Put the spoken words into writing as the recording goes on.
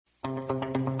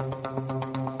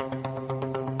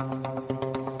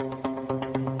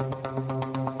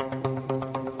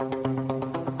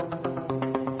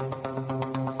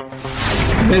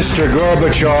Mr.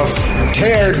 Gorbachev,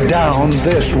 tear down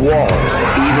this wall.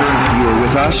 Either you are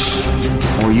with us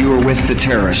or you are with the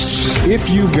terrorists. If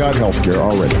you've got health care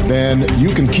already, then you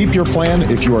can keep your plan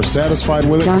if you are satisfied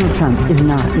with it. Donald Trump is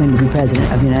not going to be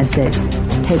president of the United States.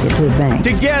 Take it to the bank.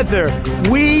 Together,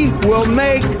 we will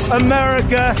make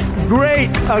America great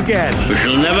again. We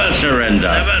shall never surrender.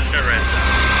 Never surrender.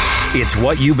 It's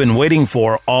what you've been waiting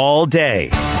for all day.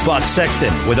 Buck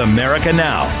Sexton with America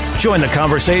Now. Join the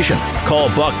conversation. Call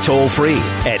Buck toll-free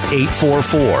at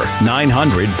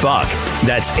 844-900-BUCK.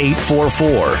 That's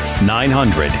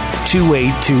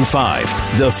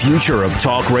 844-900-2825. The future of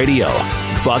talk radio.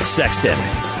 Buck Sexton.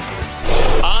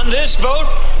 On this vote,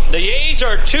 the yeas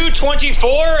are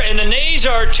 224 and the nays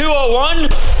are 201.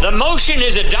 The motion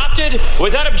is adopted.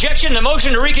 Without objection, the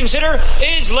motion to reconsider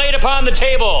is laid upon the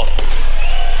table.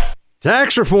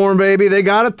 Tax reform, baby. They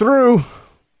got it through.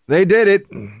 They did it.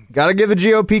 Got to give the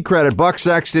GOP credit. Buck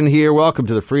Sexton here. Welcome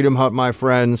to the Freedom Hut, my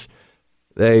friends.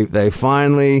 They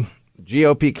finally,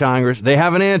 GOP Congress, they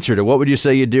have an answer to what would you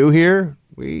say you do here?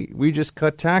 We just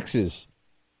cut taxes.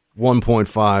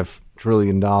 $1.5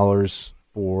 trillion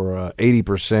for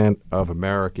 80% of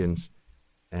Americans,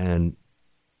 and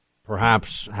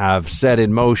perhaps have set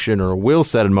in motion or will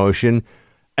set in motion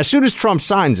as soon as Trump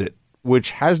signs it,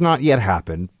 which has not yet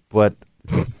happened, but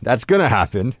that's going to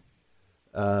happen.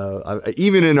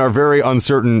 Even in our very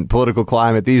uncertain political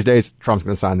climate these days, Trump's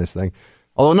going to sign this thing.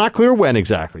 Although not clear when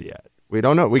exactly yet. We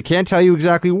don't know. We can't tell you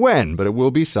exactly when, but it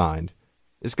will be signed.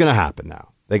 It's going to happen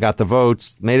now. They got the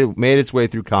votes, made its way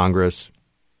through Congress.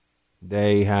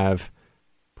 They have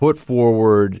put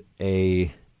forward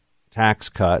a tax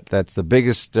cut that's the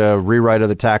biggest rewrite of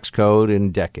the tax code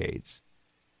in decades.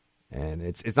 And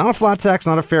it's not a flat tax,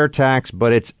 not a fair tax,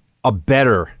 but it's a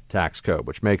better tax code,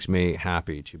 which makes me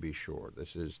happy, to be sure.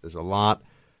 There's a lot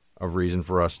of reason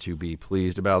for us to be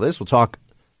pleased about this. Let's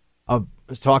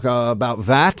talk about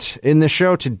that in the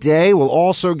show today. We'll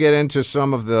also get into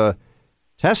some of the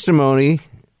testimony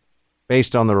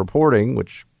based on the reporting,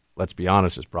 which, let's be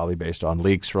honest, is probably based on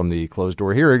leaks from the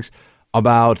closed-door hearings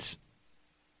about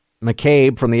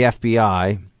McCabe from the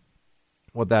FBI,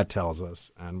 what that tells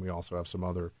us. And we also have some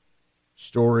other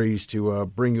stories to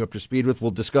bring you up to speed with. We'll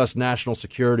discuss national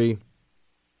security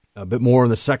a bit more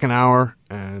in the second hour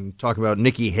and talk about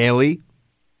Nikki Haley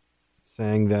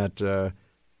saying that the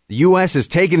U.S. has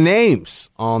taken names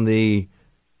on the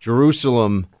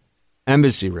Jerusalem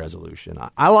embassy resolution.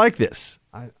 I like this.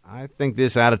 I think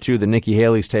this attitude that Nikki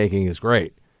Haley's taking is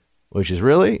great, which is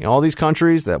really all these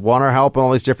countries that want our help and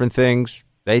all these different things,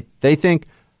 they think,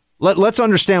 let's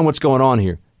understand what's going on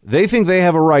here. They think they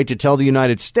have a right to tell the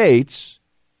United States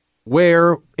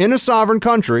where, in a sovereign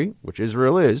country, which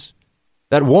Israel is,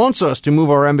 that wants us to move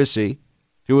our embassy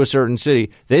to a certain city,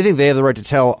 they think they have the right to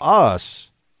tell us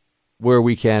where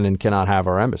we can and cannot have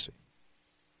our embassy.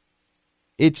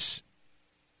 It's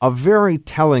a very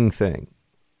telling thing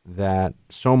that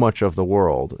so much of the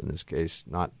world, in this case,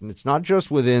 it's not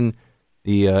just within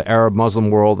the Arab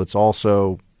Muslim world, it's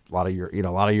also a lot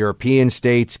of European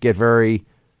states get very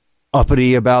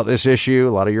uppity about this issue,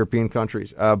 a lot of European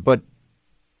countries, but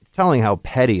it's telling how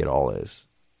petty it all is.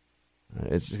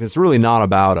 It's really not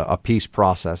about a peace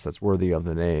process that's worthy of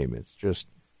the name. It's just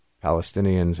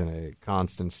Palestinians in a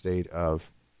constant state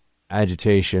of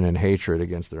agitation and hatred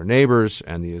against their neighbors,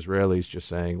 and the Israelis just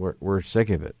saying, we're sick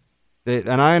of it.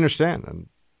 And I understand. And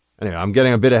anyway, I'm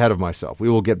getting a bit ahead of myself. We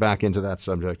will get back into that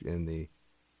subject in the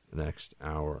next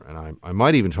hour. And I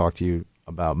might even talk to you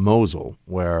about Mosul,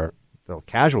 where the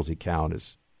casualty count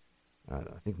is,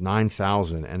 I think,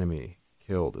 9,000 enemy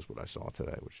killed is what I saw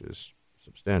today, which is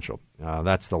substantial.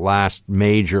 That's the last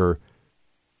major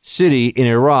city in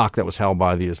Iraq that was held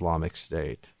by the Islamic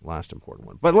State, last important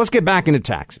one. But let's get back into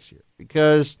taxes here,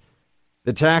 because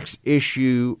the tax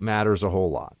issue matters a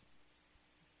whole lot.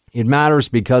 It matters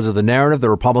because of the narrative the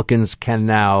Republicans can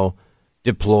now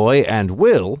deploy and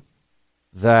will,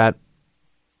 that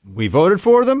we voted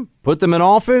for them, put them in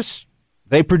office,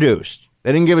 they produced.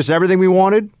 They didn't give us everything we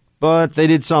wanted, but they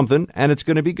did something, and it's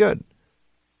going to be good.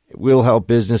 It will help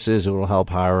businesses. It will help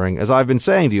hiring. As I've been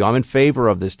saying to you, I'm in favor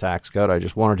of this tax cut. I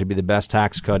just want it to be the best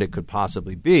tax cut it could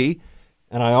possibly be.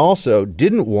 And I also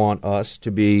didn't want us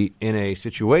to be in a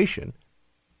situation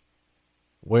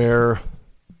where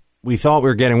we thought we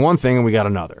were getting one thing and we got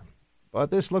another.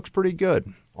 But this looks pretty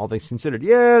good, all things considered.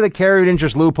 Yeah, the carried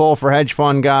interest loophole for hedge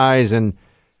fund guys and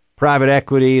private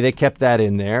equity, they kept that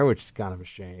in there, which is kind of a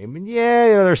shame. And yeah,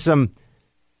 there's some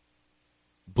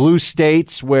blue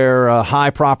states where high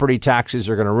property taxes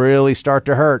are going to really start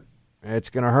to hurt. It's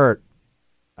going to hurt.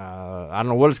 I don't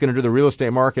know what it's going to do to the real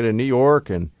estate market in New York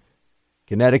and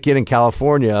Connecticut and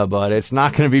California, but it's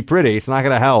not going to be pretty. It's not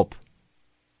going to help.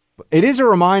 It is a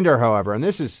reminder, however, and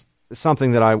this is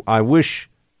something that I wish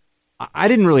I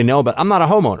didn't really know about. I'm not a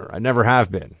homeowner. I never have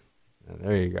been.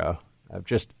 There you go.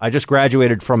 I just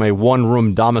graduated from a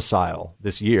one-room domicile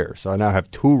this year, so I now have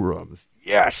 2 rooms.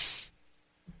 Yes,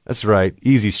 that's right.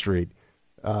 Easy street.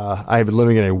 I had been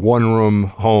living in a one-room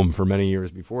home for many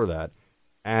years before that,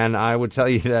 and I would tell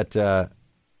you that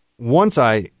once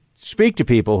I speak to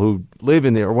people who live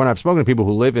in or when I've spoken to people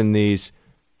who live in these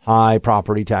high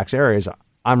property tax areas,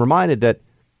 I'm reminded that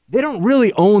they don't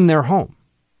really own their home.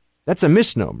 That's a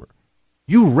misnomer.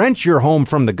 You rent your home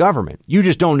from the government. You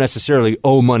just don't necessarily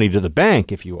owe money to the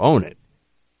bank if you own it.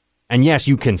 And yes,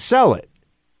 you can sell it.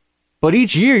 But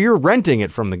each year you're renting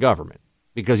it from the government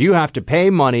because you have to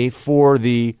pay money for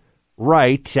the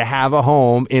right to have a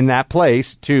home in that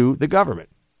place to the government.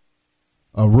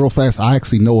 Real fast, I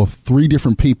actually know of 3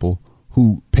 different people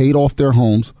who paid off their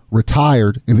homes,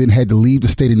 retired, and then had to leave the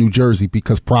state of New Jersey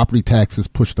because property taxes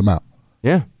pushed them out.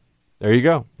 Yeah. There you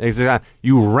go.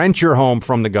 You rent your home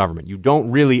from the government. You don't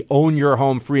really own your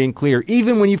home free and clear,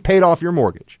 even when you've paid off your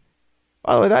mortgage.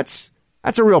 By the way, that's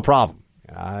a real problem.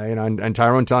 And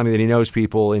Tyrone telling me that he knows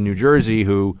people in New Jersey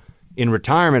who, in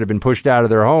retirement, have been pushed out of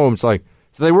their homes. So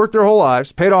they worked their whole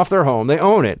lives, paid off their home, they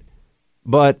own it,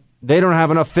 but they don't have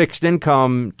enough fixed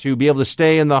income to be able to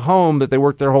stay in the home that they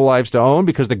worked their whole lives to own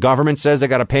because the government says they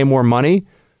got to pay more money.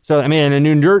 So, I mean, in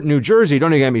New Jersey,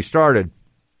 don't even get me started.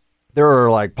 There are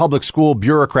like public school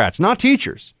bureaucrats, not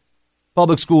teachers,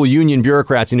 public school union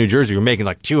bureaucrats in New Jersey who are making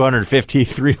like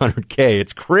 $250,000, $300K.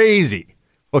 It's crazy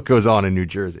what goes on in New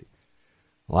Jersey.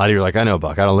 A lot of you are like, I know,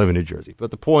 Buck, I don't live in New Jersey. But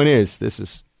the point is,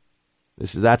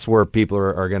 that's where people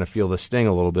are going to feel the sting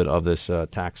a little bit of this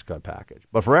tax cut package.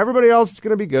 But for everybody else, it's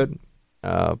going to be good,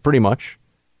 pretty much.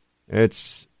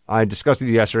 I discussed with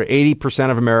you yesterday,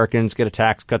 80% of Americans get a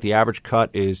tax cut. The average cut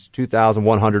is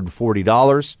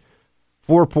 $2,140.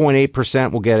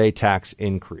 4.8% will get a tax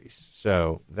increase.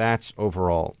 So that's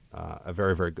overall a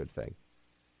very, very good thing.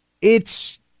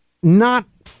 It's not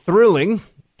thrilling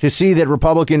to see that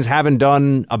Republicans haven't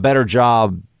done a better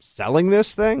job selling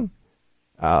this thing.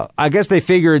 I guess they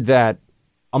figured that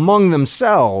among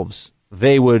themselves,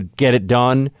 they would get it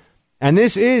done. And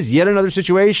this is yet another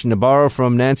situation, to borrow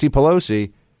from Nancy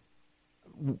Pelosi.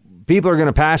 People are going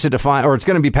to pass it or it's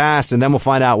going to be passed, and then we'll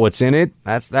find out what's in it.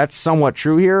 That's somewhat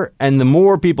true here. And the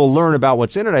more people learn about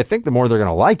what's in it, I think the more they're going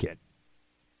to like it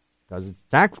because it's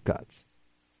tax cuts.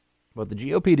 But the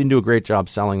GOP didn't do a great job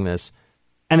selling this.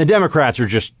 And the Democrats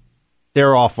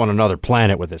they're off on another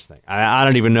planet with this thing. I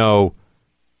don't even know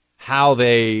how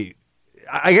I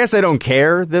guess they don't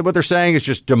care that what they're saying is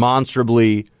just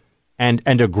demonstrably and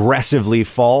aggressively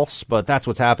false, but that's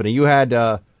what's happening. You had,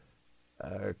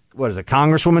 what is it,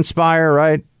 Congresswoman Spire,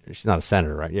 right? She's not a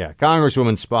senator, right? Yeah,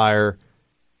 Congresswoman Spire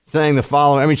saying the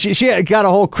following. I mean, she had got a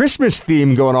whole Christmas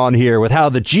theme going on here with how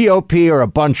the GOP are a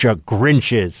bunch of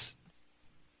Grinches.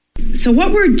 So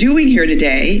what we're doing here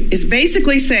today is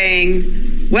basically saying,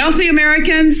 wealthy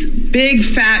Americans, big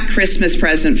fat Christmas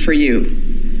present for you.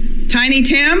 Tiny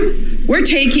Tim, we're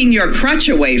taking your crutch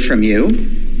away from you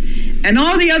and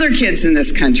all the other kids in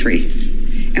this country,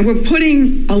 and we're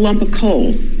putting a lump of coal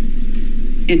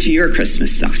into your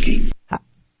Christmas stocking.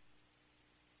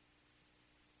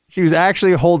 She was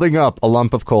actually holding up a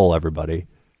lump of coal, everybody.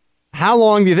 How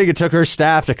long do you think it took her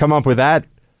staff to come up with that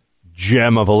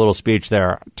gem of a little speech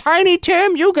there? Tiny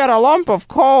Tim, you got a lump of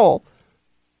coal.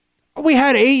 We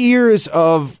had 8 years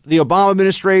of the Obama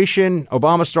administration.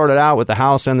 Obama started out with the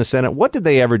House and the Senate. What did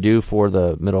they ever do for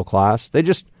the middle class?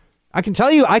 I can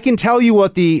tell you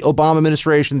what the Obama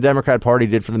administration, the Democrat Party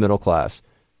did for the middle class.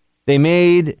 They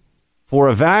made, for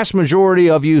a vast majority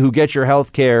of you who get your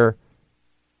health care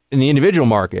in the individual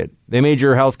market, they made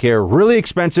your health care really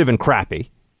expensive and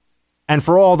crappy. And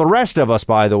for all the rest of us,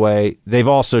 by the way, they've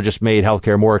also just made health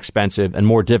care more expensive and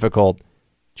more difficult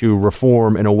to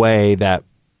reform in a way that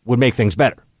would make things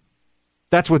better.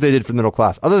 That's what they did for the middle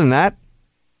class. Other than that,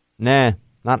 not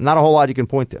a whole lot you can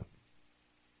point to.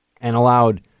 And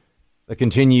allowed the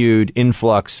continued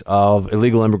influx of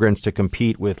illegal immigrants to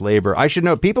compete with labor. I should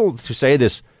know, people who say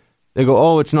this, they go,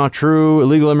 oh, it's not true.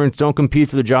 Illegal immigrants don't compete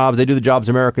for the jobs. They do the jobs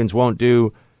Americans won't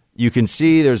do. You can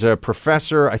see there's a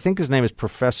professor, I think his name is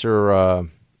Professor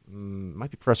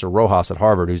Rojas at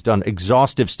Harvard, who's done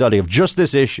exhaustive study of just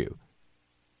this issue.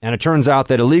 And it turns out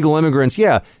that illegal immigrants,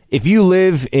 if you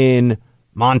live in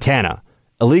Montana,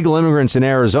 illegal immigrants in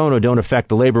Arizona don't affect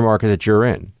the labor market that you're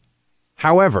in.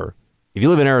 However, if you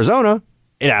live in Arizona,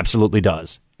 it absolutely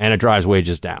does. And it drives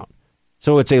wages down.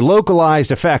 So it's a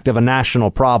localized effect of a national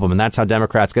problem, and that's how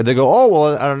Democrats get. They go, oh,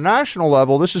 well, at a national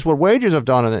level, this is what wages have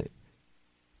done. And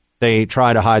they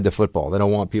try to hide the football. They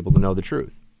don't want people to know the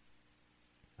truth.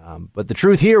 But the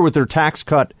truth here with their tax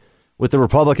cut, with the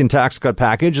Republican tax cut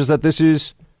package, is that this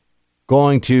is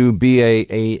going to be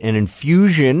an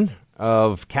infusion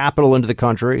of capital into the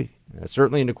country,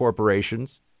 certainly into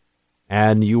corporations.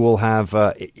 And you will have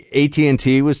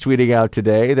AT&T was tweeting out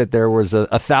today that there was a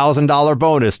 $1,000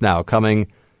 bonus now coming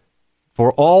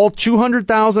for all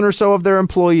 200,000 or so of their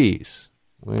employees,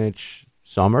 which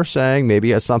some are saying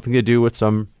maybe has something to do with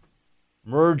some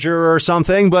merger or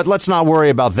something. But let's not worry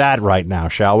about that right now,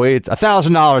 shall we? It's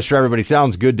 $1,000 for everybody.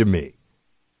 Sounds good to me.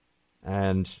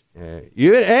 And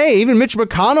even Mitch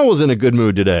McConnell was in a good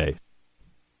mood today.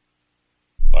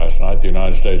 Last night, the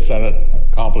United States Senate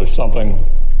accomplished something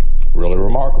really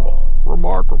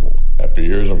remarkable. After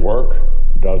years of work,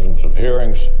 dozens of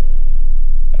hearings,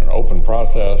 and an open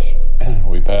process,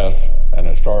 we passed an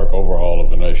historic overhaul of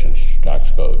the nation's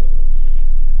tax code.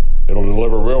 It'll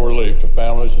deliver real relief to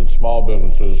families and small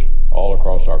businesses all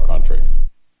across our country.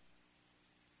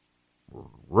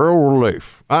 Real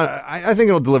relief. I think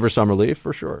it'll deliver some relief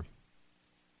for sure.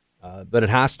 But it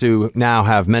has to now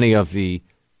have many of the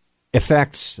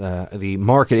effects, the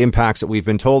market impacts that we've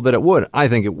been told that it would. I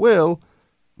think it will,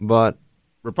 but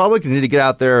Republicans need to get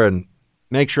out there and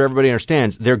make sure everybody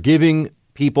understands they're giving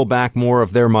people back more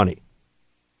of their money.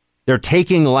 They're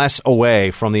taking less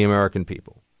away from the American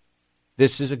people.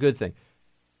 This is a good thing.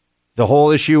 The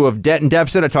whole issue of debt and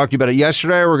deficit, I talked to you about it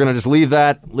yesterday. We're going to just leave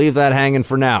that hanging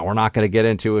for now. We're not going to get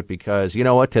into it because, you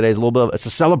know what, today's a little bit it's a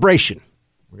celebration.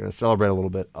 We're going to celebrate a little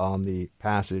bit on the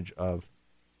passage of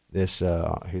this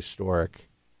historic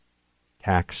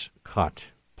tax cut.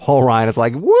 Paul Ryan is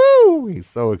like, woo! He's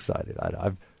so excited.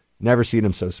 I've never seen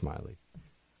him so smiley.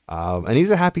 And he's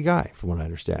a happy guy, from what I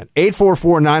understand.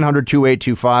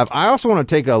 844-900-2825. I also want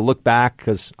to take a look back,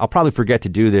 because I'll probably forget to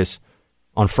do this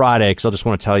on Friday, because I'll just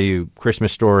want to tell you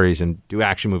Christmas stories and do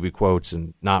action movie quotes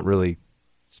and not really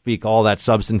speak all that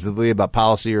substantively about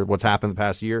policy or what's happened the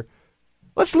past year.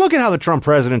 Let's look at how the Trump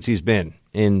presidency's been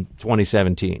in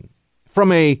 2017.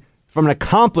 From an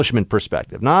accomplishment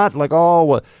perspective, not like,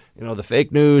 the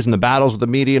fake news and the battles with the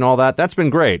media and all that. That's been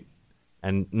great.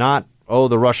 And not,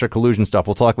 the Russia collusion stuff.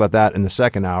 We'll talk about that in the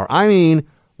second hour. I mean,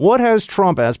 what has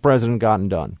Trump as president gotten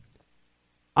done?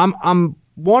 I'm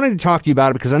wanting to talk to you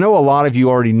about it because I know a lot of you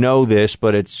already know this,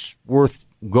 but it's worth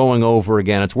going over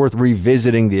again. It's worth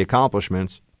revisiting the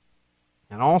accomplishments.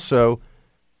 And also,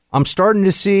 I'm starting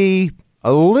to see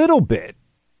a little bit,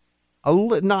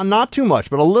 not too much,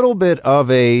 but a little bit of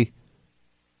a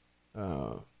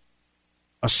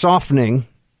softening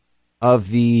of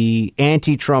the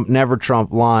anti-Trump, never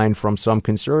Trump line from some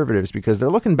conservatives, because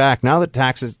they're looking back now that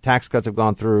tax cuts have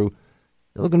gone through.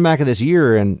 They're looking back at this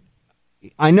year, and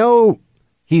I know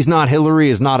he's not Hillary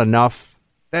is not enough.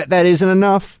 That isn't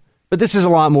enough, but this is a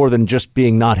lot more than just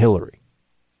being not Hillary.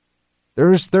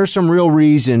 There's some real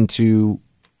reason to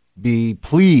be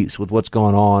pleased with what's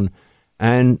going on,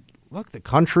 and look, the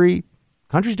country's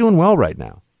doing well right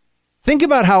now. Think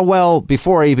about how well,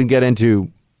 before I even get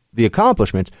into the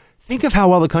accomplishments, think of how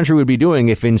well the country would be doing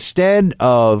if instead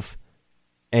of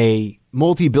a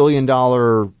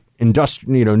multi-billion-dollar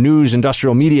news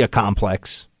industrial media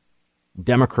complex,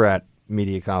 Democrat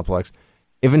media complex,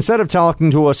 if instead of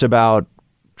talking to us about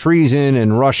treason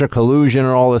and Russia collusion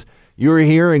and all this, you were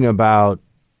hearing about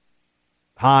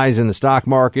highs in the stock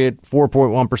market,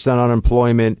 4.1%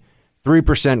 unemployment,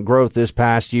 3% growth this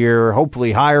past year,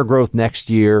 hopefully higher growth next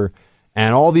year,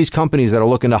 and all these companies that are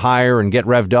looking to hire and get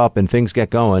revved up and things get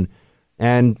going.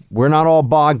 And we're not all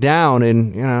bogged down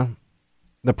in,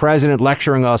 the president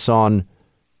lecturing us on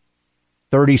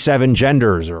 37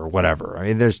 genders or whatever. I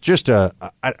mean, there's just a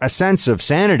sense of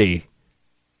sanity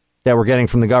that we're getting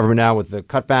from the government now with the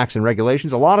cutbacks and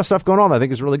regulations. A lot of stuff going on that I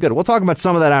think is really good. We'll talk about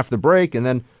some of that after the break, and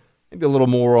then maybe a little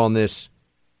more on this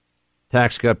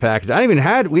tax cut package.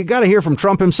 We got to hear from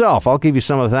Trump himself. I'll give you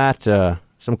some of that,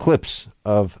 some clips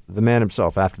of the man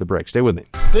himself after the break. Stay with me.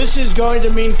 This is going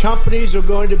to mean companies are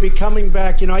going to be coming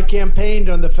back. I campaigned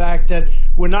on the fact that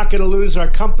we're not going to lose our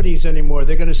companies anymore.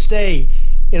 They're going to stay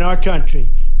in our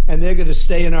country, and they're going to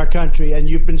stay in our country. And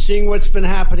you've been seeing what's been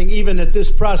happening even at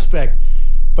this prospect.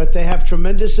 But they have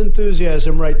tremendous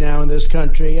enthusiasm right now in this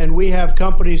country, and we have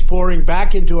companies pouring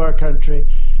back into our country,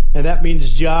 and that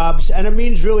means jobs, and it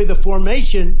means really the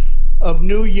formation of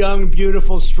new, young,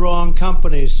 beautiful, strong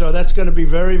companies. So that's going to be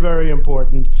very, very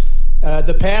important.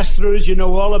 The pass-throughs you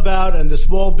know all about, and the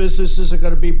small businesses are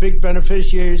going to be big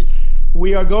beneficiaries.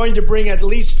 we are going to bring at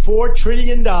least $4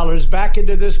 trillion back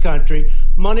into this country,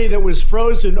 money that was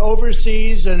frozen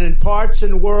overseas and in parts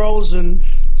and worlds, and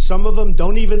some of them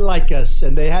don't even like us,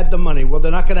 and they had the money. Well,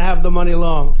 they're not going to have the money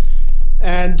long.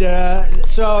 And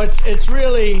so it's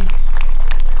really,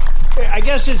 I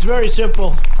guess it's very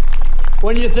simple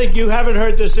when you think you haven't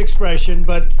heard this expression,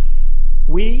 but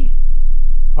we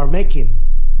are making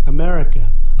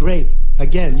America great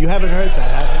again. You haven't heard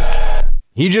that, have you?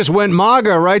 He just went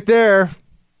MAGA right there.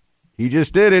 He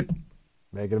just did it.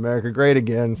 Making America great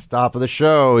again. It's top of the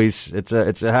show. It's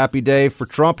a happy day for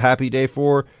Trump, happy day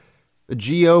for the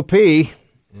GOP.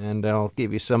 And I'll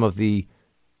give you some of the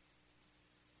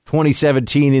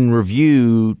 2017 in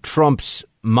review, Trump's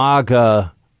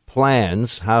MAGA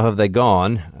plans. How have they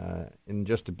gone in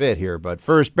just a bit here. But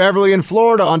first, Beverly in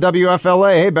Florida on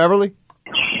WFLA. Hey, Beverly.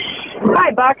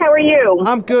 Hi, Buck. How are you?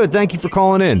 I'm good. Thank you for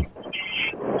calling in.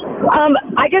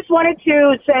 I just wanted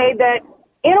to say that,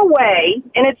 in a way,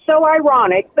 and it's so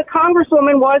ironic, the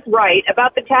Congresswoman was right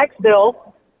about the tax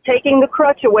bill taking the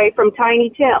crutch away from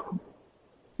Tiny Tim.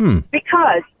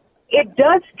 Because it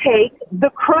does take the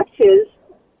crutches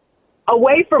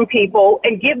away from people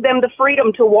and give them the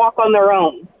freedom to walk on their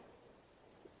own.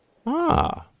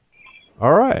 Ah,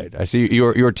 all right. I see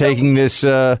you're taking this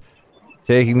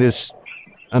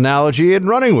analogy and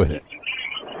running with it.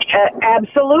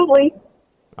 Absolutely.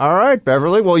 All right,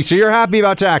 Beverly. Well, so you're happy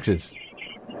about taxes?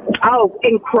 Oh,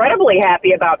 incredibly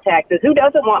happy about taxes. Who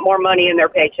doesn't want more money in their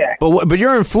paycheck? But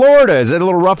you're in Florida. Is it a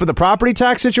little rough with the property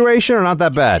tax situation, or not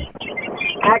that bad?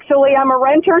 Actually, I'm a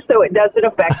renter, so it doesn't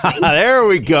affect me. There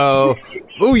we go.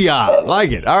 Booyah.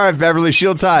 Like it. All right, Beverly,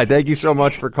 Shields High. Thank you so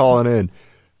much for calling in.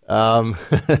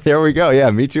 There we go. Yeah,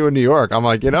 me too in New York. I'm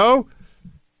like,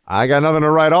 I got nothing to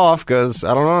write off because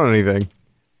I don't own anything.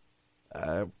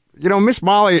 Miss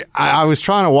Molly, I was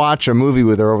trying to watch a movie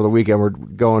with her over the weekend.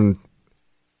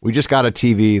 We just got a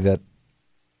TV that,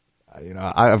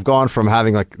 I've gone from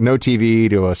having like no TV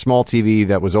to a small TV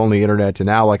that was only internet to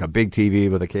now like a big TV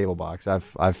with a cable box.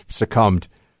 I've succumbed.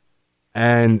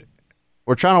 And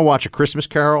we're trying to watch A Christmas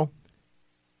Carol.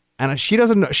 And she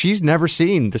doesn't know. She's never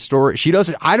seen the story. She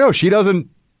doesn't. I know she doesn't.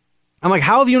 I'm like,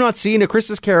 how have you not seen A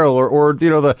Christmas Carol or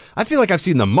I feel like I've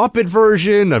seen the Muppet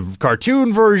version, a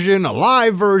cartoon version, a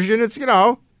live version. It's,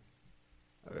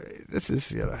 this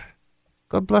is,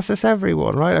 God bless us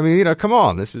everyone, right? I mean, come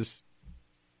on. This is,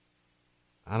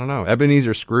 I don't know,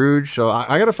 Ebenezer Scrooge. So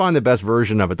I got to find the best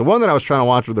version of it. The one that I was trying to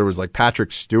watch with her was like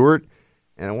Patrick Stewart,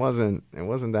 and it wasn't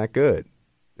that good.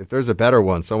 If there's a better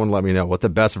one, someone let me know what the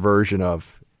best version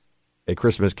of A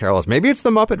Christmas Carol is. Maybe it's the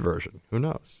Muppet version. Who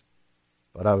knows?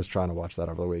 But I was trying to watch that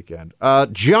over the weekend.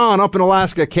 John up in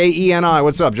Alaska, KENI.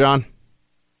 What's up, John?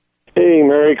 Hey,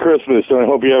 Merry Christmas, and I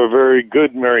hope you have a very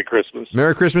good Merry Christmas.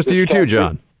 Merry Christmas to you too,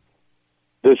 John.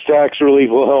 This tax relief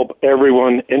will help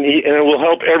everyone, and it will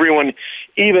help everyone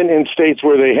even in states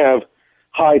where they have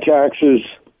high taxes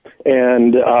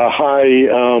and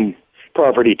high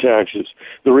property taxes.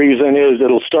 The reason is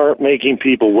it'll start making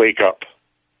people wake up.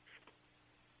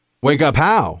 Wake up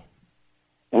how?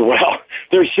 Well,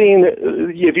 they're seeing that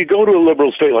if you go to a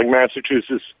liberal state like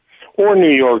Massachusetts or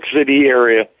New York City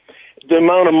area, the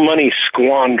amount of money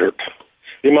squandered,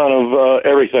 the amount of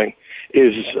everything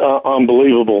is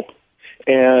unbelievable.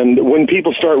 And when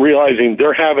people start realizing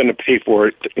they're having to pay for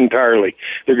it entirely,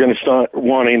 they're going to start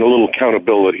wanting a little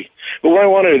accountability. But what I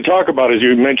wanted to talk about is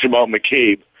you mentioned about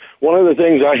McCabe. One of the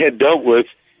things I had dealt with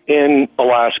in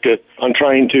Alaska on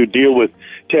trying to deal with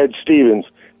Ted Stevens,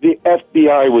 the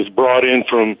FBI was brought in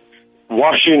from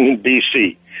Washington,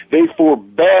 D.C. They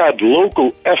forbade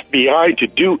local FBI to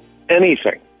do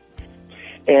anything.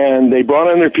 And they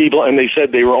brought in their people, and they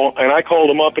said they were all, and I called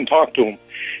them up and talked to them.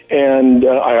 And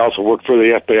I also worked for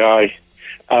the FBI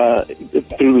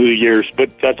through the years, but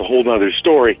that's a whole other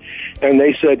story. And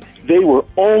they said they were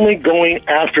only going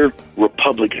after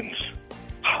Republicans.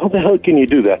 How the hell can you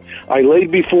do that? I laid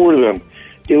before them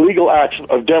illegal acts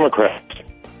of Democrats,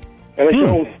 and they said,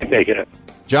 "Oh, we can take it."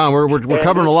 John, we're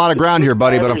covering a lot of ground here,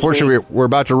 buddy, but unfortunately we're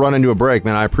about to run into a break,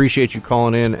 man. I appreciate you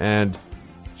calling in, and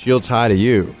Shields High to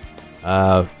you,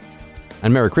 and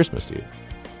Merry Christmas to you.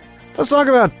 Let's talk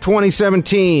about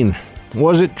 2017.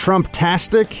 Was it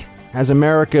Trump-tastic? Has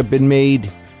America been made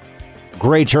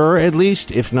greater, at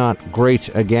least, if not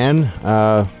great again?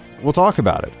 We'll talk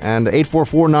about it. And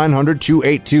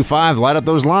 844-900-2825. Light up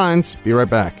those lines. Be right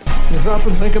back. You stop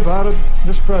and think about it.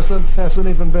 This president hasn't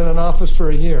even been in office for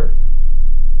a year.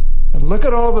 And look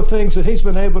at all the things that he's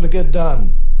been able to get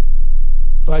done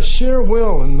by sheer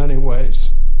will in many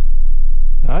ways.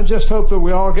 I just hope that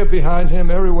we all get behind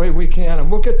him every way we can, and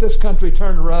we'll get this country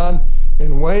turned around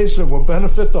in ways that will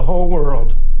benefit the whole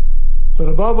world. but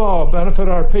above all, benefit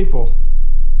our people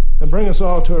and bring us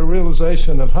all to a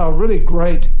realization of how really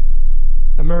great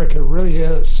America really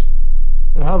is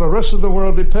and how the rest of the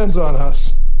world depends on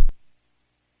us.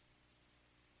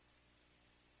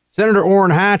 Senator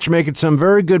Orrin Hatch making some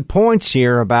very good points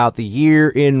here about the year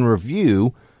in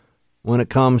review when it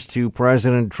comes to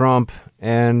President Trump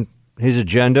and his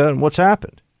agenda and what's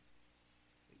happened.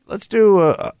 Let's do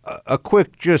a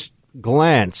quick just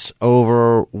glance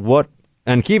over what,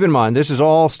 and keep in mind, this is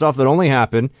all stuff that only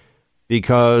happened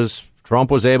because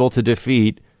Trump was able to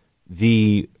defeat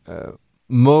the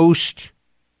most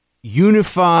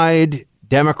unified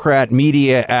Democrat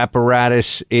media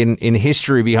apparatus in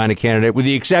history behind a candidate, with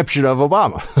the exception of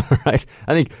Obama, right?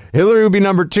 I think Hillary would be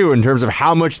number 2 in terms of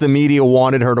how much the media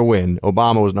wanted her to win.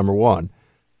 Obama was number 1.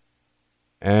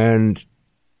 And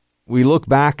we look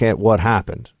back at what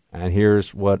happened, and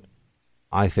here's what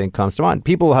I think comes to mind.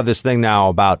 People have this thing now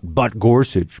about but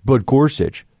Gorsuch.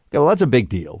 Okay, well, that's a big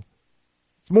deal.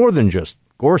 It's more than just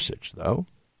Gorsuch, though.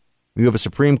 You have a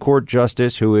Supreme Court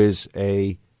justice who is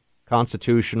a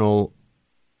constitutional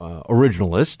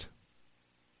originalist.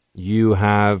 You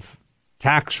have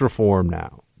tax reform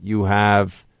now. You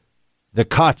have the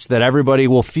cuts that everybody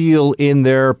will feel in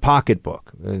their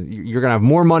pocketbook. You're going to have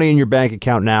more money in your bank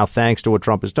account now thanks to what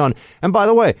Trump has done. And by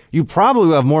the way, you probably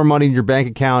will have more money in your bank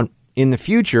account in the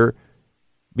future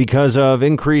because of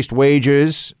increased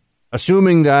wages,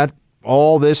 assuming that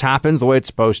all this happens the way it's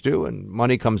supposed to and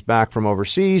money comes back from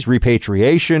overseas,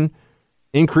 repatriation,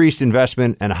 increased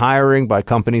investment and hiring by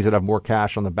companies that have more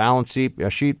cash on the balance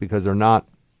sheet because they're not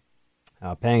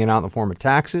paying it out in the form of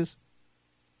taxes.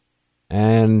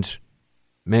 And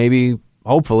maybe,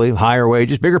 hopefully, higher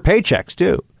wages, bigger paychecks,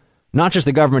 too. Not just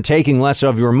the government taking less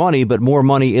of your money, but more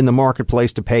money in the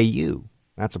marketplace to pay you.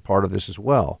 That's a part of this as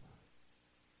well.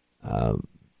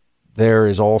 There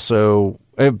is also,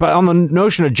 but on the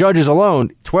notion of judges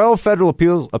alone, 12 federal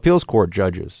appeals court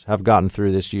judges have gotten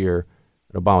through this year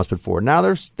that Obama's put forward. Now,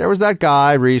 there was that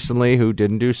guy recently who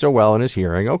didn't do so well in his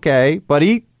hearing. Okay, but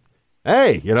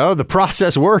the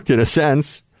process worked in a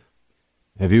sense.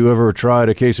 Have you ever tried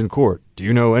a case in court? Do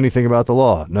you know anything about the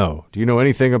law? No. Do you know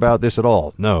anything about this at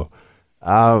all? No.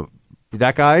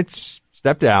 That guy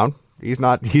stepped down. He's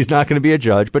not going to be a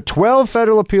judge. But 12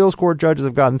 federal appeals court judges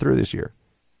have gotten through this year.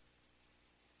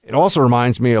 It also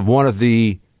reminds me of one of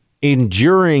the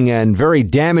enduring and very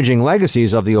damaging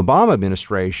legacies of the Obama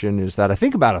administration is that I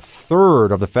think about a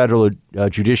third of the federal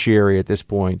judiciary at this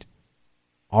point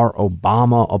are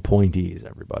Obama appointees,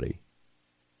 everybody.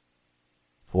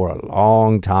 For a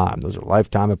long time. Those are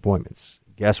lifetime appointments.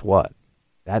 Guess what?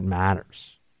 That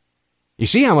matters. You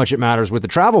see how much it matters with the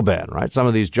travel ban, right? Some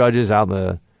of these judges out in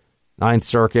the Ninth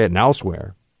Circuit and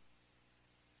elsewhere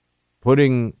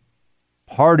putting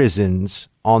partisans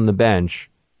on the bench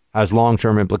has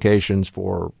long-term implications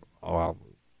for a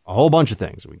whole bunch of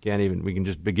things. We can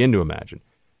just begin to imagine.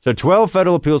 So 12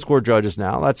 federal appeals court judges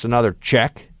now. That's another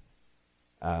check.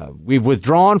 We've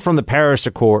withdrawn from the Paris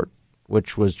Accord,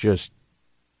 which was just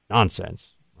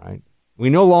nonsense, right? We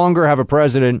no longer have a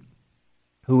president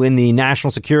who in the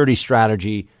national security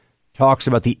strategy talks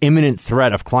about the imminent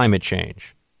threat of climate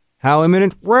change. How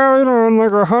imminent? Well, in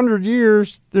like 100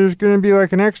 years, there's going to be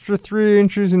like an extra 3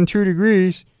 inches and 2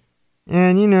 degrees.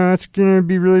 And, it's going to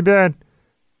be really bad.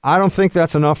 I don't think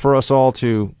that's enough for us all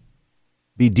to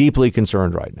be deeply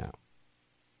concerned right now,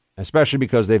 especially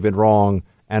because they've been wrong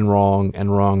and wrong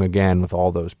and wrong again with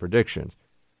all those predictions.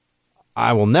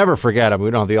 I will never forget,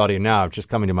 we don't have the audio now, it's just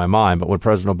coming to my mind, but when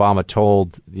President Obama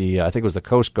told I think it was the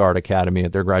Coast Guard Academy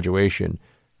at their graduation,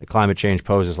 that climate change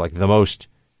poses like the most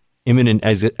imminent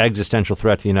existential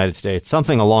threat to the United States,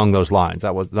 something along those lines.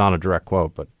 That was not a direct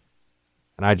quote,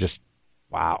 and I just,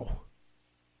 wow.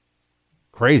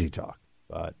 Crazy talk,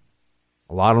 but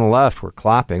a lot on the left were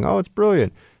clapping. Oh, it's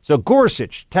brilliant. So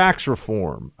Gorsuch, tax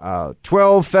reform,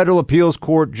 12 federal appeals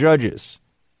court judges,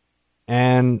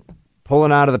 and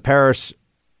pulling out of the Paris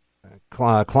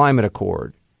Climate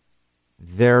Accord.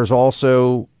 There's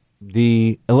also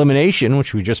the elimination,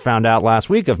 which we just found out last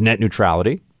week, of net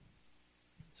neutrality.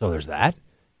 So there's that,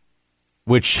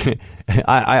 which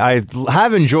I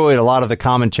have enjoyed a lot of the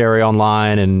commentary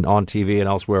online and on TV and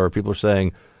elsewhere where people are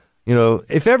saying,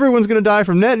 if everyone's going to die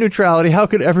from net neutrality, how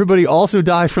could everybody also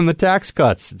die from the tax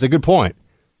cuts? It's a good point.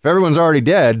 If everyone's already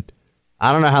dead,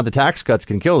 I don't know how the tax cuts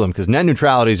can kill them because net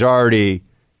neutrality is already,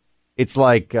 it's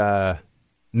like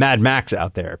Mad Max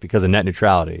out there because of net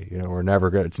neutrality.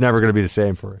 It's never going to be the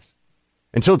same for us.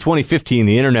 Until 2015,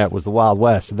 the internet was the Wild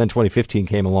West, and then 2015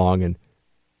 came along and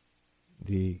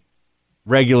the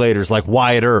regulators like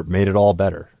Wyatt Earp made it all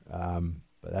better.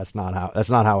 But that's not how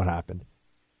it happened.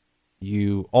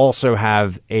 You also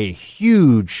have a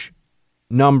huge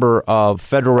number of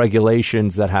federal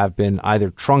regulations that have been either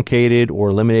truncated or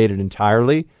eliminated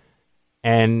entirely.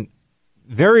 And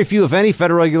very few, if any,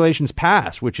 federal regulations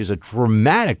pass, which is a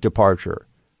dramatic departure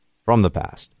from the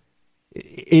past.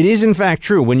 It is, in fact,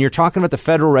 true. When you're talking about the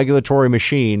federal regulatory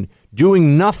machine,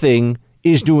 doing nothing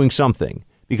is doing something,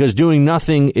 because doing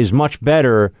nothing is much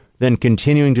better than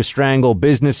continuing to strangle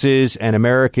businesses and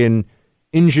American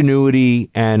ingenuity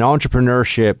and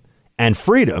entrepreneurship and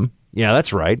freedom. Yeah,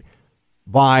 that's right.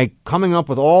 By coming up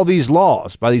with all these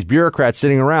laws by these bureaucrats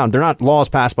sitting around. They're not laws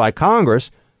passed by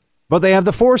Congress, but they have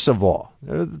the force of law.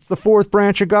 It's the fourth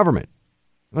branch of government.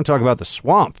 I'm going to talk about the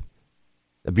swamp.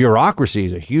 The bureaucracy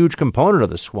is a huge component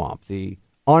of the swamp. The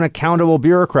unaccountable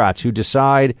bureaucrats who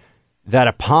decide that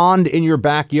a pond in your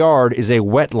backyard is a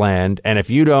wetland, and if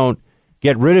you don't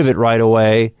get rid of it right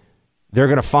away, they're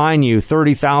going to fine you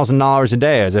 $30,000 a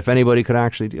day, as if anybody could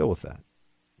actually deal with that.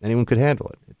 Anyone could handle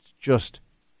it. It's just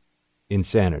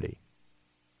insanity.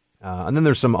 And then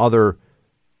there's some other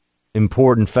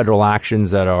important federal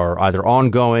actions that are either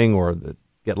ongoing or that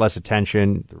get less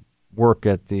attention. The work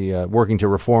at the working to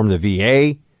reform the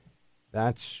VA,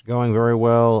 that's going very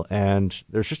well. And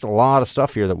there's just a lot of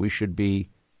stuff here that we should be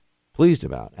pleased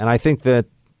about. And I think that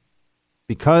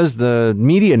because the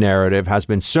media narrative has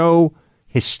been so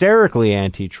hysterically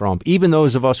anti-Trump, even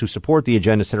those of us who support the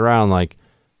agenda sit around like,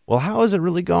 well, how has it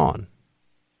really gone?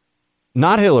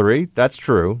 Not Hillary, that's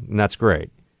true, and that's great.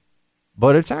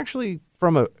 But it's actually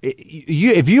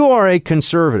if you are a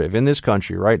conservative in this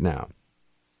country right now,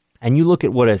 and you look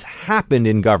at what has happened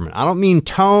in government, I don't mean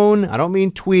tone, I don't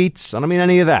mean tweets, I don't mean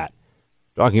any of that.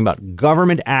 I'm talking about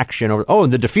government action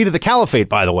the defeat of the caliphate,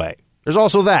 by the way. There's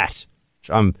also that.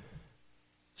 I'm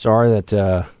sorry that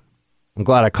I'm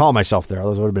glad I called myself there.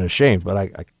 Otherwise I would have been ashamed, but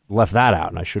I left that out,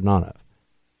 and I should not have.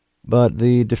 But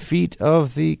the defeat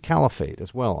of the caliphate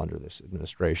as well on this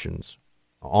administration's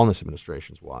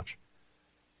watch.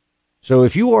 So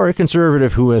if you are a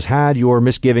conservative who has had your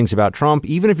misgivings about Trump,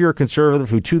 even if you're a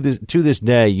conservative who to this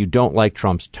day you don't like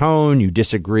Trump's tone, you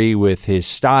disagree with his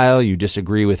style, you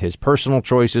disagree with his personal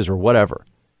choices or whatever,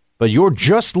 but you're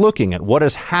just looking at what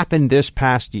has happened this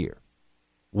past year,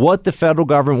 what the federal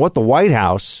government, what the White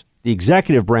House, the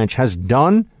executive branch has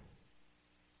done,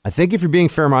 I think if you're being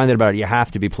fair-minded about it, you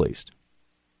have to be pleased.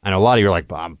 I know a lot of you are like,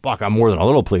 Buck, I'm more than a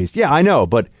little pleased. Yeah, I know,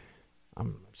 but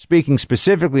I'm speaking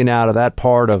specifically now to that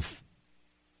part of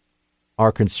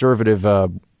our conservative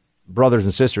brothers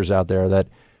and sisters out there that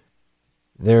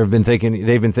they've been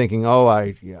thinking, oh,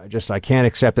 I can't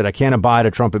accept it. I can't abide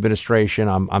a Trump administration.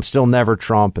 I'm still never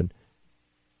Trump. And,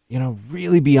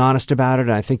 really be honest about it.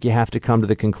 And I think you have to come to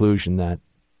the conclusion that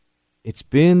it's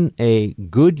been a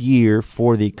good year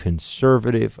for the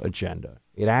conservative agenda.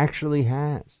 It actually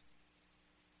has.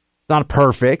 It's not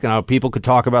perfect. People could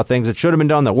talk about things that should have been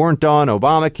done that weren't done.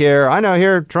 Obamacare. I know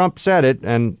here Trump said it.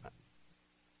 And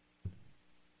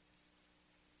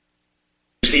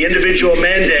the individual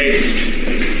mandate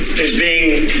is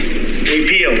being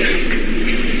repealed.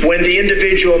 When the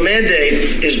individual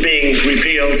mandate is being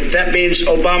repealed, that means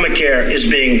Obamacare is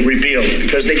being repealed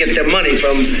because they get their money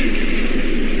from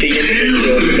the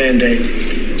individual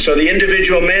mandate. So the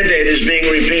individual mandate is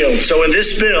being repealed. So in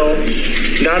this bill,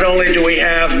 not only do we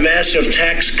have massive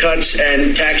tax cuts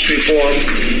and tax reform,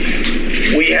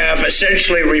 we have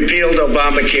essentially repealed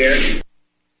Obamacare.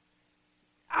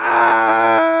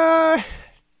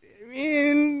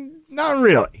 Not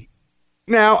really.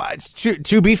 Now,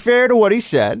 to be fair to what he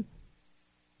said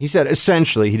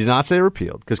essentially, he did not say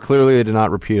repealed, because clearly they did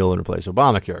not repeal and replace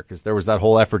Obamacare, because there was that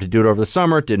whole effort to do it over the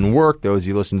summer. It didn't work. Those of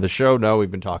you listen to the show know we've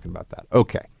been talking about that.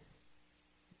 Okay.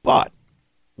 But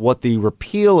what the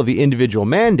repeal of the individual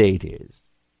mandate is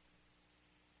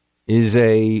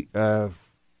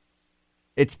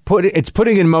it's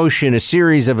putting in motion a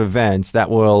series of events that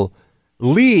will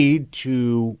lead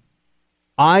to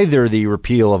either the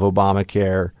repeal of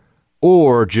Obamacare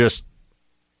or just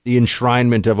the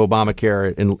enshrinement of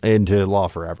Obamacare into law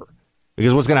forever.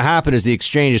 Because what's going to happen is the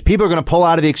exchanges, people are going to pull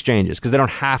out of the exchanges because they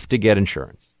don't have to get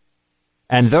insurance.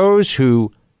 And those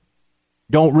who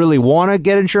don't really want to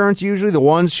get insurance, usually the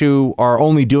ones who are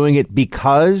only doing it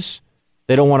because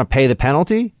they don't want to pay the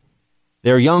penalty,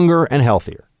 they're younger and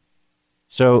healthier.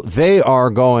 So they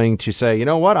are going to say, you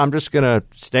know what, I'm just going to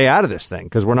stay out of this thing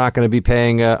because we're not going to be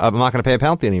paying, I'm not going to pay a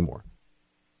penalty anymore.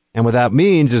 And what that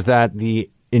means is that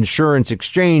the insurance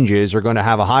exchanges are going to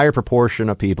have a higher proportion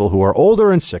of people who are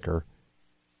older and sicker,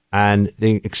 and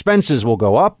the expenses will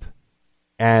go up,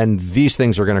 and these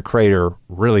things are going to crater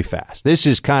really fast. This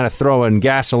is kind of throwing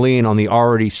gasoline on the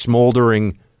already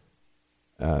smoldering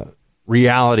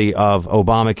reality of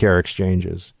Obamacare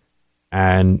exchanges.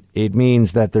 And it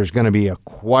means that there's going to be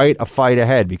quite a fight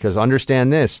ahead, because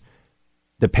understand this,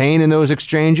 the pain in those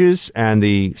exchanges and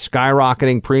the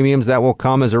skyrocketing premiums that will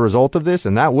come as a result of this,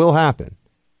 and that will happen.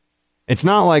 It's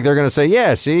not like they're going to say,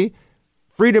 yeah, see,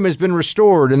 freedom has been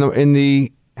restored in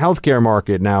the healthcare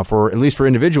market now, for at least for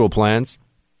individual plans.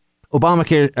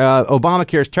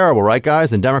 Obamacare is terrible, right,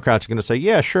 guys? And Democrats are going to say,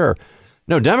 yeah, sure.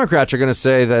 No, Democrats are going to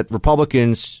say that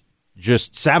Republicans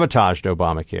just sabotaged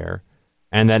Obamacare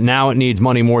and that now it needs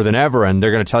money more than ever. And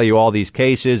they're going to tell you all these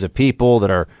cases of people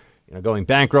that are going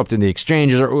bankrupt in the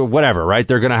exchanges or whatever, right?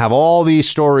 They're going to have all these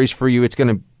stories for you. It's going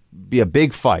to be a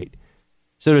big fight.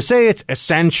 So to say it's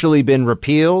essentially been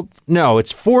repealed, no,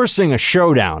 it's forcing a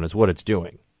showdown is what it's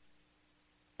doing.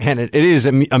 And it is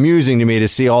amusing to me to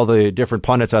see all the different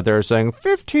pundits out there saying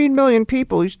 15 million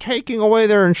people, he's taking away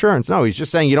their insurance. No, he's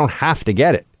just saying you don't have to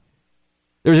get it.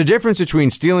 There's a difference between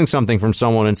stealing something from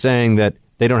someone and saying that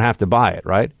they don't have to buy it,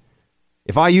 right?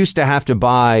 If I used to have to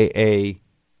buy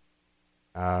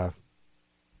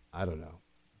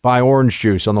buy orange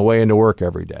juice on the way into work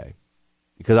every day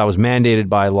because I was mandated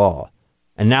by law,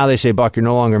 and now they say, Buck, you're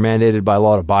no longer mandated by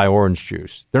law to buy orange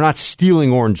juice. They're not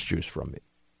stealing orange juice from me.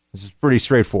 This is pretty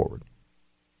straightforward.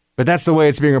 But that's the way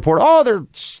it's being reported. Oh, they're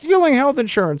stealing health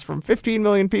insurance from 15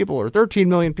 million people or 13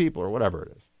 million people or whatever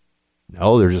it is.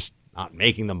 No, they're just not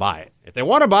making them buy it. If they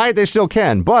want to buy it, they still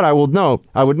can. But I would note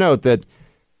that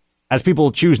as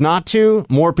people choose not to,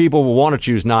 more people will want to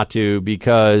choose not to,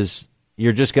 because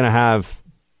you're just going to have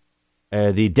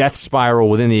the death spiral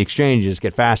within the exchanges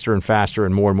get faster and faster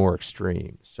and more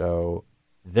extreme. So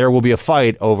there will be a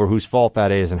fight over whose fault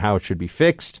that is and how it should be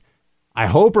fixed. I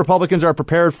hope Republicans are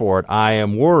prepared for it. I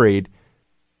am worried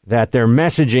that their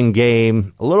messaging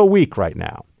game a little weak right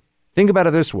now. Think about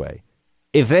it this way.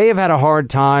 If they have had a hard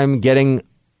time getting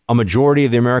a majority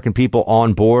of the American people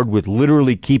on board with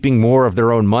literally keeping more of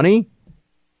their own money,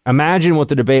 imagine what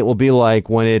the debate will be like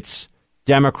when it's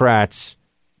Democrats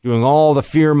doing all the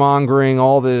fear-mongering,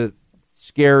 all the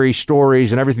scary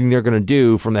stories and everything they're going to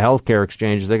do from the healthcare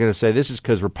exchanges. They're going to say this is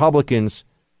because Republicans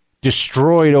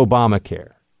destroyed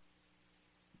Obamacare.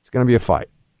 It's going to be a fight.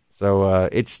 So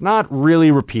it's not really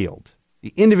repealed.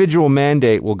 The individual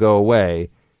mandate will go away,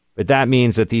 but that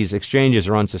means that these exchanges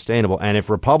are unsustainable. And if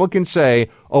Republicans say,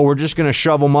 oh, we're just going to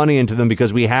shovel money into them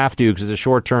because we have to, because it's a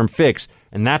short-term fix,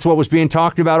 and that's what was being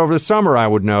talked about over the summer, I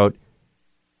would note,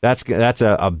 that's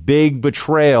a big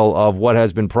betrayal of what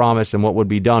has been promised and what would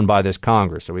be done by this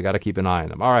Congress. So we got to keep an eye on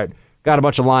them. All right. Got a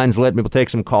bunch of lines lit. Maybe we'll take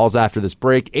some calls after this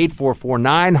break.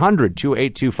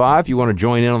 844-900-2825 if you want to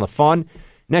join in on the fun.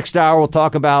 Next hour, we'll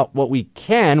talk about what we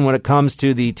can when it comes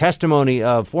to the testimony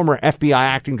of former FBI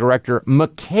acting director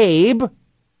McCabe.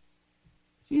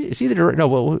 Is he the director?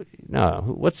 No.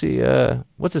 What's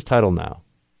his title now?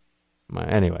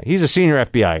 Anyway, he's a senior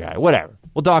FBI guy. Whatever.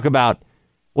 We'll talk about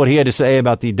what he had to say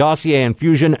about the Dossier and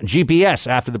Fusion GPS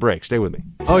after the break. Stay with me.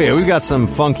 Oh, yeah, we've got some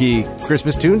funky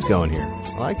Christmas tunes going here.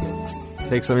 I like it.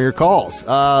 Take some of your calls.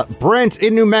 Brent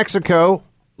in New Mexico,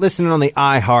 listening on the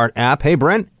iHeart app. Hey,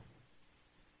 Brent.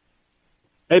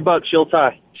 Hey, Buck. Shields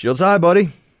High. Shields High,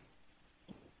 buddy.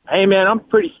 Hey, man, I'm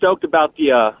pretty stoked about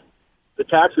the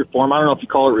tax reform. I don't know if you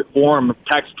call it reform,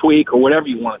 tax tweak, or whatever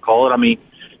you want to call it. I mean,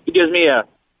 it gives me a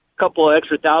couple of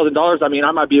extra $1,000. I mean,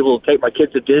 I might be able to take my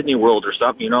kids to Disney World or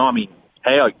something, you know? I mean,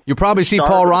 hey. You'll probably see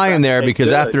Paul Ryan there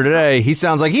because after today, he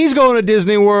sounds like he's going to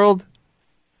Disney World.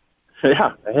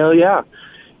 Yeah, hell yeah.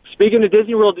 Speaking of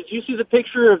Disney World, did you see the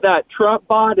picture of that Trump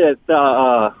bot at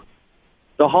the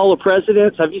Hall of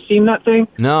Presidents? Have you seen that thing?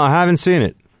 No, I haven't seen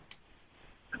it.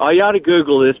 Oh, you ought to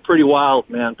Google it. It's pretty wild,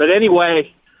 man. But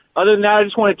anyway, other than that, I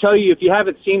just want to tell you, if you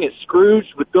haven't seen it, Scrooge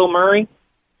with Bill Murray.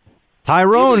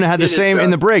 Tyrone had the same in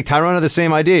the break. Tyrone had the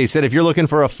same idea. He said, if you're looking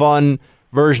for a fun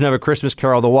version of A Christmas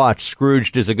Carol to watch,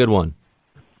 Scrooged is a good one.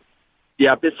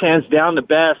 Yeah, it's hands down the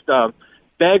best.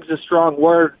 Beg's a strong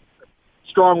word,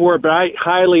 but I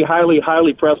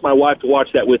highly press my wife to watch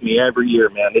that with me every year,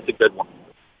 man. It's a good one.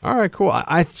 All right, cool.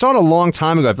 I saw it a long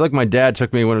time ago. I feel like my dad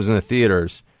took me when it was in the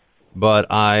theaters, but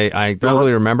I don't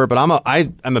really remember. But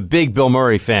I'm a big Bill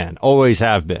Murray fan. Always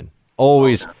have been.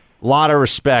 Always. A lot of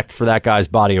respect for that guy's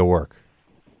body of work.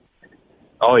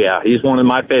 Oh, yeah. He's one of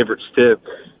my favorites, too.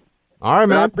 All right,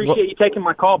 man. I appreciate you taking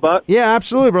my call, Buck. Yeah,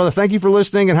 absolutely, brother. Thank you for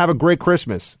listening, and have a great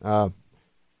Christmas. A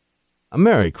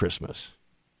Merry Christmas.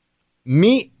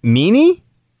 Meanie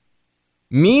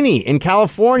in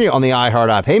California on the iHeart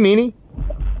app. Hey, Meanie.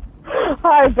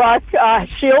 Hi, Buck.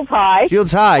 Shields High.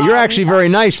 Shields High. You're actually very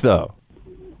nice, though.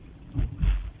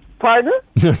 Pardon?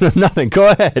 Nothing. Go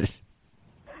ahead.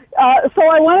 So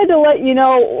I wanted to let you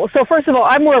know, so first of all,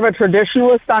 I'm more of a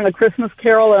traditionalist on the Christmas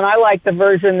Carol, and I like the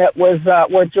version that was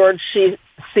where George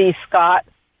C. Scott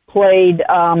played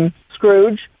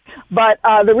Scrooge. But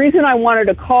the reason I wanted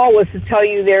to call was to tell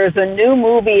you there's a new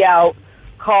movie out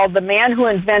called The Man Who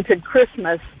Invented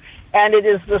Christmas, and it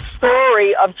is the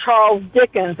story of Charles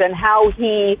Dickens and how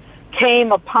he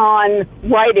came upon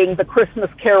writing the Christmas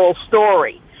Carol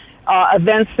story.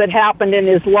 Events that happened in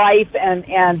his life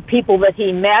and people that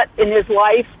he met in his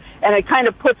life, and it kind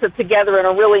of puts it together in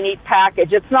a really neat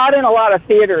package. It's not in a lot of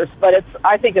theaters, but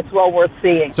I think it's well worth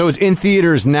seeing. So it's in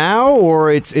theaters now,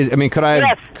 or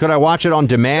could I watch it on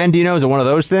demand? Do you know, is it one of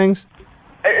those things?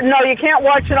 No, you can't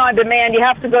watch it on demand. You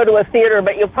have to go to a theater,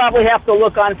 but you'll probably have to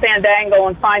look on Fandango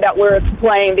and find out where it's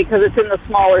playing because it's in the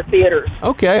smaller theaters.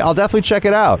 Okay, I'll definitely check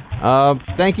it out.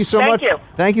 Thank you so much.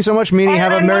 Thank you so much, Meanie.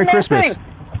 Have a Merry Christmas.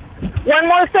 One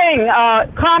more thing,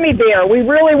 Commie Bear, we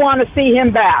really want to see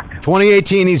him back.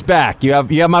 2018, he's back. You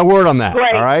have my word on that.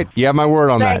 Great. All right, you have my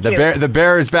word on Thank that. you. The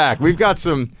bear is back. We've got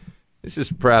some. This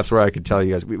is perhaps where I could tell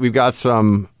you guys. We've got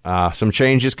some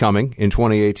changes coming in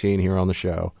 2018 here on the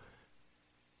show.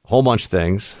 A whole bunch of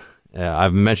things.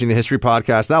 I've mentioned the history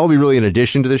podcast. That will be really an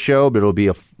addition to the show, but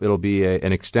it'll be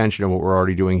an extension of what we're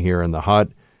already doing here in the hut.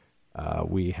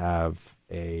 We have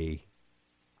a.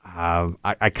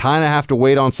 I kind of have to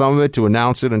wait on some of it to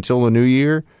announce it until the new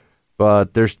year,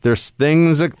 but there's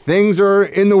things are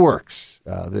in the works.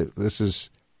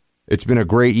 It's been a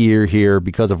great year here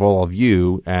because of all of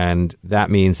you, and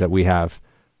that means that we have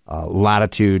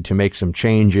latitude to make some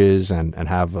changes and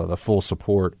have the full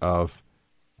support of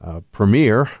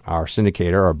Premier, our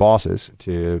syndicator, our bosses,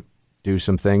 to do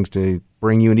some things to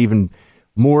bring you an even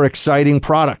more exciting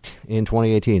product in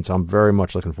 2018. So I'm very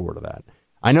much looking forward to that.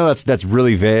 I know that's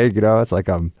really vague, It's like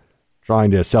I'm trying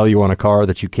to sell you on a car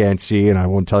that you can't see, and I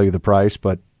won't tell you the price.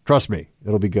 But trust me,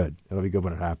 it'll be good. It'll be good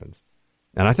when it happens.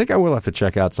 And I think I will have to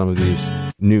check out some of these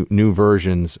new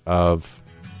versions of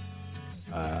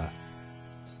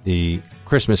the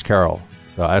Christmas Carol.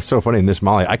 So that's so funny. Miss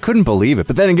Molly, I couldn't believe it.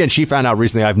 But then again, she found out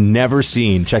recently I've never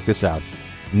seen. Check this out.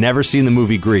 Never seen the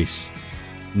movie Grease.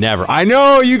 Never. I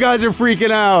know you guys are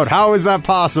freaking out. How is that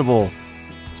possible?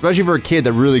 Especially for a kid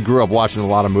that really grew up watching a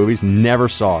lot of movies, never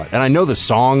saw it. And I know the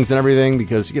songs and everything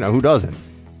because, who doesn't?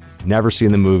 Never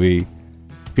seen the movie.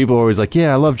 People are always like,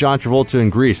 yeah, I love John Travolta in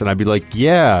Grease. And I'd be like,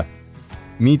 yeah,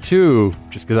 me too,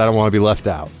 just because I don't want to be left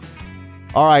out.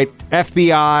 All right,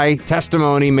 FBI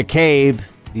testimony, McCabe,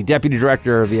 the deputy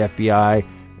director of the FBI,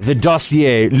 le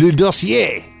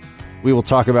dossier. We will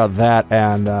talk about that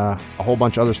and a whole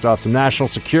bunch of other stuff. Some national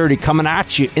security coming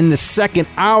at you in the second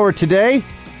hour today.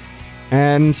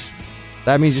 And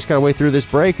that means you just got to wait through this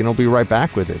break, and we'll be right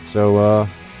back with it. So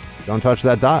don't touch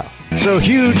that dial. So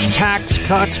huge tax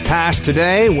cuts passed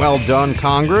today. Well done,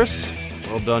 Congress.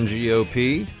 Well done,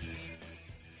 GOP.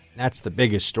 That's the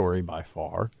biggest story by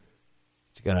far.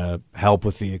 It's going to help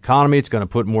with the economy. It's going to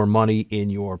put more money in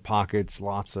your pockets.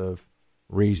 Lots of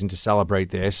reason to celebrate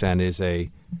this, and is a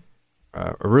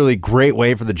really great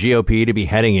way for the GOP to be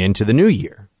heading into the new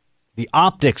year. The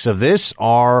optics of this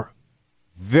are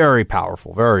very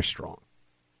powerful, very strong.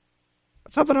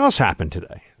 But something else happened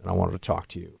today that I wanted to talk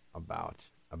to you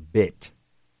about a bit.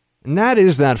 And that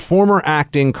is that former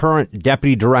acting current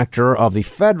deputy director of the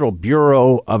Federal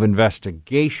Bureau of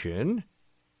Investigation,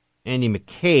 Andy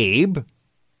McCabe,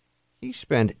 he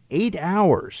spent 8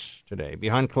 hours today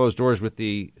behind closed doors with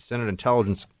the Senate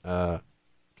Intelligence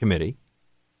Committee.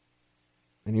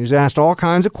 And he was asked all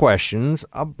kinds of questions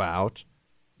about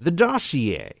the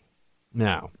dossier.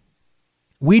 Now,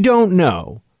 we don't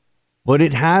know, but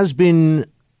it has been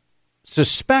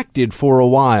suspected for a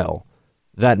while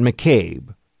that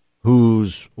McCabe,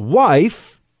 whose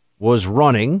wife was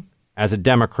running as a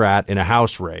Democrat in a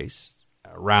House race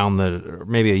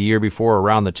maybe a year before,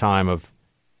 around the time of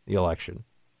the election,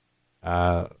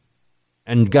 and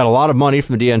got a lot of money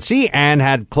from the DNC and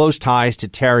had close ties to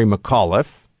Terry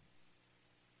McAuliffe,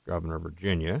 governor of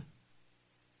Virginia.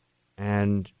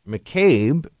 And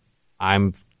McCabe,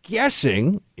 I'm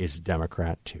guessing, is a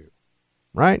Democrat too,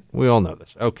 right? We all know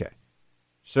this. Okay.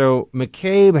 So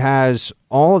McCabe has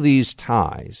all of these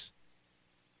ties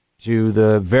to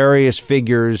the various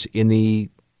figures in the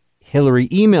Hillary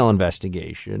email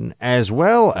investigation, as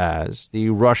well as the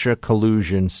Russia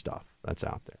collusion stuff that's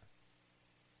out there.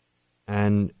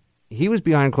 And he was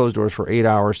behind closed doors for 8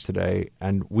 hours today,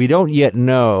 and we don't yet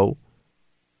know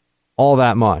all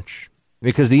that much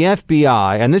because the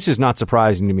FBI, and this is not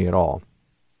surprising to me at all,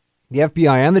 the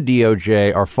FBI and the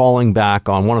DOJ are falling back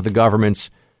on one of the government's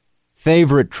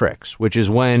favorite tricks, which is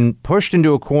when pushed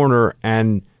into a corner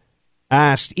and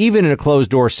asked, even in a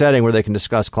closed-door setting where they can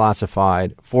discuss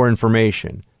classified for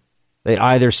information, they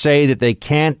either say that they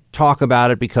can't talk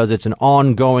about it because it's an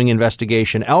ongoing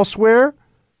investigation elsewhere,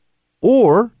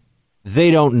 or they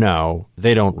don't know,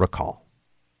 they don't recall.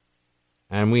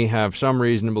 And we have some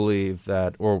reason to believe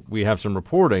that, or we have some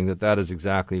reporting that that is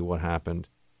exactly what happened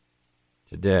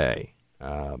today.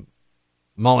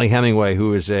 Molly Hemingway,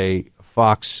 who is a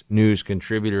Fox News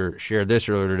contributor, shared this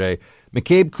earlier today.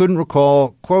 McCabe couldn't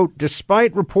recall, quote,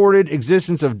 despite reported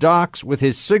existence of docs with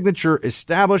his signature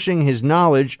establishing his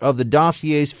knowledge of the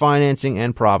dossier's financing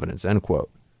and provenance, end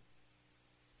quote.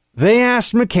 They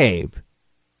asked McCabe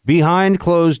behind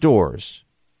closed doors,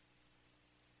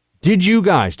 did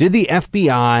the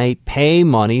FBI pay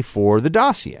money for the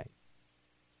dossier?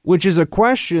 Which is a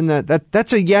question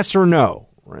that's a yes or no.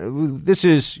 This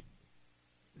is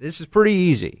pretty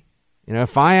easy. You know,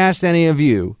 if I asked any of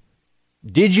you,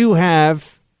 did you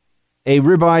have a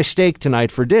ribeye steak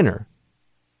tonight for dinner?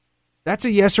 That's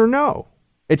a yes or no.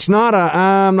 It's not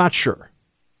I'm not sure.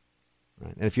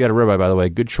 Right. And if you had a ribeye, by the way,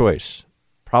 good choice.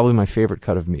 Probably my favorite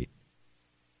cut of meat.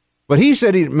 But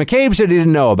McCabe said he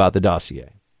didn't know about the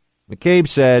dossier. McCabe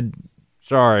said,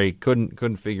 sorry,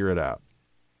 couldn't figure it out.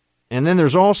 And then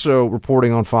there's also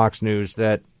reporting on Fox News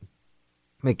that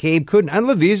McCabe couldn't. And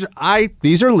look, these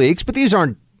are leaks, but these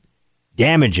aren't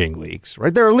damaging leaks,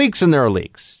 right? There are leaks and there are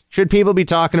leaks. Should people be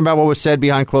talking about what was said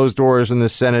behind closed doors in the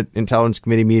Senate Intelligence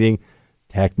Committee meeting?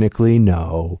 Technically,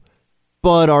 no.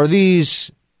 But are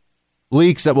these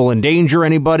leaks that will endanger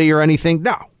anybody or anything?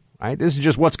 No. Right? This is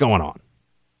just what's going on.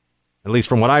 At least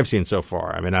from what I've seen so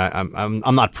far. I mean,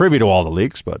 I'm not privy to all the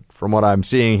leaks, but from what I'm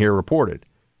seeing here reported,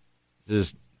 this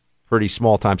is pretty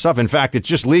small time stuff. In fact, it's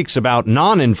just leaks about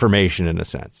non-information in a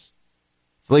sense.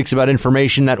 It's leaks about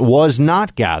information that was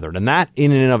not gathered, and that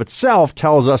in and of itself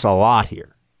tells us a lot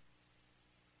here.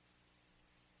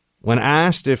 When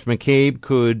asked if McCabe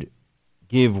could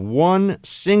give one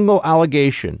single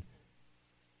allegation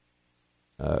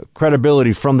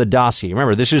credibility from the dossier.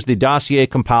 Remember, this is the dossier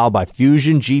compiled by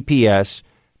Fusion GPS,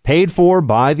 paid for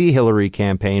by the Hillary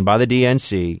campaign, by the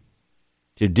DNC,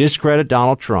 to discredit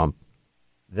Donald Trump,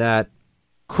 that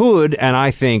could, and I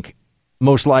think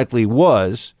most likely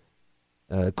was,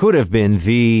 could have been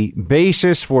the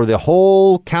basis for the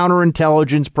whole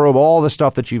counterintelligence probe, all the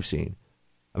stuff that you've seen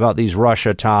about these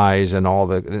Russia ties and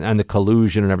the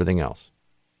collusion and everything else.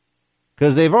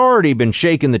 Because they've already been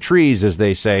shaking the trees, as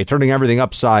they say, turning everything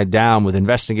upside down with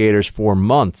investigators for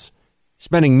months,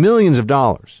 spending millions of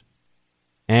dollars,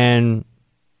 and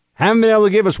haven't been able to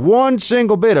give us one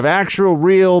single bit of actual,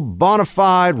 real, bona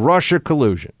fide Russia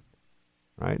collusion.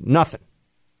 Right? Nothing.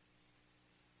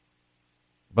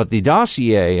 But the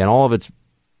dossier and all of its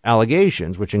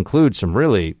allegations, which include some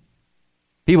really,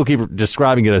 people keep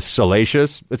describing it as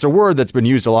salacious. It's a word that's been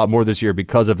used a lot more this year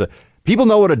because of people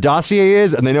know what a dossier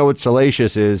is, and they know what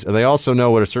salacious is, and they also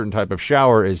know what a certain type of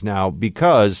shower is now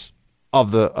because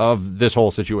of this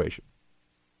whole situation.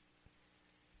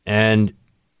 And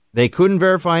they couldn't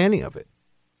verify any of it,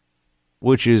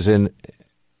 which is an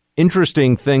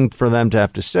interesting thing for them to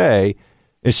have to say,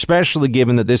 especially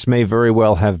given that this may very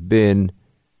well have been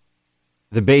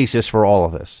the basis for all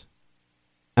of this.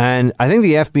 And I think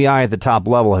the FBI at the top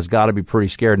level has got to be pretty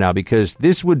scared now, because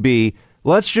this would be,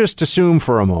 let's just assume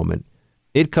for a moment,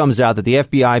 it comes out that the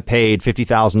FBI paid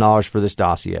 $50,000 for this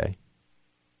dossier,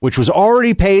 which was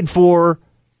already paid for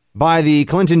by the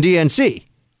Clinton DNC,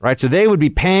 right? So they would be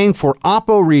paying for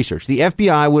Oppo research. The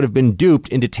FBI would have been duped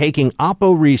into taking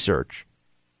Oppo research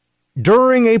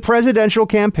during a presidential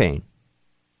campaign,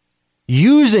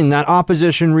 using that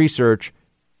opposition research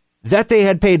that they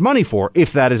had paid money for,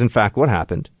 if that is in fact what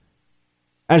happened,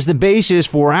 as the basis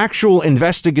for actual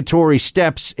investigatory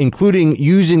steps, including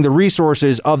using the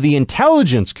resources of the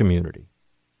intelligence community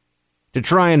to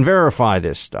try and verify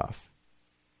this stuff.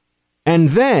 And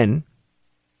then,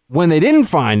 when they didn't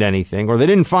find anything, or they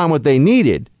didn't find what they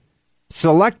needed,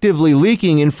 selectively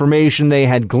leaking information they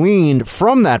had gleaned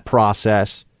from that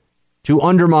process to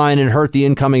undermine and hurt the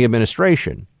incoming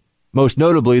administration. Most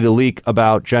notably, the leak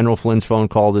about General Flynn's phone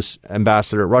call to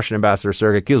Russian ambassador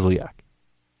Sergei Kislyak.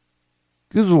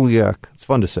 It's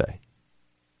fun to say.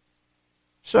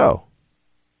 So,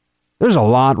 there's a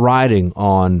lot riding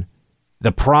on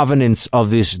the provenance of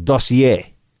this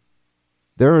dossier.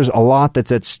 There is a lot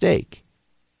that's at stake.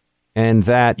 And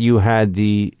that you had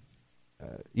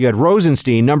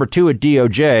Rosenstein, number 2 at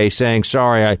DOJ, saying,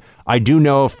 sorry, I do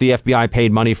know if the FBI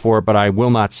paid money for it, but I will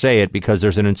not say it because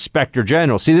there's an inspector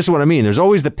general. See, this is what I mean. There's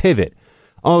always the pivot.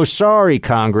 Oh, sorry,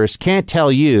 Congress, can't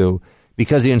tell you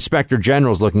because the inspector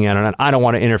general's looking at it and I don't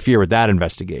want to interfere with that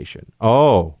investigation.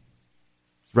 Oh,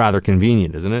 it's rather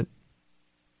convenient, isn't it?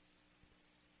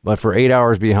 But for 8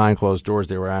 hours behind closed doors,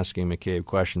 they were asking McCabe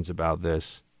questions about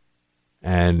this.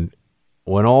 And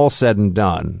when all said and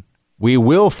done, we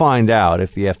will find out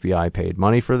if the FBI paid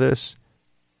money for this.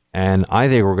 And I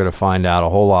think we're going to find out a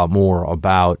whole lot more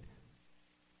about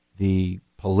the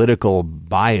political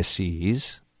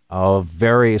biases of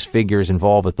various figures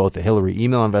involved with both the Hillary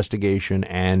email investigation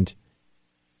and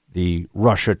the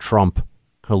Russia-Trump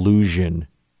collusion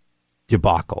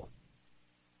debacle.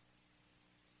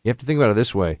 You have to think about it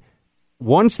this way.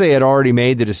 Once they had already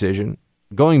made the decision,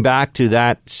 going back to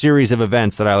that series of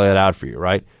events that I laid out for you,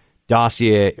 right?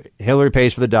 Dossier, Hillary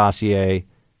pays for the dossier,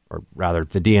 or rather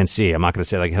the DNC. I'm not going to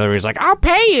say like Hillary's like, I'll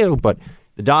pay you, but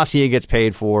the dossier gets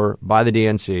paid for by the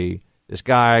DNC. This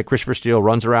guy, Christopher Steele,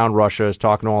 runs around Russia, is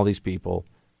talking to all these people.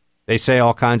 They say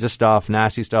all kinds of stuff,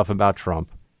 nasty stuff about Trump,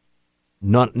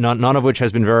 none of which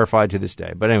has been verified to this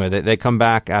day. But anyway, they come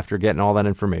back after getting all that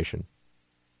information.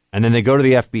 And then they go to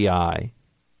the FBI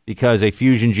because a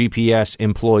Fusion GPS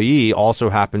employee also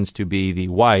happens to be the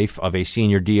wife of a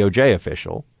senior DOJ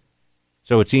official.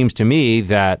 So it seems to me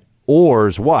that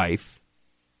Orr's wife,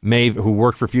 who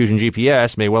worked for Fusion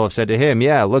GPS, may well have said to him,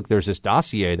 yeah, look, there's this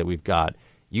dossier that we've got.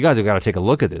 You guys have got to take a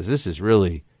look at this. This is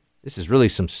really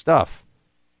some stuff.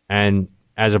 And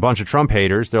as a bunch of Trump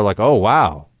haters, they're like, oh,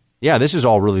 wow. Yeah, this is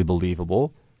all really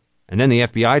believable. And then the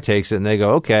FBI takes it and they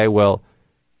go, okay, well,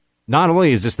 not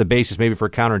only is this the basis maybe for a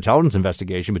counterintelligence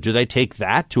investigation, but do they take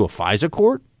that to a FISA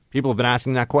court? People have been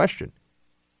asking that question.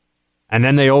 And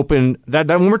then they open that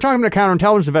when we're talking about a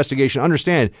counterintelligence investigation,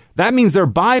 understand that means they're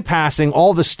bypassing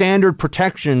all the standard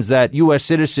protections that U.S.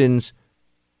 citizens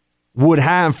would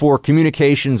have for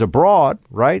communications abroad,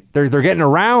 right? They're getting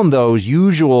around those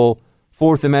usual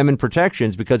Fourth Amendment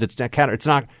protections because there's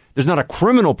not a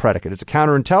criminal predicate. It's a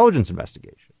counterintelligence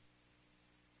investigation.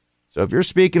 So if you're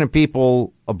speaking to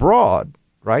people abroad,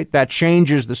 right, that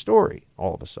changes the story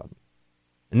all of a sudden.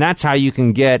 And that's how you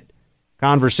can get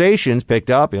conversations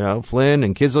picked up, Flynn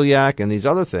and Kislyak and these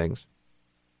other things.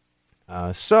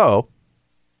 So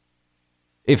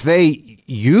if they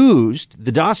used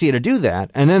the dossier to do that,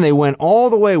 and then they went all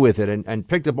the way with it and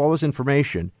picked up all this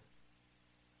information,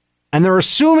 and they're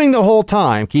assuming the whole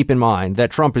time, keep in mind,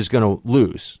 that Trump is going to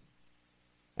lose.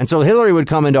 And so Hillary would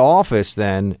come into office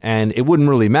then, and it wouldn't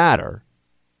really matter,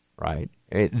 right?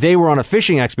 They were on a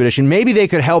fishing expedition. Maybe they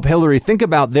could help Hillary think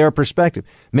about their perspective.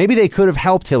 Maybe they could have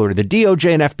helped Hillary, the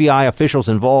DOJ and FBI officials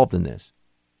involved in this,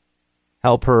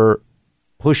 help her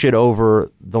push it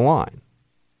over the line,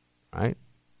 right?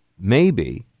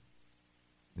 Maybe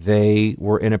they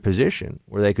were in a position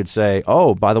where they could say,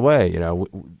 oh, by the way,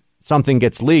 something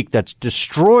gets leaked that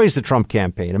destroys the Trump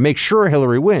campaign and makes sure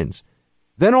Hillary wins.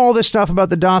 Then all this stuff about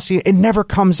the dossier, it never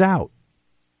comes out.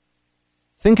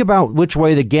 Think about which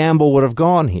way the gamble would have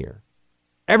gone here.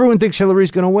 Everyone thinks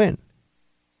Hillary's going to win.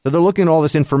 So they're looking at all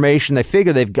this information. They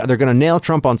figure they're going to nail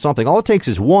Trump on something. All it takes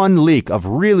is one leak of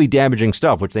really damaging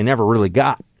stuff, which they never really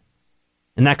got.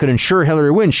 And that could ensure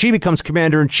Hillary wins. She becomes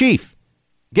commander-in-chief.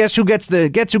 Guess who gets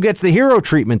the hero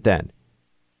treatment then?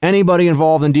 Anybody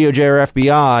involved in DOJ or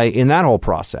FBI in that whole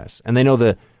process. And they know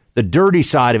the dirty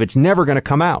side of it's never going to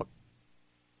come out.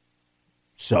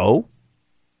 So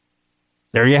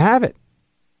there you have it.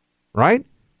 Right?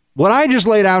 What I just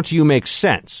laid out to you makes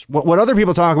sense. What other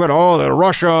people talk about, the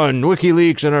Russia and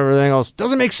WikiLeaks and everything else,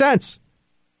 doesn't make sense.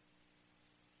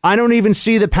 I don't even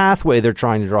see the pathway they're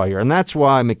trying to draw here. And that's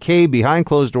why McCabe behind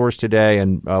closed doors today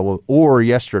or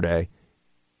yesterday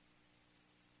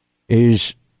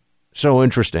is so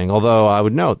interesting. Although I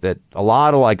would note that a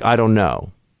lot of I don't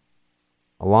know.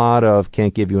 A lot of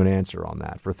can't give you an answer on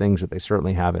that for things that they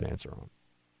certainly have an answer on.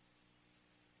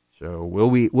 So will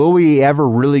we ever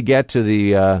really get to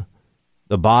the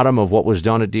bottom of what was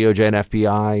done at DOJ and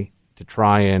FBI to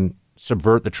try and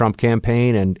subvert the Trump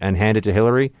campaign and hand it to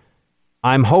Hillary?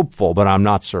 I'm hopeful, but I'm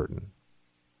not certain.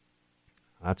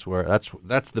 That's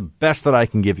the best that I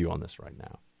can give you on this right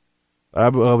now. But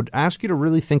I would ask you to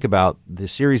really think about the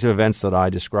series of events that I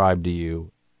described to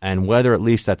you and whether at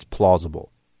least that's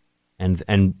plausible.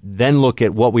 And then look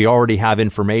at what we already have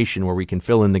information where we can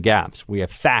fill in the gaps. We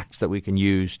have facts that we can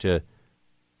use to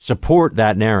support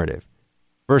that narrative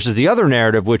versus the other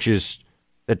narrative, which is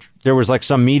that there was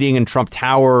some meeting in Trump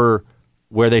Tower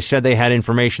where they said they had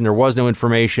information. There was no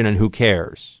information, and who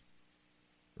cares?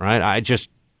 Right?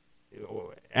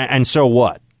 And so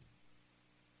what?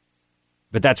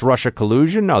 But that's Russia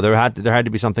collusion? No, there had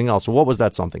to be something else. So what was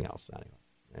that something else?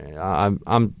 Anyway,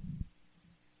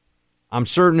 I'm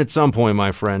certain at some point,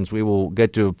 my friends, we'll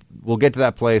get to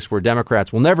that place where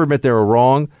Democrats will never admit they were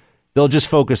wrong. They'll just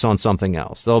focus on something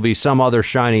else. There'll be some other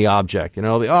shiny object.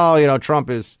 It'll be, Trump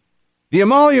is The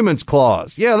emoluments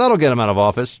clause. Yeah, that'll get him out of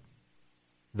office.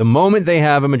 The moment they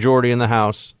have a majority in the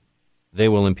House, they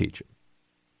will impeach him.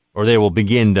 Or they will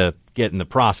begin to get in the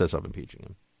process of impeaching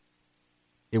him.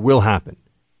 It will happen.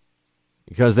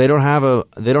 Because they don't have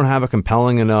a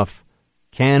compelling enough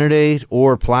candidate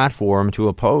or platform to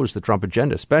oppose the Trump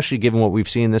agenda, especially given what we've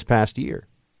seen this past year.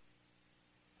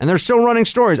 And they're still running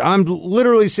stories. I'm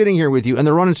literally sitting here with you, and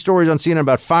they're running stories on CNN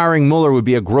about firing Mueller would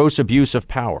be a gross abuse of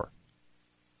power.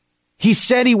 He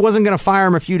said he wasn't going to fire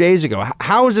him a few days ago.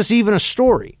 How is this even a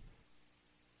story?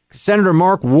 Senator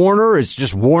Mark Warner is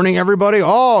just warning everybody,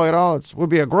 it would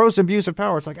be a gross abuse of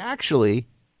power. It's like, actually,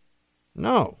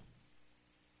 no.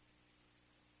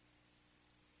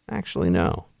 Actually,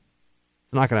 no.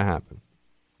 It's not going to happen.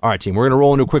 All right, team, we're going to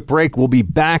roll into a quick break. We'll be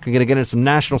back. We're going to get into some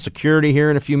national security here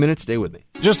in a few minutes. Stay with me.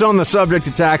 Just on the subject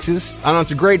of taxes, I know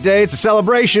it's a great day. It's a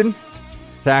celebration.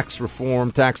 Tax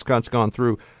reform, tax cuts gone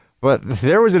through. But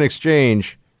there was an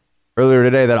exchange earlier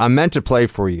today that I meant to play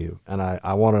for you, and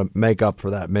I want to make up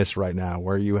for that miss right now,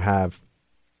 where you have...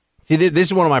 See, this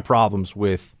is one of my problems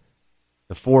with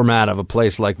the format of a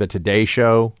place like the Today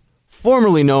Show,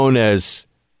 formerly known as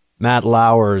Matt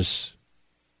Lauer's,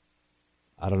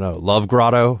 I don't know, Love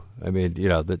Grotto. I mean,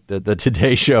 the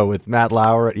Today Show with Matt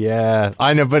Lauer. Yeah,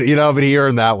 I know, but he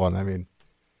earned that one. I mean,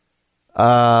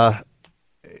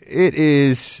 it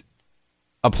is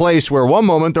a place where one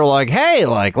moment they're like, hey,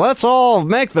 let's all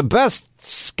make the best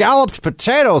scalloped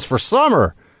potatoes for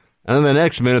summer. And then the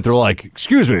next minute they're like,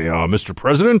 excuse me, Mr.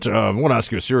 President, I want to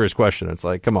ask you a serious question. It's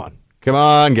like, come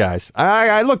on, guys.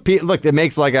 I look, it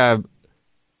makes like a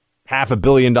 $500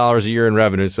 million a year in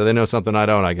revenue, so they know something I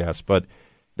don't, I guess. But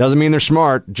doesn't mean they're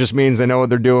smart. It just means they know what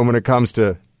they're doing when it comes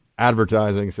to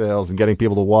advertising sales and getting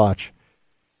people to watch.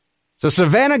 So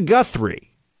Savannah Guthrie,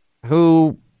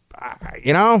 who, I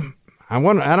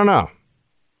don't know.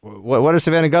 What does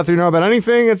Savannah Guthrie know about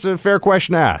anything? It's a fair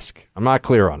question to ask. I'm not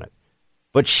clear on it.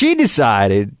 But she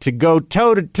decided to go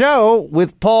toe-to-toe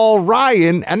with Paul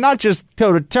Ryan, and not just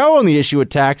toe-to-toe on the issue of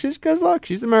taxes, because, look,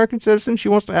 she's an American citizen. She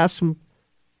wants to ask some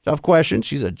tough questions.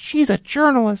 She's a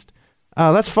journalist.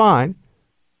 That's fine.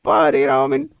 But,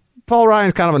 Paul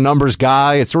Ryan's kind of a numbers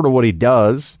guy. It's sort of what he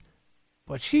does.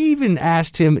 But she even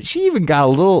asked him, she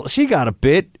got a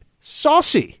bit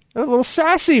saucy, a little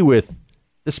sassy with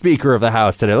the Speaker of the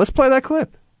House today. Let's play that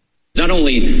clip. Not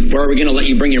only are we going to let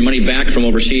you bring your money back from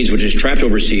overseas, which is trapped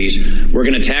overseas, we're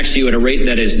going to tax you at a rate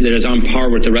that is on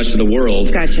par with the rest of the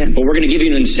world. Gotcha. But we're going to give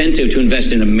you an incentive to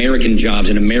invest in American jobs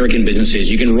and American businesses.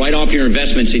 You can write off your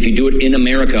investments if you do it in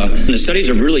America. And the studies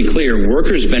are really clear.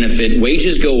 Workers benefit,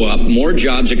 wages go up, more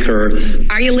jobs occur.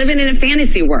 Are you living in a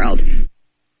fantasy world?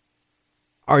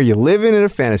 Are you living in a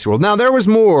fantasy world? Now, there was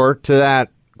more to that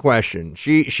question.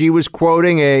 She was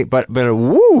quoting but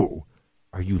woo.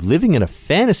 Are you living in a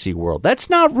fantasy world? That's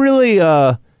not really,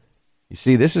 you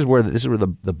see, this is where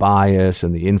the bias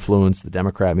and the influence, the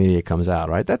Democrat media comes out,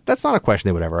 right? That's not a question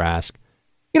they would ever ask.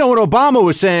 When Obama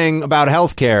was saying about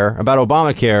healthcare, about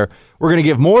Obamacare, we're going to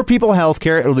give more people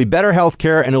healthcare, it'll be better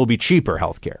healthcare, and it'll be cheaper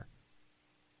healthcare.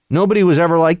 Nobody was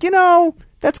ever like,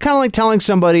 that's kind of like telling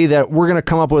somebody that we're going to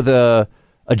come up with a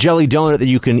jelly donut that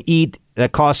you can eat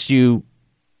that costs you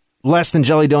less than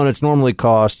jelly donuts normally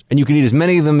cost, and you can eat as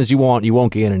many of them as you want. You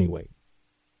won't gain any weight.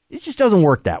 It just doesn't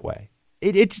work that way.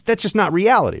 That's just not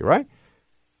reality, right?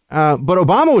 But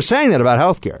Obama was saying that about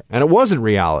healthcare, and it wasn't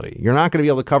reality. You're not going to be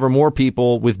able to cover more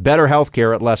people with better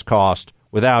healthcare at less cost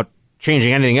without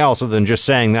changing anything else other than just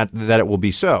saying that it will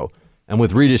be so, and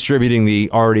with redistributing the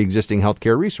already existing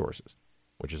healthcare resources,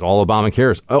 which is all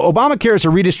Obamacare is. Obamacare is a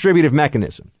redistributive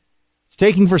mechanism. It's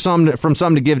taking from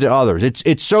some to give to others.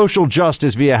 It's social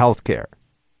justice via health care.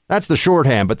 That's the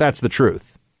shorthand, but that's the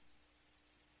truth.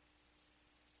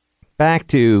 Back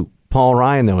to Paul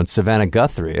Ryan, though, and Savannah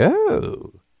Guthrie.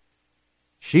 Oh.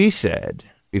 She said,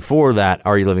 before that,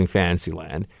 Are You Living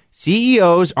Fantasyland?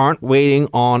 CEOs aren't waiting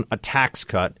on a tax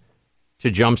cut to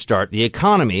jumpstart the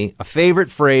economy, a favorite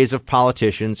phrase of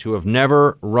politicians who have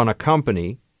never run a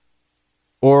company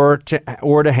or to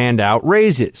hand out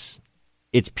raises.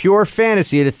 It's pure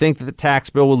fantasy to think that the tax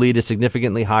bill will lead to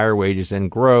significantly higher wages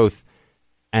and growth.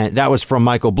 And that was from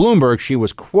Michael Bloomberg. She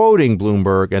was quoting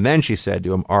Bloomberg, and then she said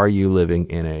to him, are you living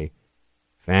in a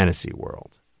fantasy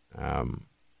world?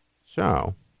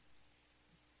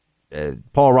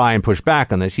 Paul Ryan pushed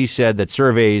back on this. He said that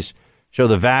surveys show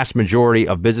the vast majority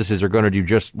of businesses are going to do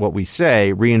just what we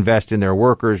say, reinvest in their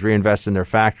workers, reinvest in their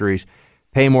factories,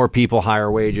 pay more people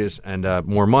higher wages and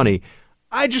more money.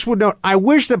 I just would note, I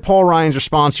wish that Paul Ryan's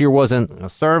response here wasn't, a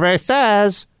survey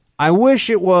says. I wish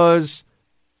it was,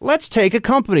 let's take a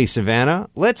company, Savannah.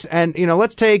 Let's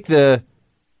take the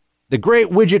the great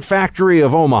widget factory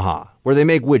of Omaha, where they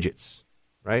make widgets,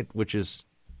 right? Which is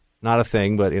not a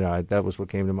thing, but that was what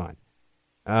came to mind.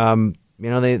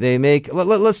 They make.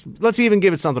 Let's even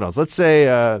give it something else. Let's say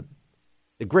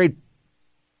the great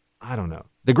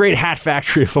hat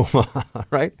factory of Omaha,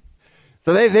 right?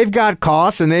 So they've got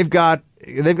costs and they've got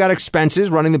expenses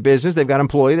running the business. They've got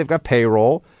employees. They've got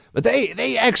payroll. But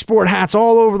they export hats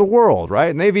all over the world, right?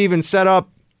 And they've even set up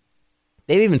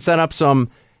some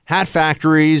hat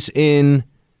factories in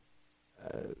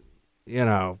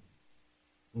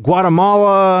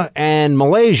Guatemala and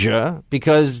Malaysia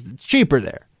because it's cheaper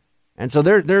there. And so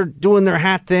they're doing their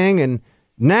hat thing, and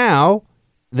now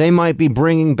they might be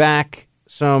bringing back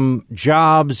some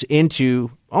jobs into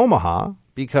Omaha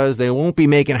because they won't be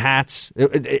making hats.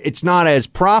 It's not as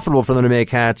profitable for them to make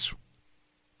hats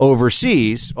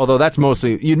overseas, although that's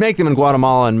mostly, you'd make them in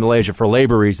Guatemala and Malaysia for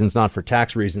labor reasons, not for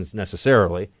tax reasons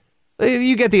necessarily.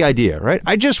 You get the idea, right?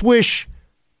 I just wish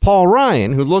Paul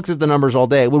Ryan, who looks at the numbers all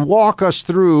day, would walk us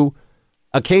through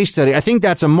a case study. I think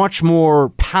that's a much more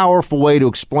powerful way to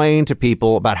explain to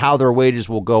people about how their wages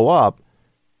will go up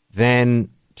than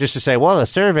just to say, well, the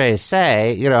surveys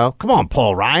say, come on,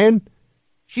 Paul Ryan.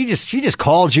 She just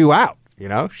called you out,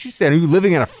 She said, are you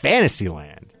living in a fantasy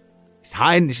land?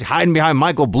 She's hiding behind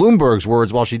Michael Bloomberg's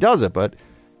words while she does it. But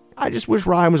I just wish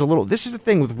Ryan was a little. This is the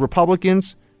thing with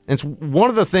Republicans. And it's one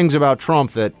of the things about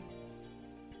Trump that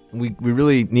we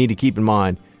really need to keep in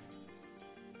mind,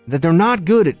 that they're not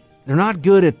good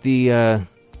at the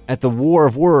war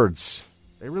of words.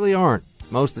 They really aren't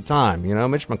most of the time.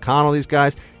 Mitch McConnell, these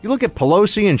guys. You look at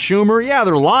Pelosi and Schumer. Yeah,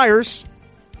 they're liars,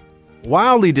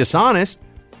 wildly dishonest.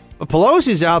 But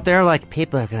Pelosi's out there like,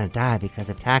 people are going to die because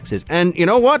of taxes. And you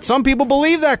know what? Some people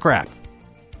believe that crap.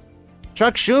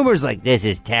 Chuck Schumer's like, this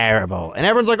is terrible. And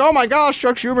everyone's like, oh my gosh,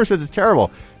 Chuck Schumer says it's terrible.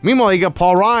 Meanwhile, you got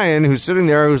Paul Ryan who's sitting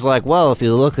there who's like, well, if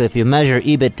you measure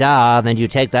EBITDA, then you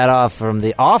take that off from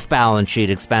the off-balance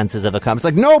sheet expenses of a company. It's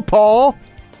like, no, Paul.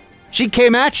 She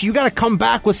came at you. You got to come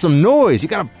back with some noise. You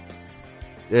got to.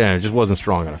 Yeah, it just wasn't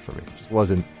strong enough for me. It just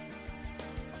wasn't.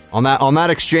 On that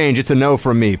exchange, it's a no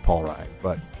from me, Paul Ryan.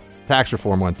 But tax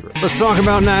reform went through. Let's talk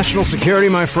about national security,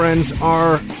 my friends.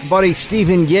 Our buddy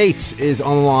Stephen Yates is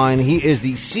on the line. He is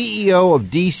the CEO of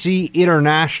DC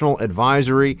International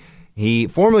Advisory. He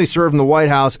formerly served in the White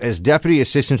House as Deputy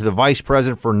Assistant to the Vice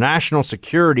President for National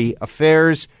Security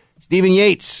Affairs. Stephen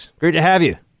Yates, great to have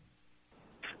you.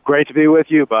 Great to be with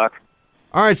you, Buck.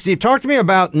 All right, Steve, talk to me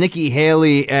about Nikki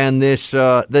Haley and this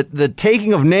the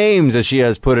taking of names, as she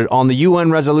has put it, on the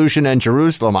UN resolution and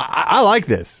Jerusalem. I like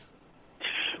this.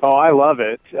 Oh, I love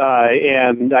it.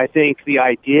 And I think the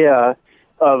idea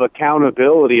of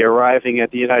accountability arriving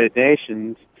at the United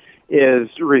Nations is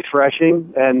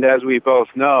refreshing and, as we both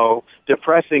know,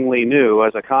 depressingly new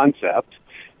as a concept.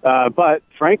 But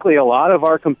frankly, a lot of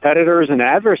our competitors and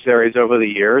adversaries over the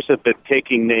years have been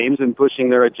taking names and pushing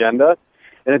their agenda.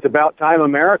 And it's about time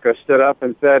America stood up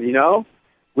and said,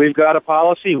 we've got a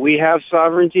policy. We have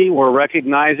sovereignty. We're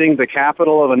recognizing the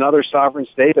capital of another sovereign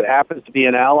state that happens to be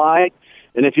an ally.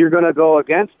 And if you're going to go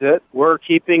against it, we're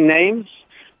keeping names.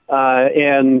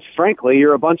 And frankly,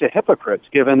 you're a bunch of hypocrites,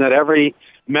 given that every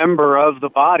member of the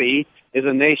body is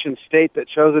a nation state that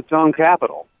chose its own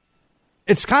capital.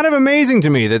 It's kind of amazing to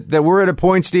me that we're at a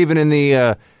point, Stephen, in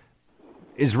the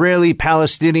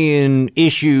Israeli-Palestinian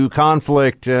issue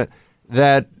conflict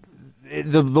that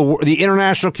the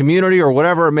international community, or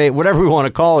whatever we want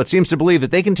to call it, seems to believe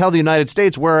that they can tell the United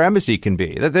States where our embassy can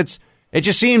be. It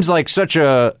just seems like such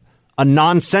a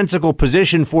nonsensical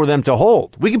position for them to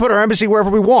hold. We can put our embassy wherever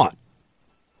we want.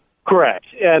 Correct.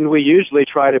 And we usually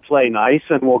try to play nice,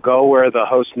 and we'll go where the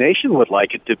host nation would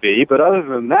like it to be. But other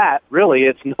than that, really,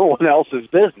 it's no one else's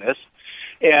business.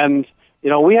 And,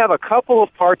 we have a couple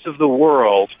of parts of the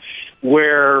world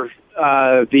where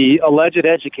the alleged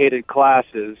educated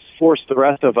classes force the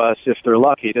rest of us, if they're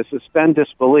lucky, to suspend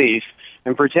disbelief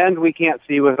and pretend we can't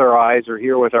see with our eyes or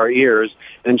hear with our ears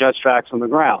and judge facts on the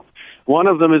ground. One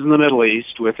of them is in the Middle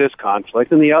East with this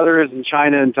conflict, and the other is in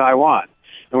China and Taiwan.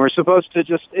 And we're supposed to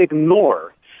just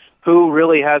ignore who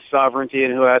really has sovereignty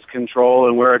and who has control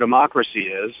and where a democracy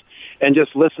is, and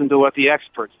just listen to what the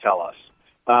experts tell us.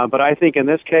 But I think in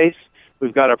this case,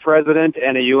 we've got a president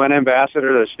and a UN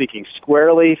ambassador that are speaking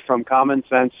squarely from common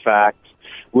sense facts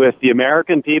with the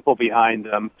American people behind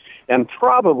them, and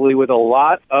probably with a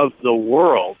lot of the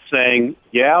world saying,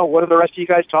 yeah, what are the rest of you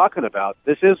guys talking about?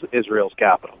 This is Israel's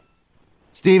capital.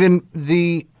 Stephen,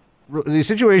 the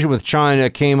situation with China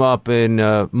came up in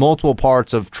multiple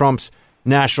parts of Trump's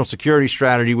national security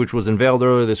strategy, which was unveiled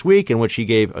earlier this week, in which he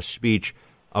gave a speech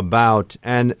about.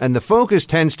 And the focus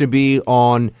tends to be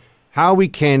on how we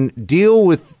can deal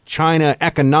with China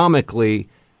economically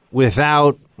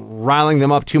without riling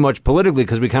them up too much politically,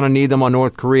 because we kind of need them on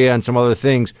North Korea and some other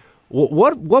things.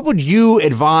 What would you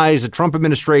advise the Trump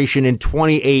administration in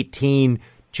 2018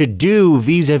 to do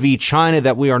vis-a-vis China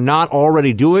that we are not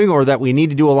already doing or that we need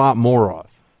to do a lot more of?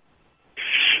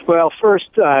 Well, first,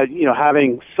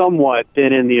 having somewhat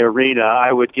been in the arena,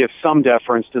 I would give some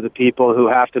deference to the people who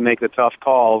have to make the tough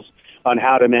calls on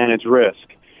how to manage risk.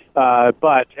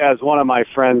 But as one of my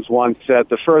friends once said,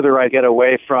 the further I get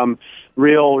away from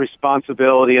real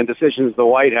responsibility and decisions of the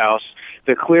White House,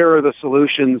 the clearer the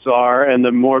solutions are and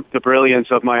the more the brilliance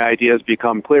of my ideas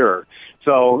become clearer.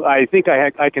 So I think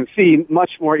I can see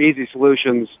much more easy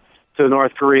solutions to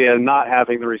North Korea not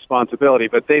having the responsibility.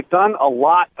 But they've done a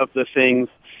lot of the things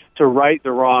to right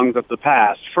the wrongs of the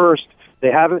past. First,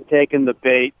 they haven't taken the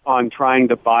bait on trying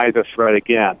to buy the threat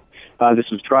again. This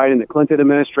was tried in the Clinton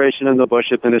administration and the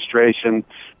Bush administration,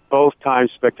 both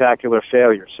times spectacular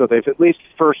failures. So they've at least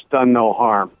first done no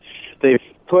harm. They've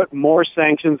put more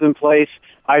sanctions in place.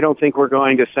 I don't think we're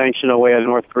going to sanction away a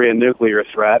North Korean nuclear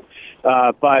threat,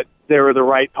 but they were the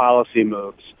right policy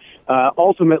moves.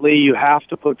 Ultimately, you have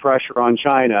to put pressure on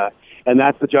China, and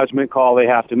that's the judgment call they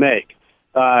have to make.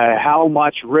 How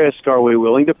much risk are we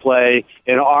willing to play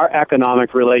in our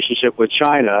economic relationship with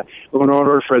China in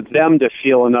order for them to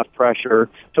feel enough pressure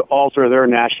to alter their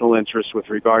national interests with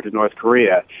regard to North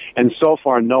Korea? And so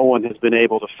far, no one has been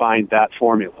able to find that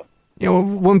formula.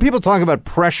 When people talk about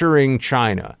pressuring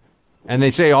China, and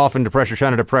they say often to pressure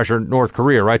China to pressure North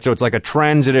Korea, right? So it's like a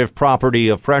transitive property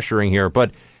of pressuring here.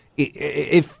 But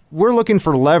if we're looking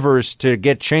for levers to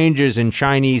get changes in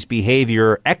Chinese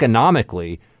behavior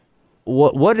economically,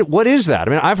 what is that?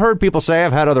 I mean, I've heard people say,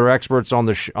 I've had other experts on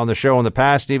the show in the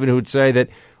past even who would say that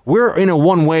we're in a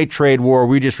one-way trade war.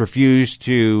 We just refuse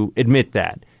to admit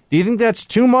that. Do you think that's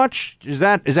too much? Is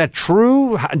that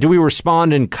true? Do we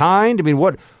respond in kind? I mean,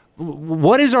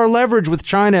 what is our leverage with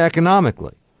China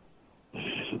economically?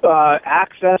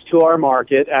 Access to our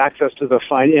market, access to the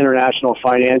international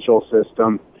financial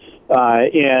system,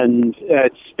 and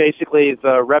it's basically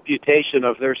the reputation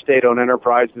of their state-owned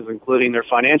enterprises, including their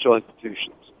financial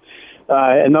institutions.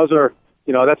 And those are,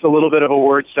 that's a little bit of a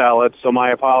word salad, so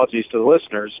my apologies to the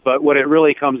listeners. But what it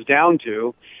really comes down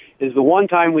to is the one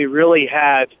time we really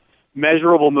had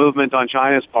measurable movement on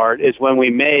China's part is when we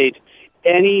made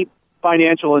any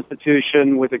financial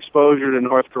institution with exposure to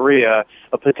North Korea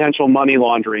a potential money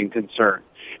laundering concern.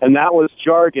 And that was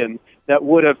jargon that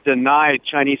would have denied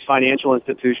Chinese financial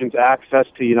institutions access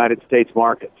to United States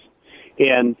markets.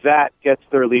 And that gets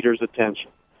their leaders'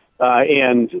 attention.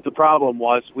 And the problem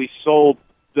was we sold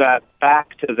that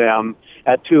back to them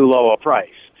at too low a price.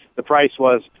 The price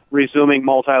was resuming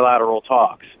multilateral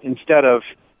talks instead of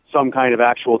some kind of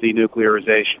actual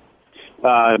denuclearization.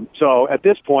 So at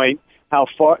this point,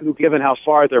 given how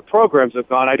far their programs have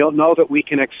gone, I don't know that we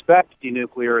can expect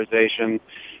denuclearization.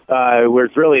 We're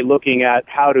really looking at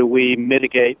how do we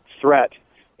mitigate threat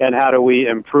and how do we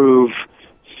improve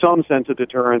some sense of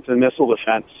deterrence and missile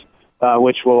defense,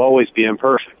 which will always be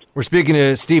imperfect. We're speaking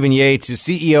to Stephen Yates, who's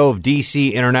CEO of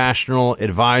DC International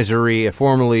Advisory,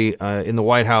 formerly in the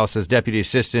White House as Deputy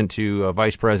Assistant to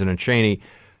Vice President Cheney.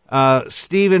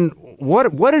 Stephen,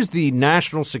 what is the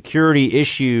national security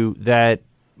issue that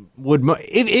would,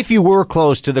 if you were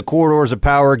close to the corridors of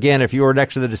power again, if you were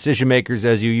next to the decision makers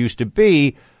as you used to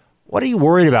be, what are you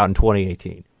worried about in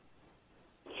 2018?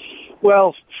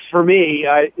 Well, for me,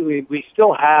 we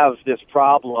still have this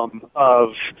problem of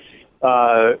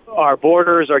our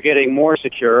borders are getting more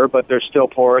secure, but they're still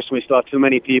porous. We still have too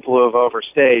many people who have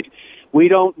overstayed. We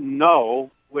don't know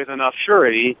with enough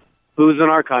surety who's in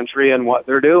our country and what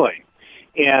they're doing.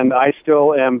 And I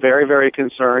still am very, very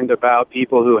concerned about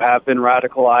people who have been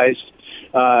radicalized,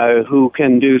 who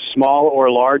can do small or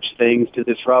large things to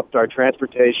disrupt our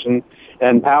transportation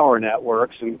and power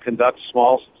networks and conduct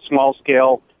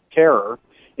small-scale terror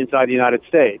inside the United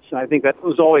States. And I think that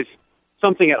was always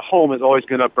something at home is always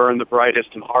going to burn the brightest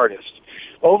and hardest.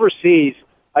 Overseas,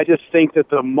 I just think that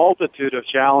the multitude of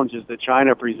challenges that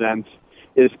China presents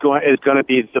is going to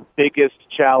be the biggest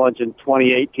challenge in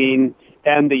 2018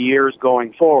 and the years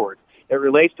going forward. It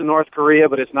relates to North Korea,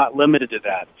 but it's not limited to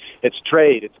that. It's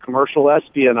trade, it's commercial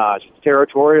espionage, it's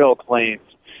territorial claims,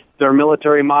 their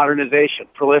military modernization,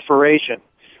 proliferation,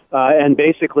 and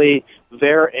basically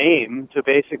their aim to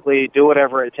basically do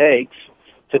whatever it takes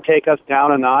to take us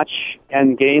down a notch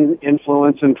and gain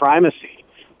influence and primacy.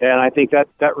 And I think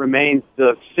that remains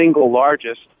the single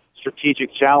largest strategic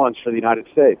challenge for the United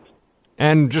States.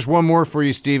 And just one more for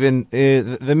you, Stephen.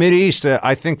 The Mideast,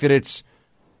 I think that it's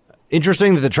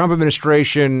interesting that the Trump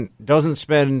administration doesn't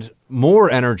spend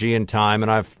more energy and time,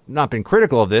 and I've not been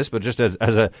critical of this, but just as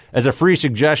a free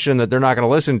suggestion that they're not going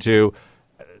to listen to,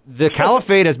 the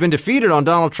caliphate has been defeated on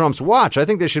Donald Trump's watch. I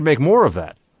think they should make more of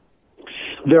that.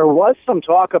 There was some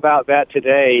talk about that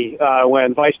today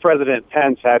when Vice President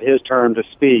Pence had his turn to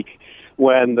speak,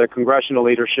 when the congressional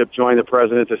leadership joined the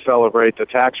president to celebrate the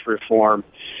tax reform.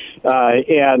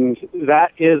 And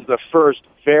that is the first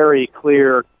very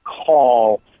clear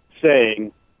call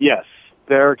saying, yes,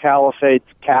 their caliphate's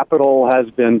capital has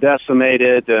been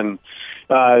decimated, and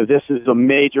this is a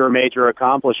major, major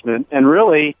accomplishment. And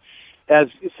really,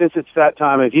 since it's that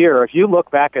time of year, if you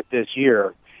look back at this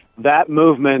year, that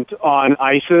movement on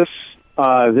ISIS,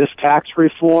 this tax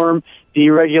reform,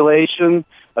 deregulation,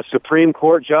 a Supreme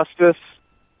Court justice,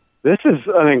 this is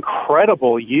an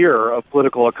incredible year of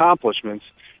political accomplishments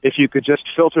if you could just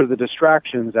filter the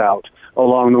distractions out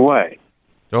along the way.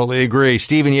 Totally agree.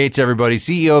 Stephen Yates, everybody,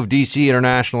 CEO of DC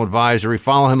International Advisory.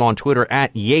 Follow him on Twitter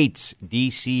at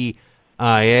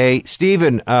YatesDCIA.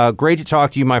 Stephen, great to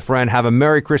talk to you, my friend. Have a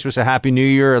Merry Christmas, a Happy New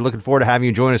Year. Looking forward to having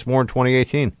you join us more in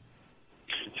 2018.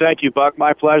 Thank you, Buck.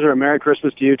 My pleasure, and Merry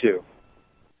Christmas to you, too.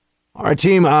 All right,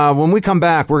 team, when we come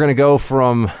back, we're going to go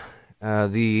from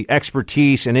the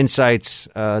expertise and insights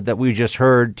that we just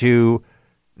heard to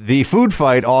the food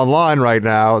fight online right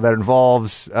now that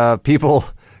involves people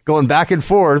going back and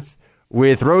forth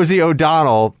with Rosie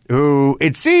O'Donnell, who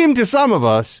it seemed to some of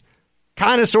us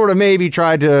kind of sort of maybe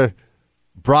tried to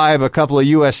bribe a couple of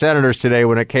U.S. senators today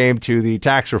when it came to the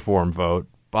tax reform vote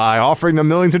by offering them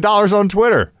millions of dollars on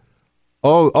Twitter.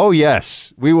 Oh,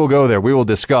 yes, we will go there. We will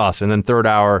discuss. And then third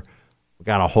hour, we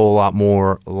got a whole lot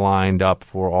more lined up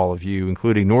for all of you,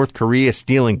 including North Korea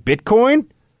stealing Bitcoin.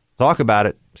 Talk about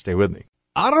it. Stay with me.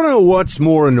 I don't know what's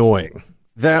more annoying,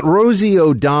 that Rosie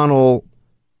O'Donnell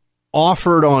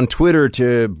offered on Twitter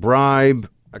to bribe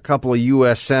a couple of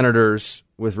U.S. senators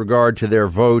with regard to their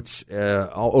votes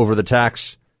over the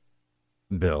tax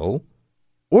bill,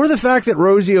 or the fact that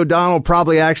Rosie O'Donnell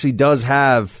probably actually does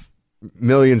have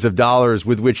millions of dollars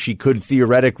with which she could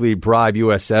theoretically bribe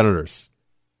U.S. senators.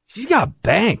 She's got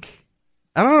bank.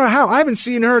 I don't know how. I haven't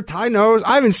seen her tie nose.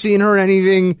 I haven't seen her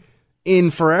anything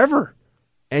in forever.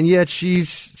 And yet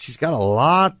she's got a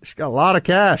lot. She's got a lot of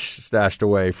cash stashed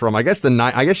away from. I guess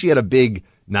she had a big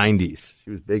 90s. She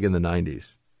was big in the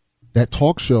 90s. That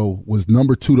talk show was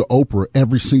number 2 to Oprah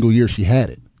every single year she had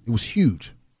it. It was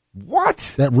huge.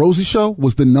 What? That Rosie show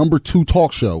was the number 2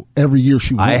 talk show every year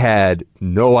she was. I had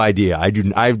no idea. I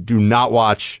do not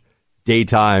watch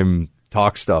daytime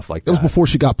talk stuff like that. That was before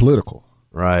she got political.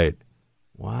 Right.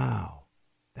 Wow.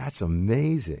 That's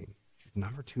amazing. She's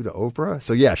number 2 to Oprah.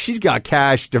 So yeah, she's got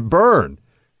cash to burn.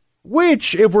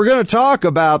 Which, if we're going to talk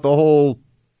about the whole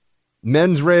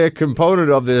mens rea component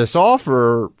of this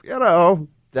offer,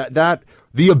 that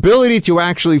the ability to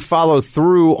actually follow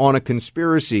through on a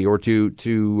conspiracy or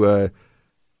to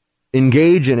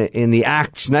engage in the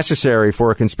acts necessary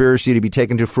for a conspiracy to be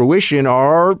taken to fruition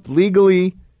are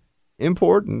legally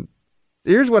important.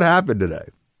 Here's what happened today.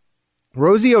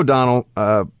 Rosie O'Donnell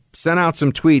sent out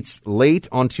some tweets late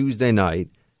on Tuesday night,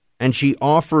 and she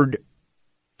offered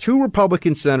 2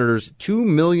 Republican senators $2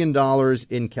 million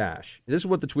in cash. This is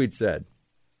what the tweet said.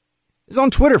 It's on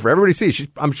Twitter for everybody to see.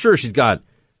 I'm sure she's got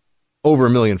over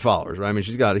 1 million followers, right? I mean,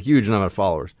 she's got a huge amount of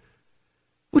followers.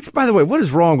 Which, by the way, what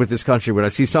is wrong with this country when I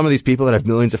see some of these people that have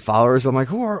millions of followers? I'm like,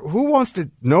 who wants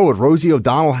to know what Rosie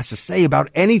O'Donnell has to say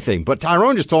about anything? But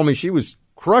Tyrone just told me she was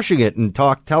crushing it in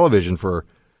talk television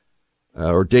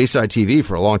or Dayside TV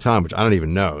for a long time, which I don't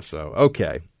even know. So,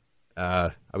 okay. I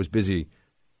was busy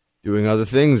doing other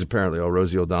things, apparently, while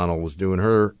Rosie O'Donnell was doing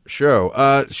her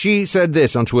show. She said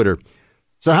this on Twitter.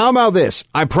 So how about this?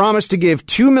 I promise to give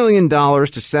 $2 million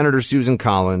to Senator Susan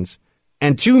Collins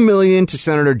and $2 million to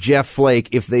Senator Jeff Flake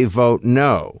if they vote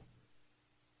no.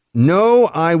 No,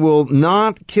 I will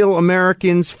not kill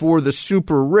Americans for the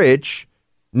super rich.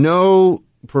 No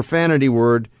profanity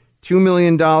word. $2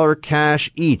 million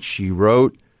cash each, she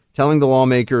wrote, telling the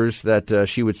lawmakers that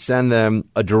she would send them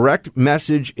a direct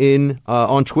message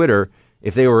on Twitter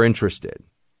if they were interested.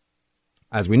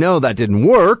 As we know, that didn't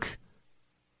work.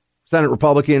 Senate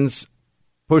Republicans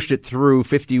pushed it through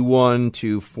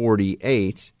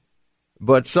 51-48.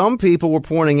 But some people were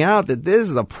pointing out that this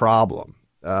is the problem,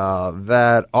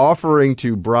 that offering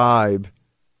to bribe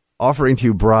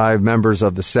members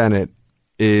of the Senate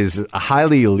is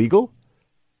highly illegal.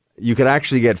 You could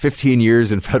actually get 15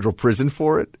 years in federal prison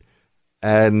for it,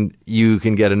 and you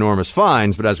can get enormous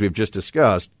fines. But as we've just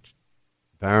discussed,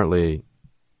 apparently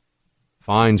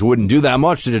fines wouldn't do that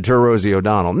much to deter Rosie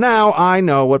O'Donnell. Now, I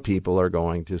know what people are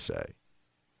going to say.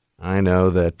 I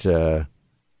know that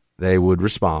they would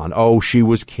respond, "Oh, she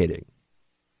was kidding."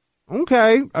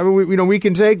 Okay, I mean, we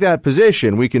can take that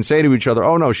position. We can say to each other,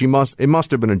 "Oh no, it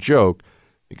must have been a joke,"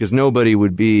 because nobody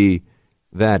would be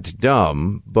that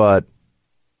dumb. But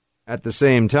at the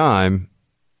same time,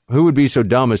 who would be so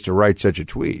dumb as to write such a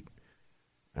tweet?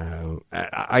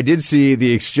 I did see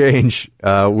the exchange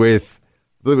with,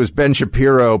 it was Ben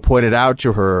Shapiro pointed out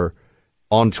to her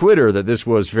on Twitter that this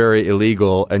was very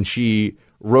illegal, and she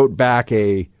wrote back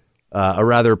a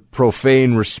rather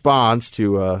profane response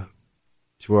to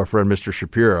our friend Mr.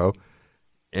 Shapiro,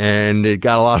 and it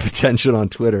got a lot of attention on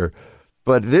Twitter.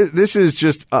 But this is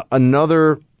just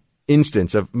another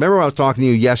instance of, remember I was talking to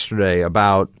you yesterday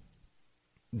about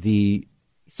the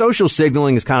social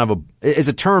signaling is kind of it's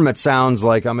a term that sounds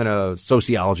like I'm in a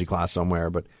sociology class somewhere,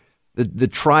 but the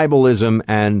tribalism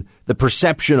and the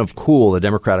perception of cool the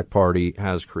Democratic Party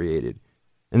has created,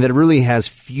 and that it really has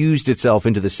fused itself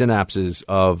into the synapses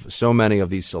of so many of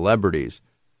these celebrities,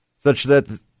 such that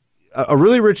a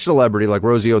really rich celebrity like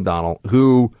Rosie O'Donnell,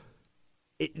 who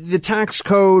the tax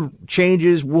code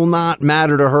changes will not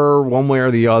matter to her one way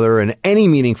or the other in any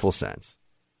meaningful sense.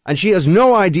 And she has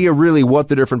no idea really what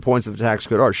the different points of the tax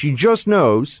code are. She just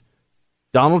knows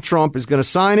Donald Trump is going to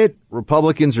sign it.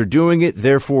 Republicans are doing it.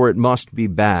 Therefore, it must be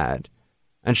bad.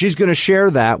 And she's going to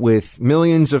share that with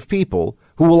millions of people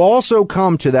who will also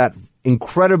come to that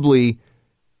incredibly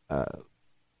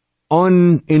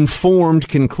uninformed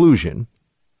conclusion.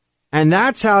 And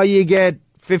that's how you get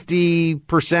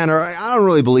 50%, or I don't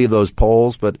really believe those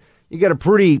polls, but you get a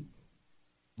pretty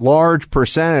large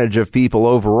percentage of people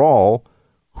overall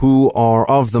who are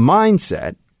of the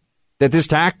mindset that this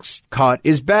tax cut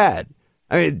is bad.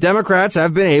 I mean, Democrats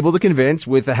have been able to convince,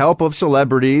 with the help of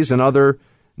celebrities and other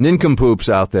nincompoops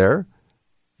out there,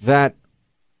 that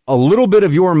a little bit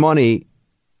of your money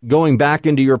going back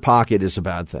into your pocket is a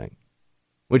bad thing.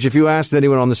 Which, if you asked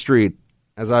anyone on the street,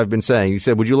 as I've been saying, you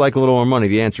said, would you like a little more money?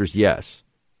 The answer is yes.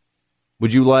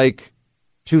 Would you like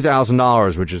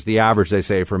 $2,000, which is the average, they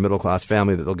say, for a middle-class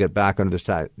family that they'll get back under this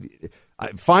tax?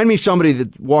 Find me somebody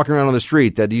that's walking around on the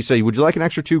street that you say, would you like an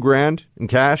extra $2,000 in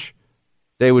cash?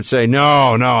 They would say,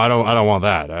 no, I don't want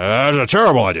that. That's a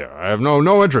terrible idea. I have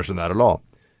no interest in that at all.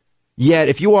 Yet,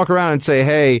 if you walk around and say,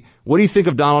 hey, what do you think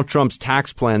of Donald Trump's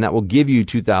tax plan that will give you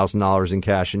 $2,000 in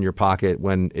cash in your pocket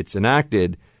when it's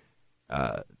enacted?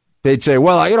 They'd say,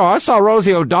 well, I saw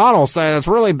Rosie O'Donnell say it's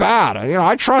really bad.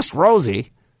 I trust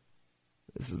Rosie.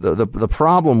 This is the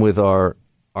problem with our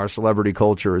celebrity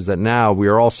culture is that now we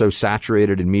are all so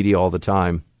saturated in media all the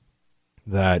time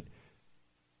that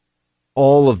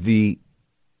all of the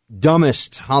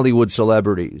dumbest Hollywood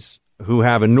celebrities who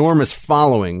have enormous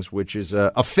followings, which is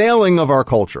a failing of our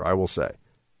culture, I will say.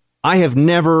 I have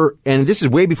never, and this is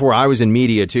way before I was in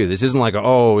media too. This isn't like,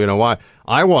 why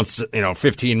I want,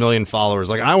 15 million followers.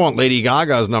 Like, I want Lady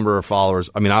Gaga's number of followers.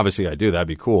 I mean, obviously I do. That'd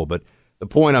be cool. But the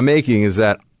point I'm making is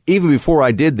that even before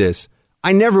I did this,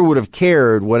 I never would have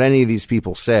cared what any of these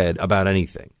people said about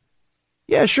anything.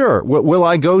 Yeah, sure. Will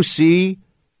I go see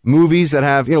movies that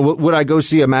have, would I go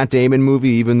see a Matt Damon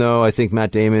movie, even though I think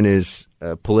Matt Damon is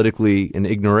politically an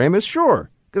ignoramus? Sure.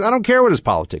 Because I don't care what his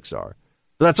politics are.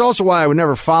 But that's also why I would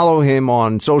never follow him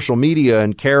on social media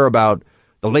and care about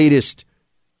the latest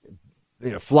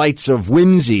flights of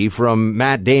whimsy from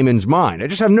Matt Damon's mind. I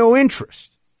just have no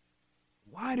interest.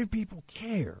 Why do people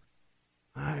care?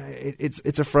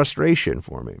 It's a frustration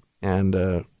for me.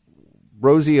 And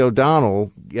Rosie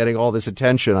O'Donnell getting all this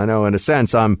attention, I know in a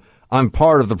sense I'm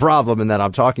part of the problem in that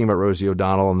I'm talking about Rosie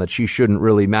O'Donnell and that she shouldn't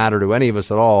really matter to any of us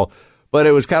at all. But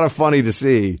it was kind of funny to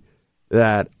see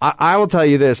that. I will tell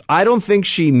you this. I don't think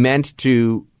she meant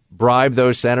to bribe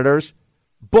those senators,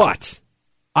 but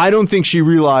I don't think she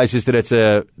realizes that it's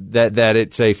a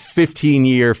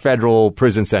 15-year federal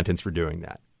prison sentence for doing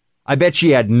that. I bet she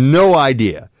had no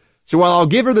idea. So while I'll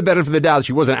give her the benefit of the doubt,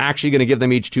 she wasn't actually going to give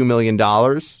them each $2 million,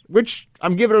 which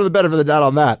I'm giving her the benefit of the doubt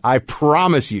on that. I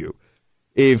promise you,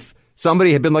 if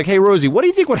somebody had been like, hey, Rosie, what do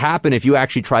you think would happen if you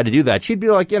actually tried to do that? She'd be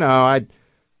like, I'd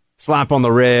slap on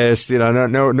the wrist,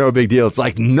 no big deal. It's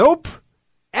like, nope.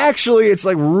 Actually, it's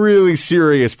like really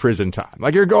serious prison time.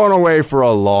 Like you're going away for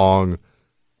a long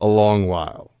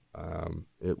while.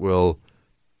 It will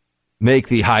make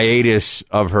the hiatus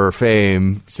of her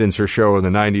fame since her show in the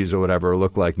 90s or whatever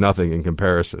look like nothing in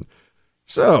comparison.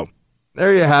 So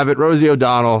there you have it. Rosie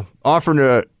O'Donnell offering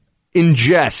to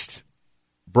ingest,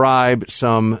 bribe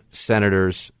some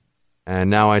senators.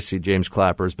 And now I see James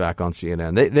Clapper's back on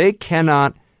CNN.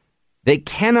 They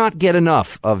cannot get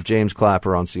enough of James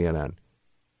Clapper on CNN.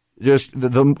 Just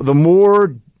the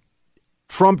more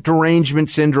Trump derangement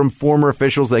syndrome former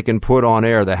officials they can put on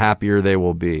air, the happier they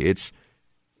will be.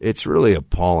 It's really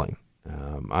appalling.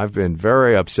 I've been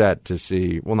very upset to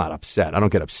see, well, not upset. I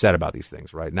don't get upset about these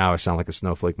things right now. I sound like a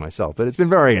snowflake myself, but it's been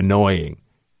very annoying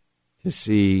to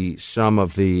see some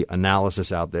of the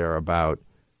analysis out there about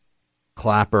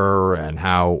Clapper and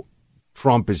how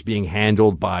Trump is being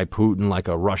handled by Putin like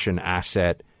a Russian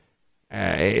asset.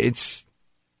 It's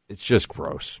just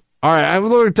gross. All right, I'm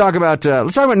going to talk about,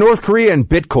 let's talk about North Korea and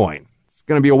Bitcoin. It's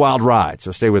going to be a wild ride,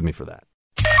 so stay with me for that.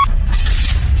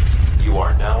 You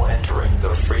are now entering the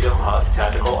Freedom Hut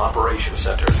Tactical Operations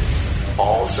Center.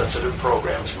 All sensitive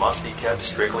programs must be kept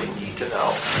strictly need to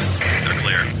know.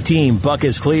 Clear. Team Buck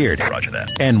is cleared. Roger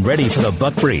that. And ready for the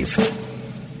Buck Brief.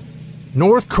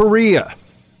 North Korea.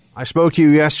 I spoke to you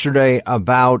yesterday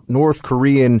about North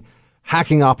Korean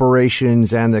hacking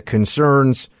operations and the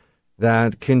concerns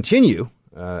that continue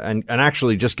and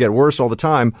actually just get worse all the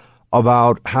time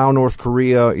about how North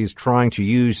Korea is trying to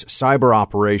use cyber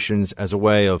operations as a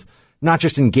way of not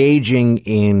just engaging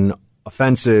in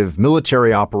offensive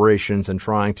military operations and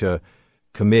trying to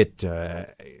commit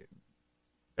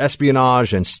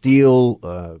espionage and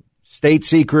steal state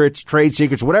secrets, trade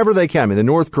secrets, whatever they can. I mean, the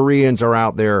North Koreans are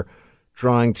out there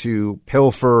trying to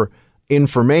pilfer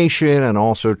information and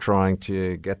also trying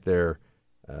to get their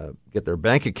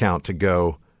bank account to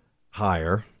go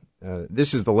higher.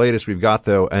 This is the latest we've got,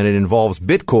 though, and it involves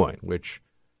Bitcoin, which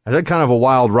has had kind of a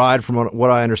wild ride from what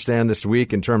I understand this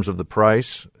week in terms of the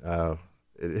price.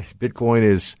 Bitcoin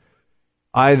is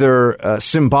either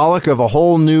symbolic of a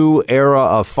whole new era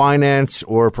of finance,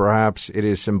 or perhaps it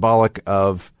is symbolic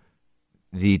of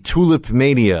the tulip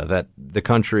mania that the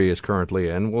country is currently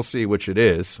in. We'll see which it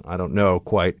is. I don't know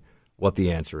quite what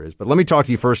the answer is. But let me talk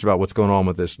to you first about what's going on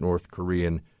with this North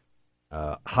Korean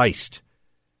heist.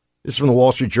 This is from the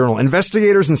Wall Street Journal.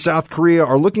 Investigators in South Korea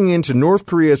are looking into North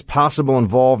Korea's possible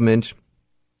involvement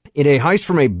in a heist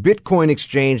from a Bitcoin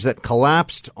exchange that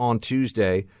collapsed on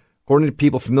Tuesday, according to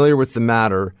people familiar with the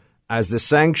matter, as the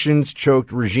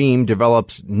sanctions-choked regime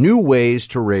develops new ways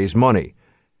to raise money.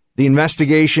 The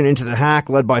investigation into the hack,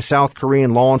 led by South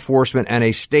Korean law enforcement and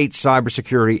a state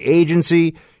cybersecurity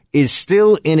agency, is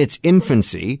still in its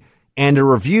infancy, and a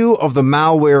review of the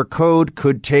malware code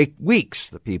could take weeks,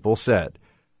 the people said.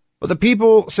 But the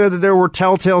people said that there were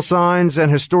telltale signs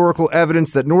and historical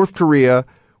evidence that North Korea,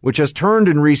 which has turned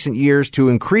in recent years to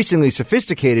increasingly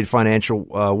sophisticated financial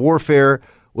warfare,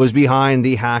 was behind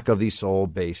the hack of the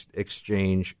Seoul-based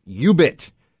exchange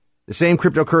Ubit. The same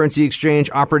cryptocurrency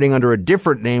exchange, operating under a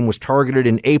different name, was targeted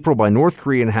in April by North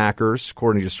Korean hackers,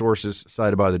 according to sources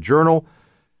cited by the Journal.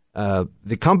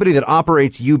 The company that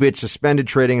operates Ubit suspended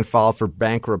trading and filed for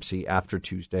bankruptcy after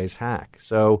Tuesday's hack.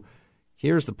 So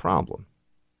here's the problem.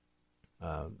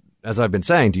 As I've been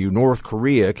saying to you, North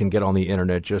Korea can get on the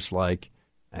internet just like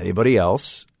anybody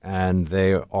else, and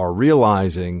they are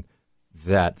realizing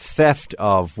that theft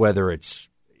of whether it's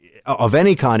of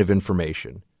any kind of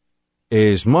information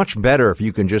is much better if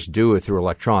you can just do it through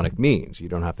electronic means. You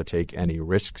don't have to take any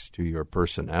risks to your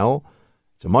personnel.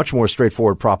 It's a much more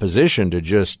straightforward proposition to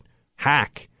just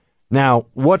hack. Now,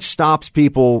 what stops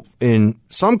people in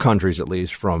some countries, at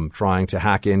least, from trying to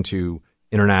hack into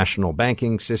international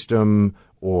banking system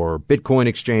or Bitcoin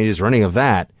exchanges or any of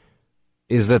that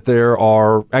is that there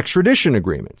are extradition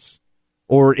agreements,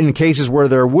 or in cases where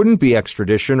there wouldn't be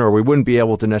extradition, or we wouldn't be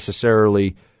able to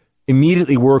necessarily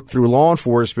immediately work through law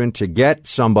enforcement to get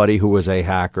somebody who was a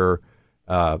hacker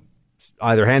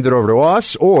either handed over to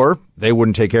us, or they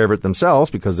wouldn't take care of it themselves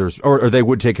because or they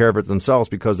would take care of it themselves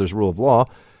because there's rule of law.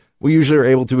 We usually are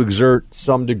able to exert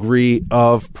some degree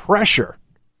of pressure,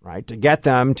 right, to get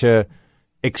them to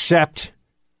accept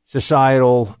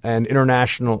societal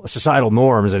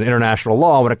norms and international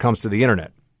law when it comes to the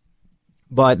internet.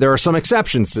 But there are some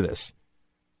exceptions to this.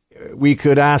 We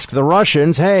could ask the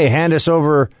Russians, hey, hand us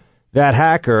over that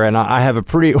hacker. And I have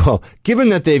given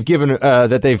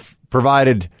that they've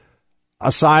provided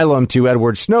asylum to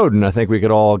Edward Snowden, I think we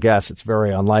could all guess it's very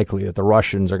unlikely that the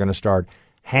Russians are going to start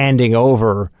handing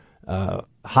over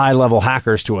high-level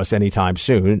hackers to us anytime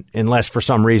soon, unless for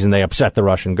some reason they upset the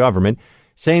Russian government.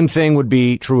 Same thing would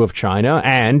be true of China,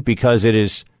 and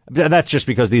that's just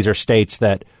because these are states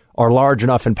that are large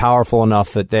enough and powerful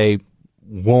enough that they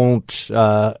won't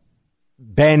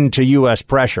bend to U.S.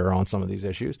 pressure on some of these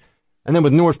issues. And then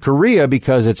with North Korea,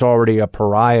 because it's already a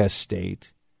pariah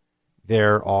state,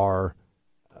 there are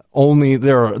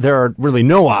really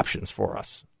no options for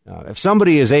us. If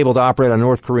somebody is able to operate on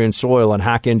North Korean soil and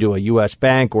hack into a U.S.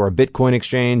 bank or a Bitcoin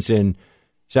exchange in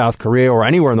South Korea or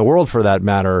anywhere in the world for that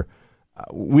matter,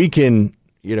 we can,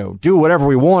 do whatever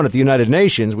we want at the United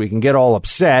Nations. We can get all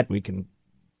upset. We can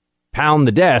pound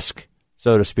the desk,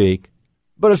 so to speak,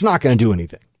 but it's not going to do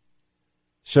anything.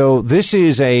 So this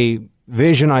is a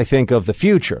vision, I think, of the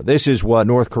future. This is what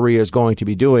North Korea is going to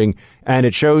be doing, and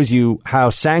it shows you how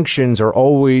sanctions are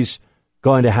always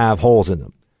going to have holes in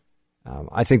them.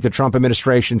 I think the Trump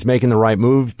administration's making the right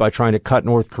move by trying to cut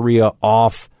North Korea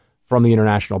off from the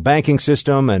international banking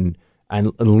system and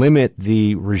limit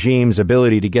the regime's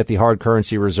ability to get the hard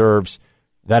currency reserves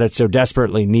that it so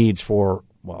desperately needs for,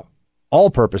 well, all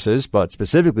purposes, but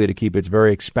specifically to keep its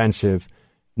very expensive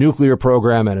nuclear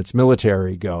program and its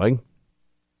military going.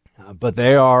 But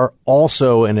they are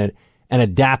also an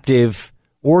adaptive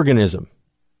organism.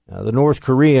 The North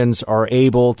Koreans are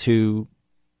able to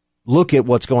look at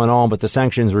what's going on with the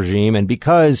sanctions regime, and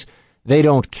because they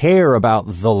don't care about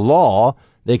the law,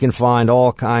 they can find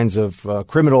all kinds of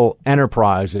criminal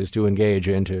enterprises to engage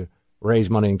in to raise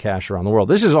money and cash around the world.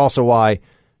 This is also why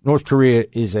North Korea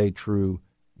is a true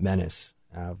menace.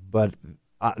 But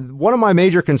one of my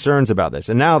major concerns about this,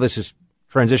 and now this is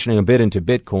transitioning a bit into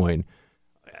Bitcoin,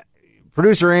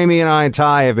 producer Amy and I and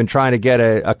Ty have been trying to get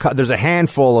there's a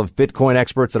handful of Bitcoin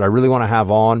experts that I really want to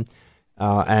have on,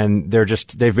 and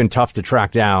they've been tough to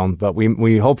track down, but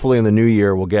we hopefully in the new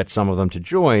year will get some of them to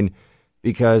join,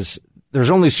 because there's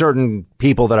only certain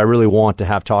people that I really want to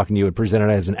have talking to you and presented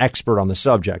as an expert on the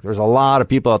subject. There's a lot of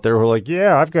people out there who are like,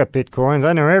 yeah, I've got Bitcoins,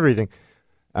 I know everything.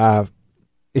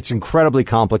 It's incredibly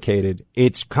complicated.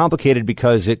 It's complicated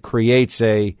because it creates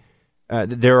there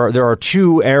are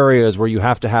two areas where you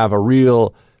have to have a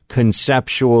real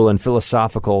conceptual and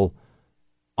philosophical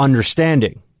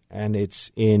understanding. And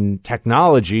it's in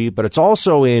technology, but it's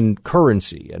also in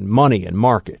currency and money and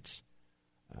markets.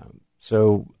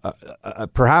 So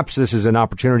perhaps this is an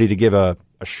opportunity to give a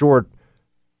short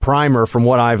primer from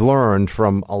what I've learned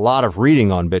from a lot of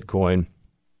reading on Bitcoin.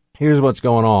 Here's what's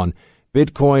going on.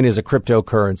 Bitcoin is a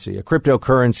cryptocurrency. A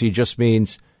cryptocurrency just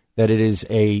means that it is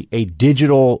a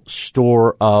digital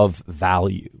store of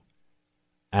value.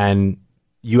 And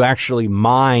you actually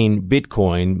mine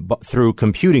Bitcoin through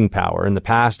computing power. In the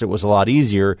past, it was a lot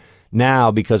easier.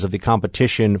 Now, because of the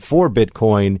competition for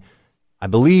Bitcoin, I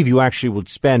believe you actually would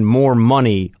spend more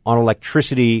money on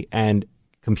electricity and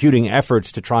computing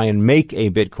efforts to try and make a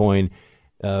Bitcoin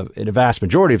in a vast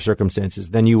majority of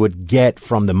circumstances than you would get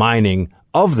from the mining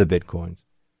of the Bitcoins.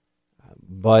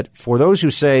 But for those who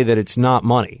say that it's not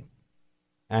money,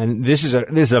 and this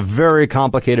is a very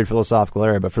complicated philosophical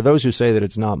area, but for those who say that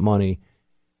it's not money,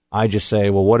 I just say,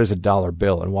 well, what is a dollar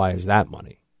bill and why is that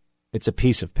money? It's a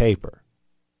piece of paper.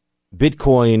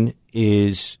 Bitcoin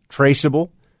is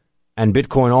traceable, and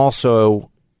Bitcoin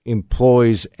also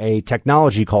employs a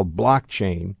technology called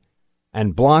blockchain,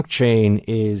 and blockchain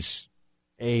is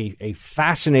a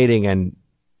fascinating and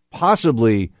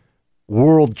possibly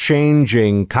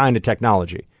world-changing kind of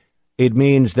technology. It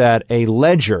means that a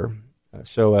ledger,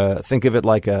 so think of it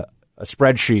like a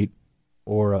spreadsheet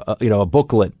or a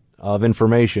booklet of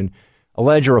information, a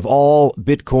ledger of all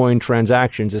Bitcoin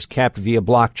transactions is kept via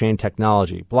blockchain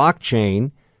technology.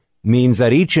 Blockchain means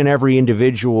that each and every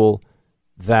individual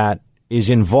that is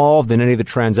involved in any of the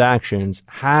transactions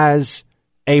has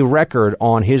a record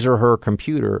on his or her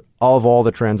computer of all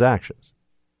the transactions.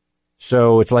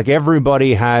 So it's like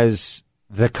everybody has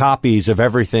the copies of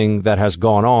everything that has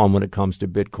gone on when it comes to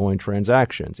Bitcoin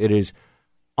transactions. It is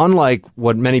unlike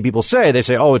what many people say. They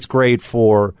say, oh, it's great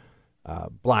for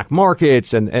black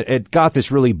markets, and it got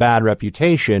this really bad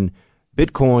reputation.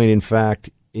 Bitcoin, in fact,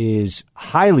 is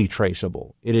highly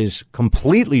traceable. It is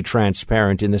completely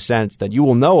transparent in the sense that you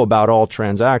will know about all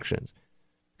transactions.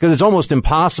 Because it's almost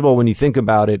impossible when you think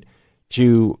about it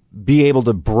to be able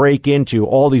to break into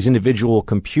all these individual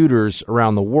computers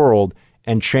around the world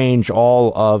and change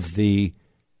all of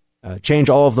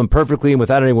them perfectly and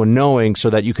without anyone knowing, so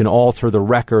that you can alter the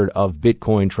record of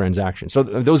Bitcoin transactions. So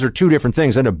those are two different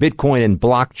things. I know Bitcoin and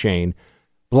blockchain.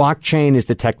 Blockchain is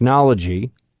the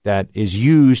technology that is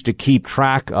used to keep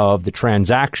track of the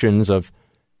transactions of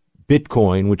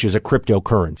Bitcoin, which is a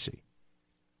cryptocurrency.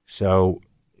 So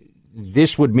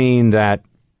this would mean that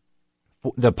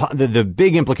the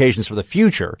big implications for the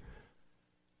future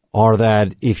are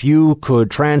that if you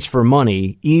could transfer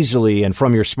money easily and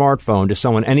from your smartphone to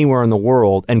someone anywhere in the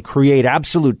world and create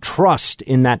absolute trust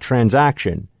in that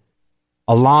transaction,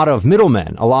 a lot of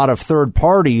middlemen, a lot of third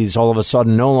parties all of a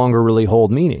sudden no longer really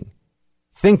hold meaning.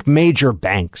 Think major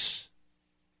banks.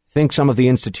 Think some of the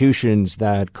institutions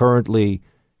that currently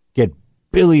get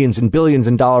billions and billions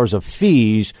in dollars of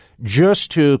fees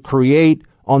just to create,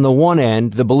 on the one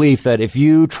end, the belief that if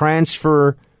you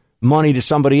transfer money to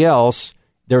somebody else,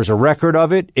 there's a record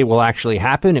of it, it will actually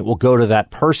happen, it will go to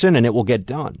that person, and it will get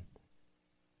done.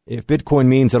 If Bitcoin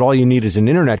means that all you need is an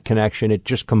internet connection, it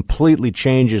just completely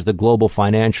changes the global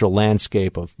financial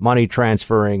landscape of money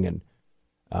transferring and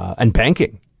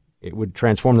banking. It would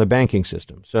transform the banking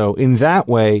system. So in that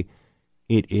way,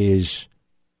 it is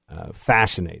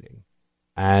fascinating.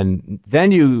 And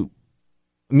then you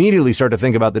immediately start to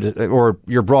think about or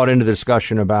you're brought into the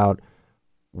discussion about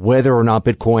whether or not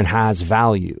Bitcoin has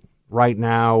value. Right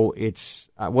now, it's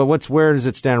where does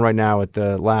it stand right now at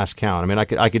the last count? I mean,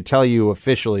 I could tell you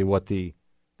officially what the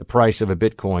price of a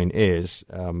Bitcoin is.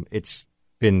 It's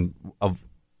been of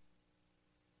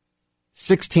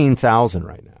 $16,000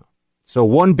 right now. So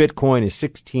one Bitcoin is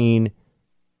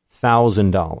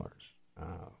 $16,000.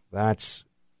 That's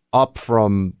up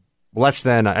from less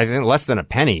than a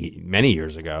penny many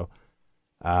years ago.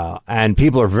 And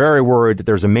people are very worried that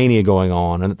there's a mania going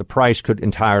on and that the price could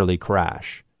entirely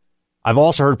crash. I've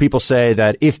also heard people say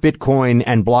that if Bitcoin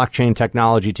and blockchain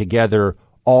technology together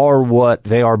are what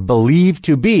they are believed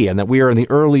to be, and that we are in the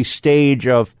early stage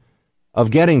of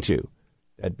getting to,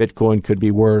 that Bitcoin could be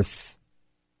worth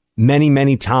many,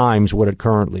 many times what it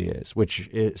currently is, which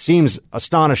it seems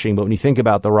astonishing. But when you think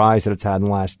about the rise that it's had in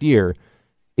the last year,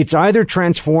 it's either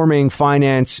transforming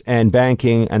finance and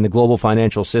banking and the global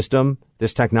financial system,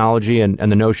 this technology and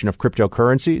the notion of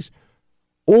cryptocurrencies,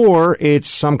 or it's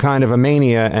some kind of a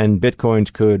mania and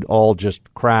Bitcoins could all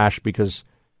just crash because,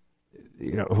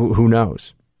 who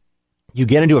knows? You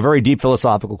get into a very deep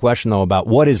philosophical question, though, about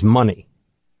what is money?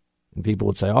 And people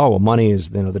would say, oh, well, money is,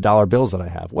 the dollar bills that I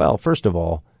have. Well, first of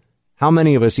all, how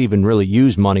many of us even really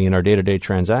use money in our day-to-day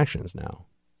transactions now?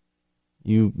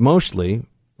 You mostly,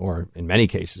 or in many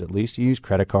cases at least, you use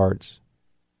credit cards.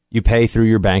 You pay through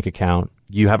your bank account.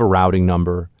 You have a routing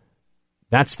number.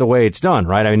 That's the way it's done,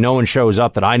 right? I mean, no one shows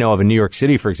up that I know of in New York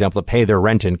City, for example, to pay their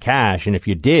rent in cash. And if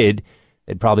you did,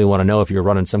 they'd probably want to know if you're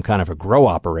running some kind of a grow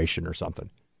operation or something.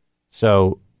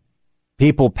 So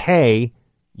people pay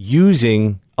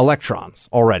using electrons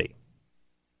already.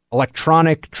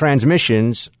 Electronic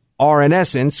transmissions are, in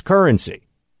essence, currency.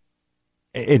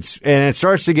 And it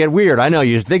starts to get weird. I know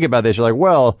you think about this. You're like,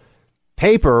 well,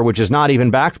 paper, which is not even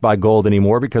backed by gold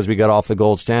anymore because we got off the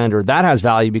gold standard, that has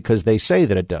value because they say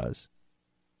that it does.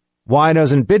 Why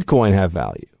doesn't Bitcoin have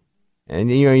value? And,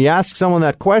 you ask someone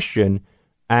that question,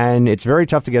 and it's very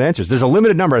tough to get answers. There's a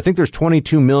limited number. I think there's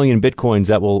 22 million Bitcoins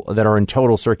that are in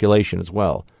total circulation as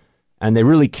well. And they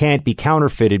really can't be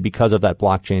counterfeited because of that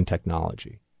blockchain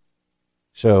technology.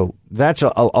 So that's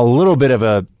a little bit of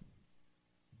a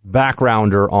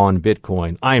backgrounder on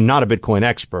Bitcoin. I am not a Bitcoin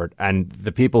expert, and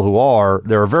the people who are,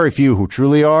 there are very few who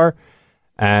truly are,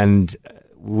 and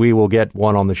we will get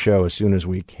one on the show as soon as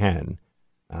we can.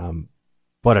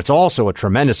 But it's also a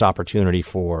tremendous opportunity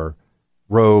for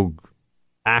rogue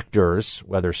actors,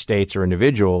 whether states or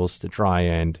individuals, to try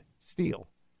and steal.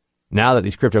 Now that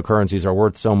these cryptocurrencies are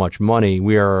worth so much money,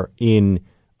 we are in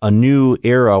a new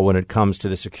era when it comes to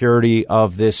the security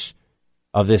of this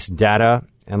data.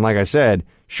 And like I said,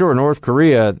 sure, North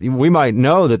Korea, we might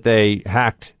know that they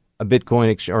hacked a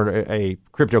Bitcoin or a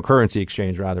cryptocurrency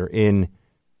exchange rather in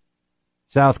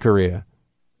South Korea.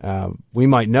 We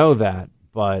might know that,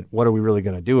 but what are we really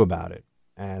going to do about it?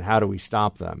 And how do we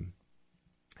stop them?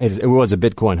 It was a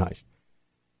Bitcoin heist.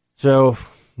 So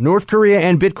North Korea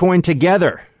and Bitcoin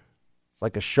together. It's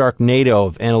like a Sharknado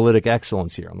of analytic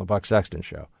excellence here on the Buck Sexton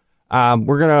Show.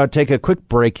 We're going to take a quick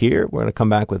break here. We're going to come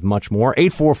back with much more.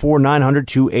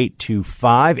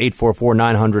 844-900-2825,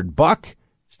 844-900-BUCK.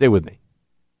 Stay with me.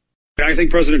 I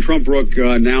think President Trump, Brooke,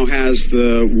 now has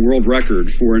the world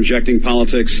record for injecting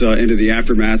politics into the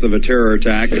aftermath of a terror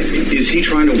attack. Is he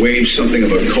trying to wage something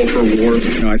of a culture war?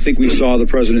 I think we saw the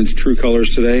president's true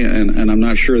colors today, and I'm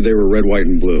not sure they were red, white,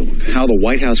 and blue. How the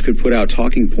White House could put out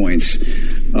talking points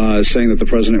saying that the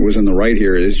president was in the right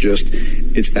here is just,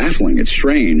 it's baffling. It's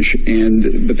strange.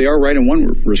 But they are right in one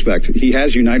respect. He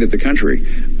has united the country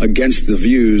against the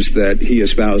views that he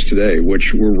espoused today,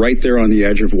 which were right there on the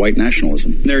edge of white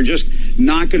nationalism. They're just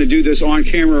not going to do this on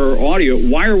camera or audio.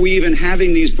 Why are we even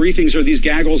having these briefings or these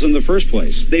gaggles in the first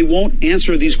place? They won't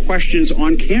answer these questions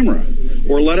on camera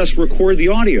or let us record the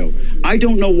audio. I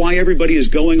don't know why everybody is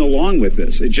going along with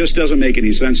this. It just doesn't make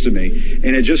any sense to me.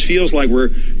 And it just feels like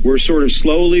we're sort of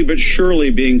slowly but surely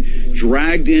being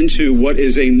dragged into what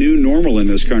is a new normal in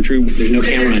this country. There's no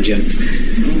camera on, Jen.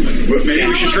 Maybe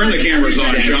we should turn the cameras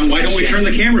on, Sean. Why don't we turn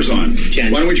the cameras on?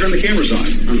 Jen. Why don't we turn the cameras on?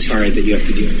 I'm sorry that you have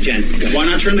to do it. Jen. Why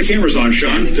not turn the cameras on,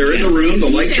 Sean? They're in the room. The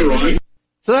lights are on.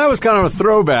 So that was kind of a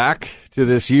throwback to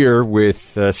this year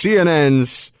with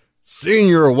CNN's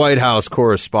senior White House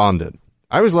correspondent.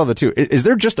 I always love it, too. Is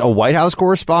there just a White House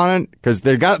correspondent? Because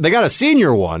they got a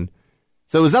senior one.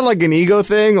 So is that like an ego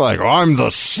thing? Like, I'm the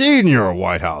senior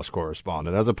White House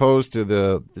correspondent, as opposed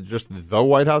to just the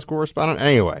White House correspondent?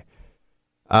 Anyway,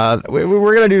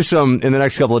 we're going to do some in the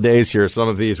next couple of days here, some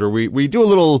of these where we do a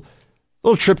little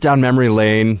trip down memory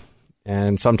lane,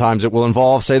 and sometimes it will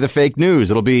involve, say, the fake news.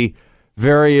 It'll be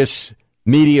various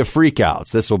media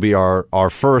freakouts. This will be our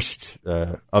first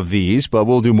of these, but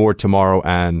we'll do more tomorrow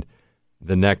and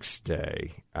the next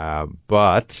day.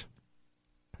 But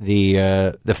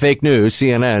the fake news,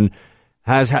 CNN,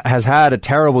 has had a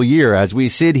terrible year as we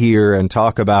sit here and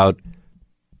talk about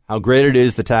how great it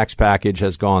is the tax package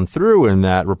has gone through and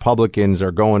that Republicans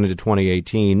are going into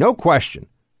 2018, no question,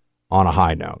 on a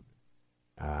high note.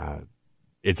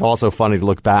 It's also funny to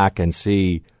look back and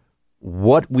see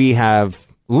what we have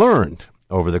learned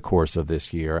over the course of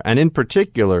this year. And in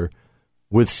particular,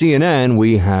 with CNN,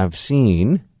 we have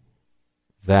seen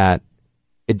that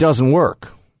it doesn't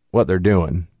work, what they're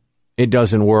doing. It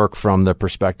doesn't work from the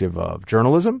perspective of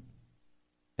journalism.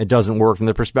 It doesn't work from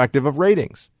the perspective of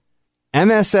ratings.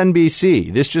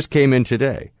 MSNBC, this just came in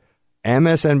today.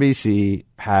 MSNBC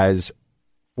has,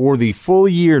 for the full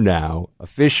year now,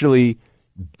 officially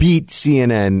beat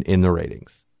CNN in the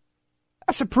ratings.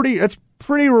 That's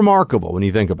pretty remarkable when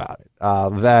you think about it.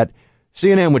 That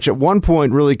CNN, which at one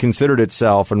point really considered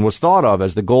itself and was thought of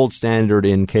as the gold standard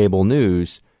in cable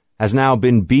news, has now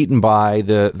been beaten by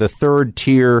the third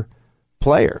tier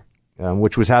player,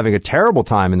 which was having a terrible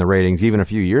time in the ratings even a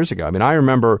few years ago. I mean, I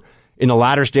remember in the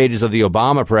latter stages of the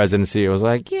Obama presidency, it was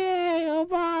like, yay,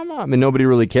 Obama. I mean, nobody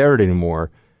really cared anymore.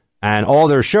 And all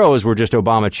their shows were just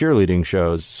Obama cheerleading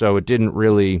shows. So it didn't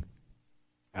really,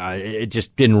 it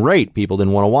just didn't rate. People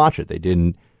didn't want to watch it. They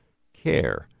didn't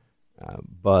care.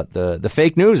 But the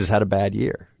fake news has had a bad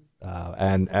year.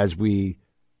 And as we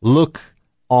look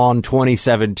on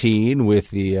 2017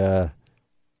 with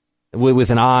with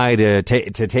an eye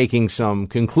to taking some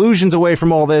conclusions away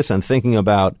from all this and thinking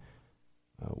about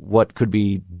what could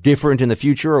be different in the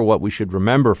future or what we should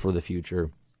remember for the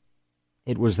future,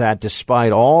 it was that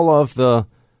despite all of the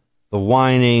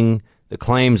whining, the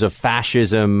claims of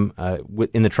fascism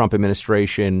in the Trump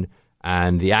administration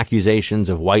and the accusations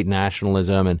of white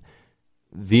nationalism, and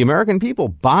the American people,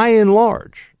 by and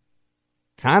large,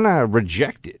 kind of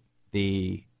rejected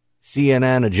the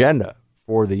CNN agenda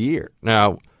for the year.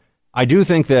 Now, I do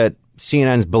think that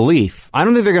CNN's belief, I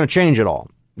don't think they're going to change at all.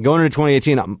 Going into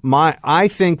 2018, I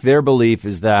think their belief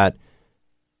is that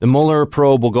the Mueller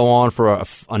probe will go on for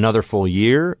another full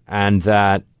year and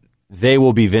that they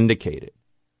will be vindicated.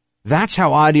 That's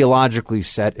how ideologically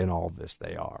set in all of this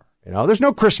they are. You know, there's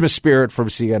no Christmas spirit from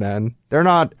CNN. They're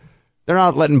not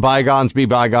letting bygones be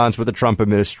bygones with the Trump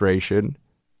administration.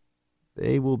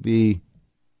 They will be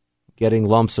getting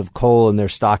lumps of coal in their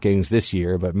stockings this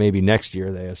year, but maybe next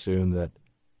year they assume that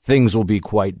things will be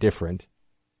quite different.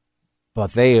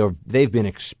 But they've been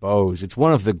exposed. It's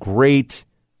one of the great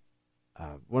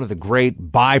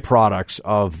byproducts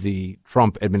of the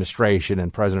Trump administration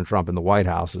and President Trump in the White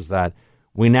House is that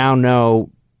we now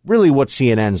know really what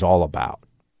CNN's all about.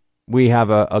 We have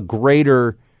a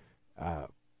greater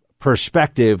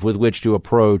perspective with which to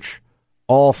approach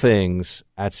all things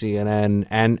at CNN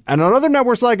and on other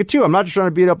networks like it too. I'm not just trying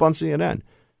to beat up on CNN.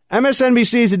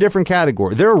 MSNBC is a different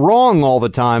category. They're wrong all the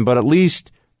time, but at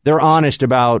least they're honest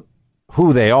about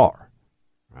who they are.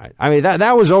 Right? I mean,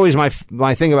 that was always my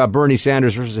thing about Bernie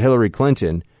Sanders versus Hillary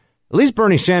Clinton. At least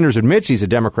Bernie Sanders admits he's a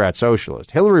Democrat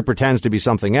socialist. Hillary pretends to be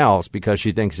something else because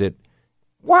she thinks it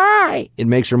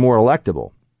makes her more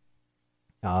electable.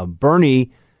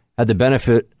 Bernie had the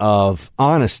benefit of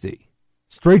honesty.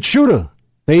 Straight shooter,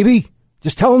 baby.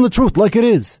 Just tell them the truth like it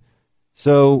is.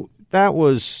 So that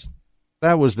was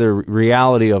the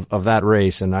reality of that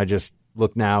race. And I just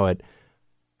look now at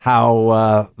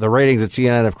how the ratings at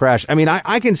CNN have crashed. I mean,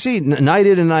 I can see night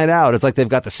in and night out. It's like they've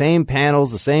got the same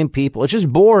panels, the same people. It's just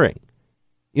boring.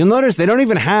 You'll notice they don't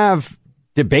even have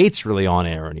debates really on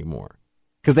air anymore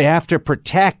because they have to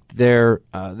protect their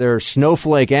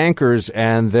snowflake anchors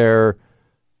and their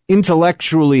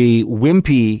intellectually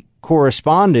wimpy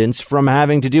correspondents from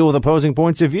having to deal with opposing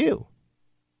points of view.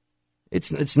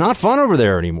 It's not fun over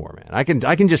there anymore, man.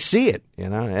 I can just see it, you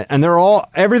know. And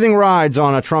everything rides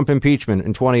on a Trump impeachment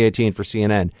in 2018 for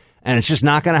CNN, and it's just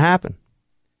not going to happen.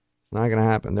 It's not going to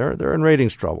happen. They're in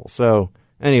ratings trouble. So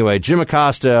anyway, Jim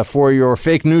Acosta, for your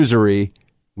fake newsery,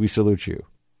 we salute you.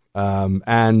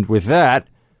 And with that,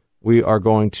 we are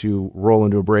going to roll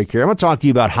into a break here. I'm going to talk to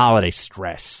you about holiday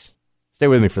stress. Stay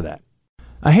with me for that.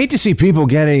 I hate to see people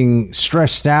getting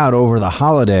stressed out over the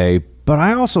holiday, but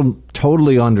I also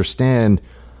totally understand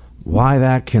why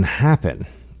that can happen.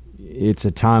 It's a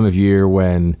time of year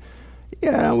when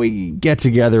Yeah, we get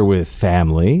together with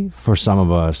family. For some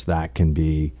of us, that can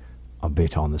be a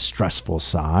bit on the stressful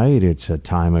side. It's a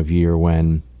time of year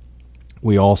when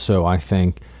we also, I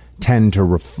think, tend to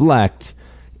reflect.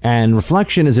 And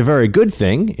reflection is a very good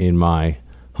thing, in my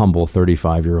humble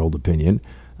 35-year-old opinion.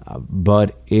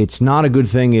 But it's not a good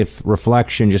thing if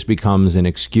reflection just becomes an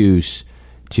excuse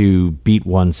to beat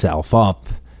oneself up,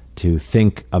 to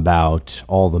think about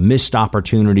all the missed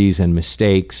opportunities and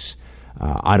mistakes.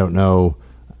 I don't know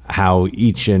how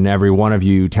each and every one of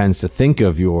you tends to think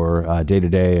of your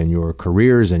day-to-day and your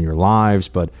careers and your lives,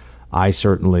 but I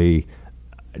certainly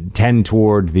tend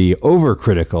toward the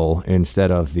overcritical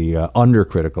instead of the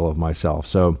undercritical of myself.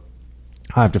 So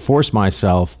I have to force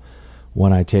myself,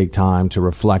 when I take time to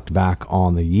reflect back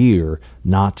on the year,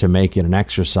 not to make it an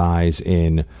exercise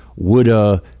in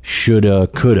woulda, shoulda,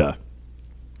 coulda,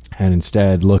 and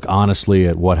instead look honestly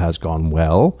at what has gone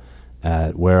well,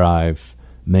 at where I've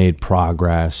made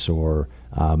progress or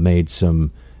made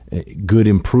some good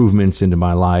improvements into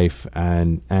my life,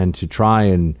 and to try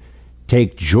and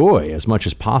take joy as much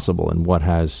as possible in what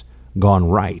has gone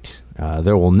right.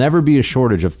 There will never be a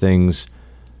shortage of things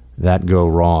that go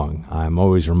wrong. I'm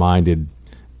always reminded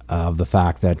of the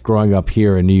fact that growing up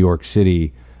here in New York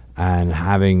City and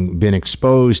having been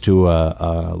exposed to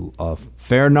a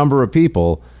fair number of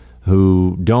people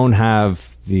who don't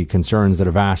have the concerns that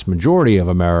a vast majority of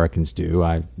Americans do.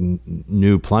 I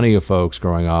knew plenty of folks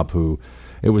growing up who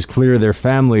it was clear their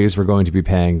families were going to be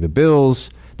paying the bills.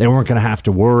 They weren't going to have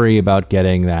to worry about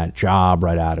getting that job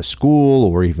right out of school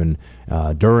or even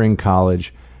during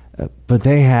college. But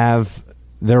they have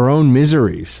their own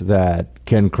miseries that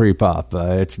can creep up.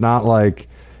 It's not like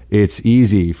it's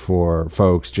easy for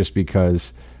folks just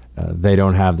because they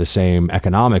don't have the same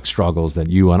economic struggles that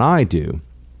you and I do.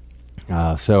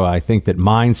 So I think that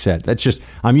mindset,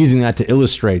 I'm using that to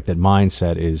illustrate that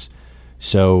mindset is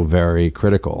so very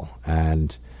critical,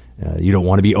 and you don't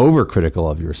want to be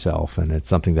overcritical of yourself. And it's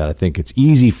something that I think it's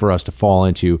easy for us to fall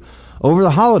into over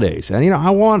the holidays. And, I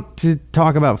want to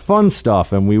talk about fun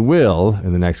stuff, and we will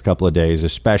in the next couple of days,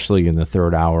 especially in the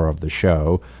third hour of the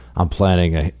show. I'm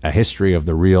planning a history of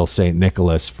the real St.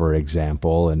 Nicholas, for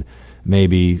example, and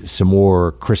maybe some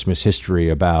more Christmas history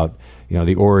about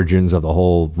the origins of the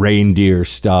whole reindeer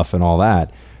stuff and all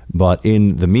that. But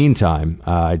in the meantime,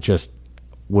 I just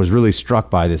was really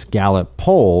struck by this Gallup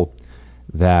poll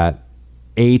that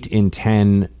 8 in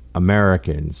 10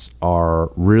 Americans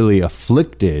are really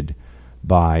afflicted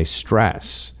by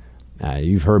stress.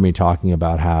 You've heard me talking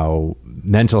about how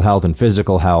mental health and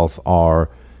physical health are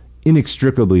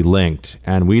inextricably linked.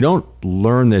 And we don't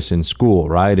learn this in school,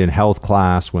 right? In health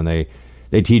class, when they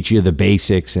teach you the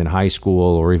basics in high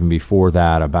school or even before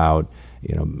that about,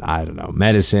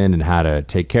 medicine and how to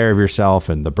take care of yourself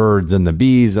and the birds and the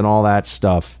bees and all that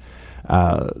stuff.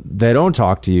 They don't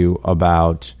talk to you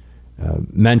about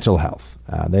mental health.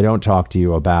 They don't talk to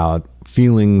you about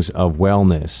feelings of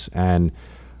wellness. And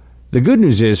the good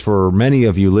news is, for many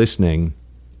of you listening,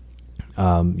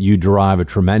 you derive a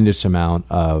tremendous amount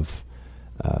of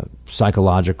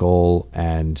psychological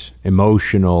and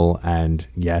emotional and,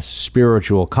 yes,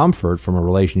 spiritual comfort from a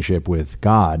relationship with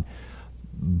God.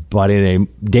 But in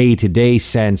a day-to-day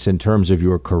sense, in terms of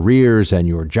your careers and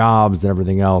your jobs and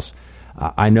everything else,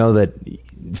 I know that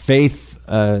faith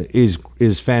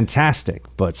is fantastic,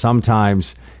 but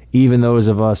sometimes even those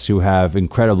of us who have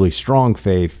incredibly strong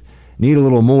faith need a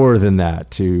little more than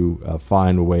that to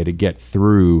find a way to get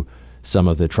through some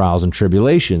of the trials and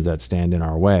tribulations that stand in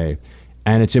our way.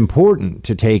 And it's important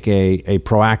to take a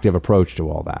proactive approach to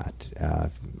all that.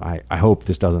 I hope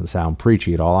this doesn't sound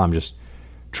preachy at all. I'm just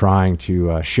trying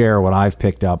to share what I've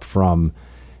picked up from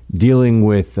dealing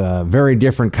with very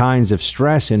different kinds of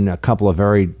stress in a couple of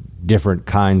very different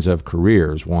kinds of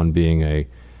careers, one being a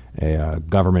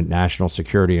government national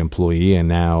security employee, and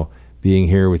now being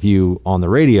here with you on the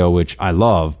radio, which I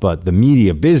love. But the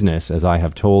media business, as I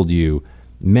have told you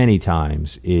many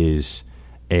times, is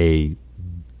a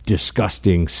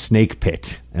disgusting snake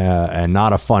pit and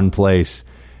not a fun place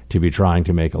to be trying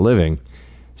to make a living.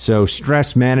 So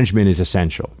stress management is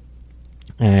essential,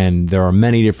 and there are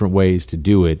many different ways to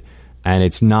do it, and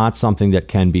it's not something that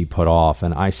can be put off.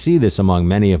 And I see this among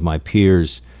many of my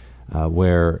peers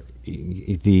where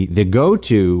the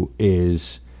go-to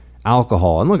is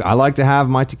alcohol. And look, I like to have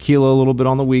my tequila a little bit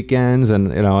on the weekends,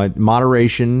 and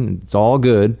moderation, it's all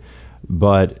good,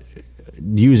 but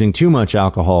using too much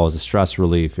alcohol as a stress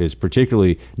relief is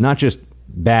particularly not just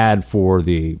bad for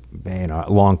the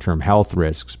long-term health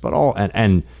risks, but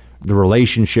and the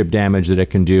relationship damage that it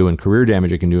can do and career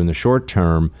damage it can do in the short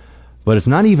term. But it's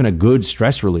not even a good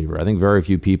stress reliever. I think very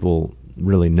few people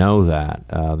really know that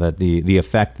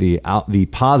the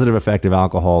positive effect of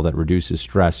alcohol that reduces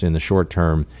stress in the short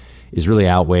term is really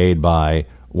outweighed by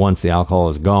once the alcohol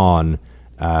is gone,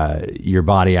 your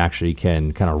body actually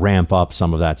can kind of ramp up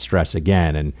some of that stress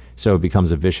again, and so it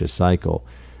becomes a vicious cycle.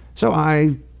 So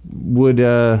I would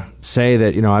say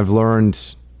that, I've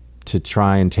learned to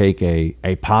try and take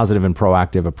a positive and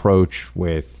proactive approach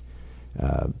with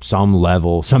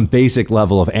some basic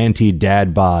level of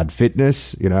anti-dad bod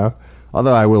fitness,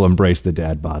 although I will embrace the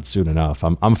dad bod soon enough.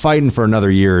 I'm fighting for another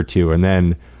year or two, and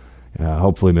then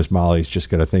hopefully Miss Molly's just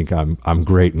going to think I'm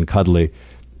great and cuddly.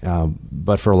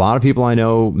 But for a lot of people I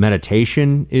know,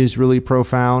 meditation is really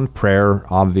profound. Prayer,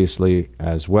 obviously,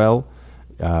 as well.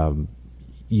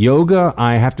 Yoga,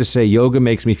 I have to say, yoga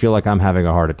makes me feel like I'm having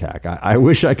a heart attack. I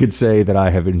wish I could say that I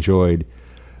have enjoyed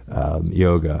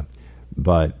yoga.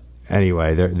 But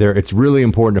anyway, it's really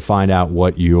important to find out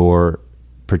what your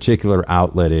particular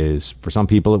outlet is. For some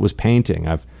people, it was painting.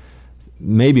 I've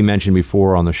maybe mentioned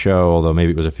before on the show, although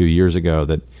maybe it was a few years ago,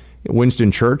 that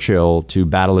Winston Churchill, to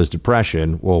battle his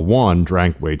depression, well, one,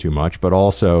 drank way too much, but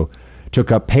also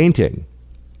took up painting.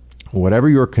 Whatever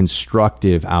your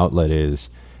constructive outlet is,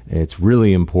 it's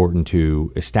really important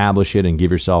to establish it and give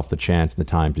yourself the chance and the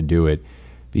time to do it,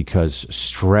 because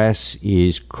stress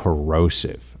is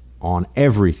corrosive on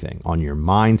everything, on your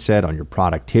mindset, on your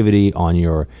productivity, on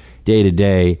your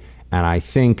day-to-day. And I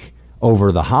think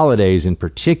over the holidays in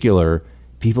particular,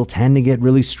 people tend to get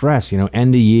really stressed,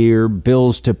 end of year,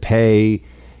 bills to pay,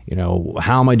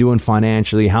 how am I doing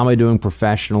financially? How am I doing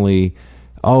professionally?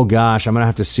 Oh gosh, I'm going to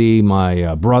have to see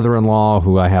my brother-in-law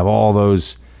who I have all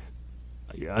those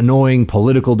annoying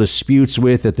political disputes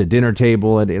with at the dinner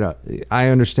table. And I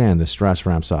understand the stress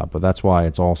ramps up, but that's why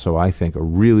it's also, I think, a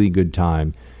really good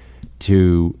time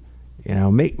to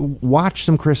watch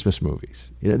some Christmas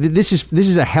movies. This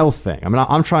is a health thing. I mean,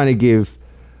 I'm trying to give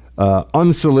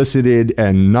unsolicited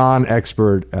and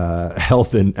non-expert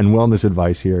health and wellness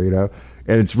advice here,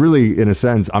 and it's really, in a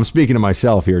sense, I'm speaking to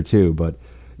myself here too, but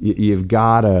you've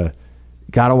gotta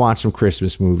watch some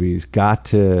Christmas movies, got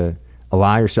to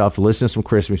allow yourself to listen to some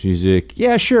Christmas music.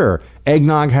 Yeah, sure,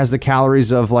 eggnog has the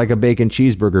calories of like a bacon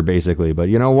cheeseburger basically, but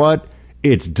you know what?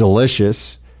 It's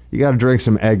delicious. You got to drink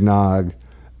some eggnog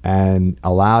and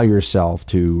allow yourself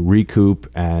to recoup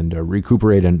and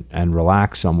recuperate and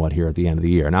relax somewhat here at the end of the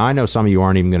year. Now, I know some of you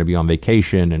aren't even going to be on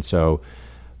vacation, and so,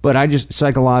 but I just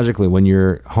psychologically, when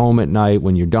you're home at night,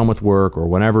 when you're done with work, or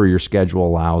whenever your schedule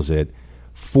allows it,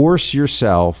 force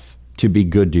yourself to be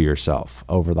good to yourself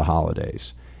over the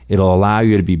holidays. It'll allow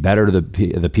you to be better to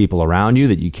the people around you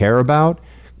that you care about,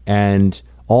 and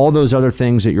all those other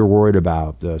things that you're worried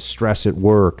about, the stress at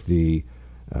work, the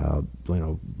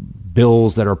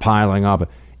bills that are piling up,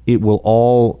 it will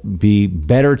all be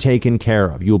better taken care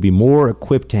of. You'll be more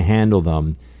equipped to handle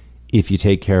them if you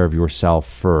take care of yourself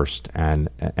first. And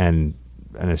an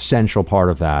essential part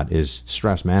of that is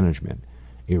stress management.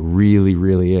 It really,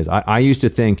 really is. I used to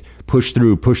think push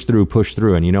through.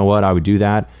 And you know what? I would do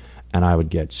that, and I would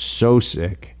get so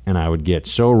sick, and I would get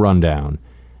so run down.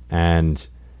 And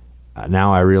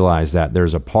now I realize that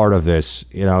there's a part of this,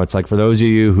 it's like for those of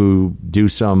you who do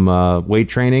some weight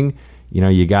training,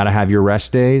 you got to have your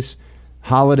rest days.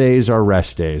 Holidays are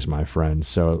rest days, my friends.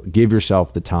 So give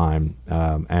yourself the time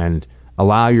and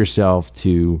allow yourself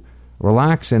to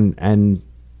relax and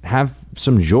have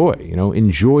some joy,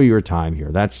 enjoy your time here.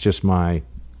 That's my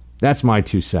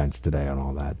 2 cents today on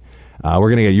all that. We're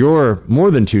going to get your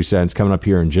more than 2 cents coming up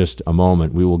here in just a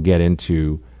moment. We will get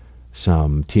into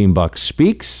some Team Buck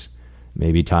Speaks.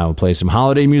 Maybe Ty will play some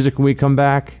holiday music when we come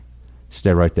back.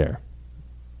 Stay right there.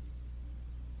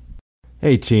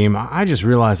 Hey, team, I just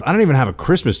realized I don't even have a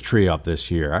Christmas tree up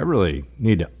this year. I really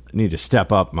need to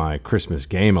step up my Christmas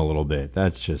game a little bit.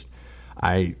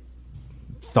 I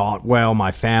thought, well,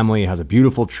 my family has a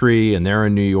beautiful tree, and they're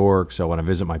in New York, so when I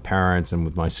visit my parents and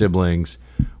with my siblings,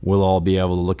 we'll all be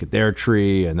able to look at their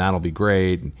tree, and that'll be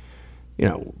great.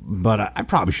 But I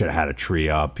probably should have had a tree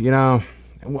up,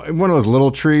 one of those little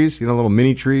trees, little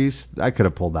mini trees. I could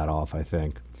have pulled that off, I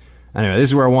think. Anyway, this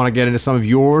is where I want to get into some of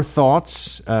your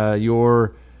thoughts,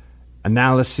 your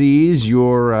analyses,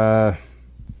 your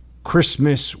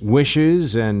Christmas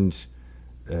wishes, and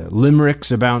limericks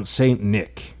about St.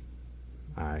 Nick.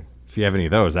 If you have any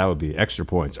of those, that would be extra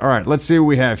points. All right, let's see what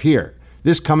we have here.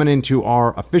 This coming into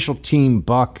our official Team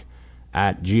Buck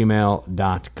at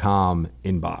gmail.com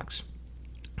inbox.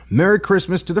 Merry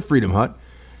Christmas to the Freedom Hut.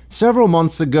 Several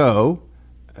months ago,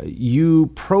 you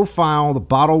profiled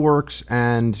Bottle Works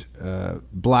and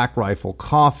Black Rifle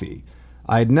Coffee.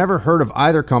 I had never heard of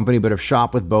either company, but have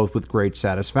shopped with both with great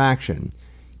satisfaction.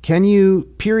 Can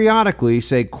you periodically,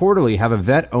 say quarterly, have a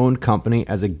vet-owned company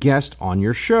as a guest on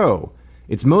your show?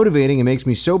 It's motivating and makes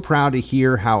me so proud to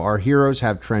hear how our heroes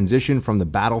have transitioned from the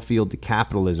battlefield to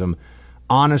capitalism.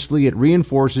 Honestly, it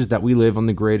reinforces that we live on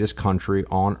the greatest country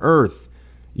on earth.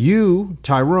 You,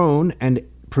 Tyrone, and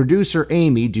producer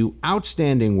Amy do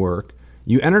outstanding work.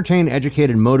 You entertain, educate,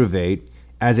 and motivate.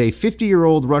 As a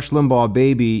 50-year-old Rush Limbaugh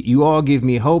baby, you all give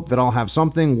me hope that I'll have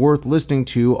something worth listening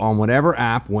to on whatever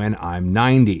app when I'm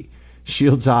 90.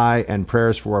 Shields high and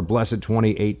prayers for a blessed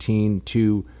 2018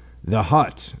 to The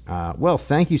Hut. Well,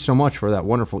 thank you so much for that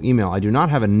wonderful email. I do not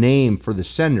have a name for the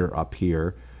sender up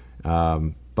here,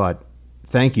 but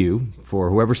thank you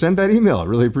for whoever sent that email. I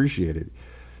really appreciate it.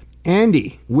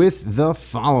 Andy with the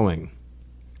following.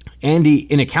 Andy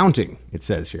in accounting, it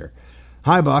says here.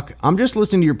 Hi, Buck. I'm just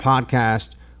listening to your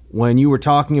podcast when you were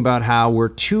talking about how we're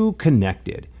too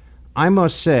connected. I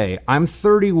must say, I'm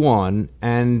 31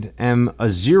 and am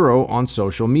a zero on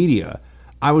social media.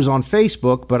 I was on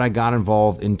Facebook, but I got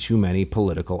involved in too many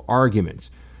political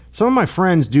arguments. Some of my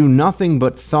friends do nothing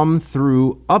but thumb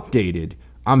through updated.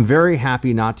 I'm very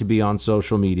happy not to be on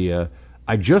social media.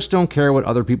 I just don't care what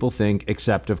other people think,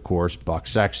 except, of course, Buck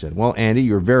Sexton. Well, Andy,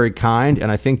 you're very kind,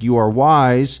 and I think you are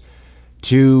wise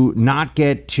to not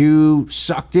get too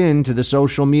sucked into the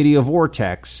social media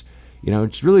vortex. You know,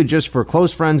 it's really just for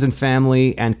close friends and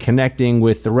family and connecting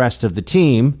with the rest of the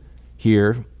team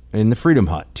here in the Freedom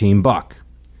Hut, Team Buck.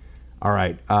 All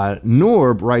right.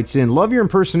 Norb writes in, love your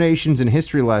impersonations and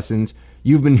history lessons.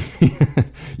 You've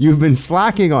been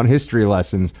slacking on history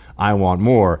lessons. I want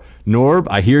more. Norb,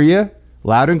 I hear you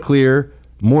loud and clear.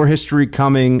 More history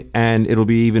coming, and it'll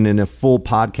be even in a full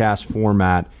podcast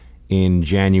format in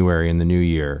January in the new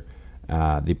year.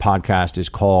 The podcast is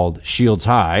called Shields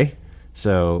High.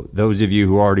 So those of you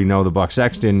who already know the Buck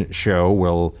Sexton show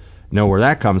will know where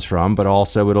that comes from, but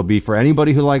also it'll be for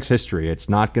anybody who likes history. It's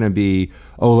not going to be,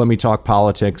 oh, let me talk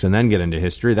politics and then get into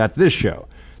history. That's this show.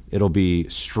 It'll be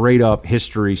straight up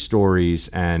history stories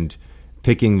and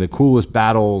picking the coolest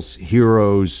battles,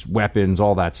 heroes, weapons,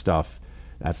 all that stuff.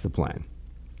 That's the plan.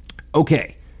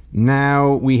 Okay,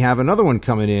 now we have another one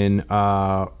coming in.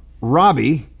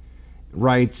 Robbie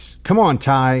writes, come on,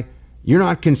 Ty. You're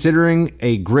not considering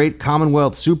a great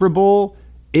Commonwealth Super Bowl?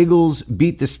 Eagles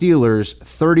beat the Steelers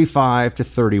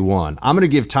 35-31. I'm going to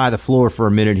give Ty the floor for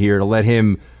a minute here to let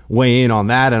him weigh in on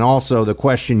that, and also the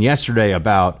question yesterday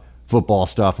about football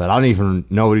stuff that I don't even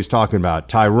know what he's talking about.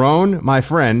 Tyrone, my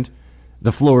friend,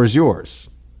 the floor is yours.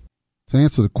 To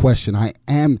answer the question, I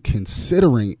am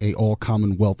considering a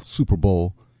all-Commonwealth Super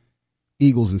Bowl,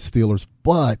 Eagles and Steelers,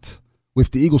 but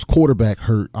with the Eagles quarterback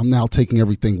hurt, I'm now taking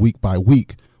everything week by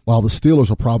week, while the Steelers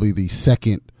are probably the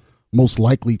second most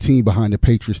likely team behind the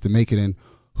Patriots to make it. And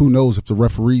who knows, if the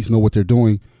referees know what they're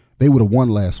doing, they would have won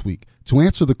last week. To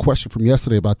answer the question from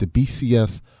yesterday about the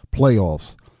BCS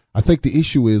playoffs, I think the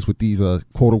issue is with these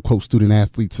quote-unquote student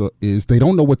athletes is they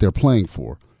don't know what they're playing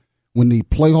for. When the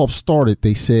playoffs started,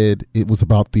 they said it was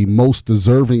about the most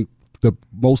deserving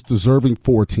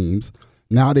four teams.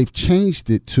 Now they've changed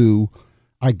it to,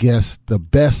 I guess, the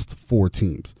best four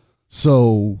teams.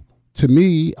 So to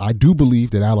me, I do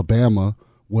believe that Alabama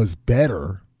was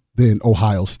better than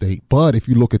Ohio State. But if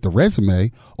you look at the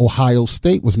resume, Ohio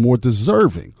State was more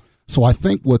deserving. So I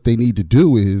think what they need to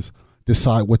do is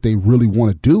decide what they really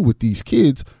want to do with these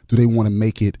kids. Do they want to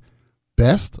make it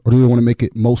best, or do they want to make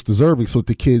it most deserving so that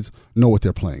the kids know what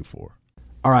they're playing for?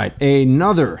 All right,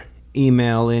 another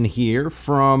email in here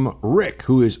from Rick,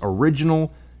 who is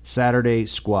Original Saturday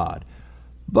Squad.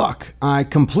 Buck, I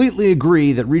completely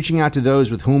agree that reaching out to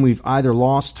those with whom we've either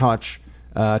lost touch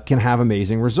can have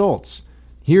amazing results.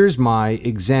 Here's my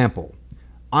example.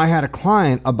 I had a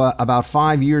client about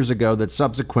 5 years ago that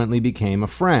subsequently became a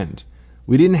friend.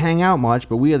 We didn't hang out much,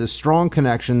 but we had a strong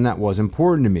connection that was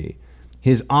important to me.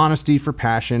 His honesty and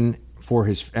passion for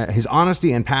his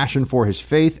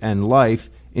faith and life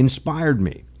inspired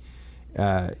me.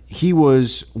 He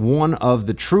was one of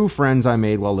the true friends I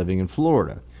made while living in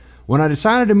Florida. When I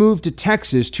decided to move to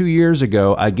Texas 2 years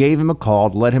ago, I gave him a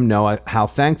call to let him know how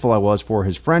thankful I was for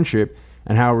his friendship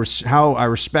and how I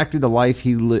respected the life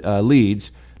he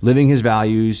leads, living his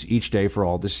values each day for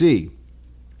all to see.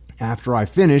 After I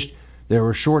finished, there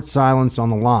was short silence on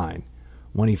the line.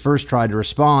 When he first tried to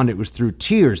respond, it was through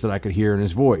tears that I could hear in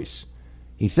his voice.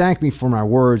 He thanked me for my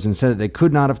words and said that they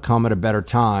could not have come at a better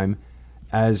time,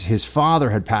 as his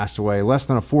father had passed away less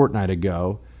than a fortnight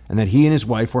ago, and that he and his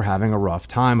wife were having a rough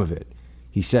time of it.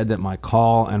 He said that my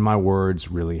call and my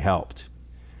words really helped.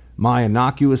 My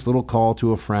innocuous little call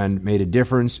to a friend made a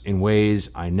difference in ways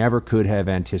I never could have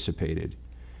anticipated.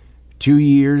 2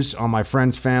 years on my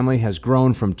friend's family has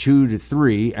grown from 2 to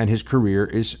 3, and his career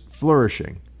is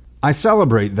flourishing. I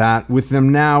celebrate that with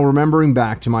them now, remembering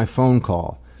back to my phone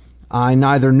call. I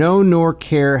neither know nor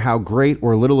care how great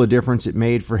or little a difference it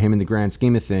made for him in the grand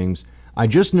scheme of things. I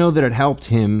just know that it helped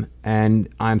him, and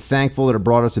I'm thankful that it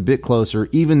brought us a bit closer,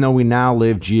 even though we now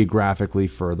live geographically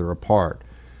further apart.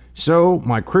 So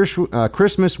my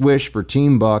Christmas wish for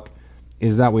Team Buck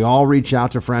is that we all reach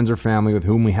out to friends or family with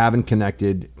whom we haven't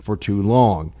connected for too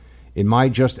long. It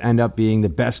might just end up being the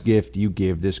best gift you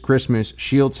give this Christmas.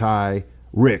 Shields High,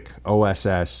 Rick,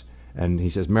 OSS. And he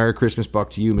says, Merry Christmas, Buck,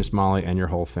 to you, Miss Molly, and your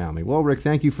whole family. Well, Rick,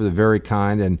 thank you for the very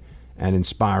kind and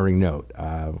inspiring note.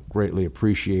 Greatly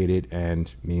appreciate it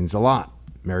and means a lot.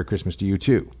 Merry Christmas to you,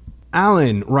 too.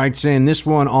 Alan writes in this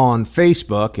one on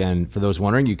Facebook, and for those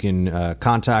wondering, you can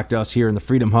contact us here in the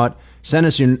Freedom Hut. Send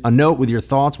us a note with your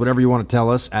thoughts, whatever you want to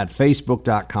tell us, at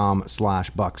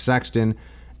facebook.com/Buck Sexton.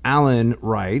 Alan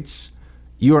writes,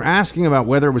 you are asking about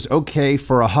whether it was okay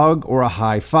for a hug or a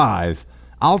high five.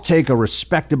 I'll take a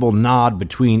respectable nod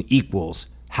between equals.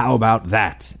 How about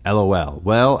that? LOL.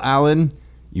 Well, Alan,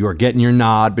 you are getting your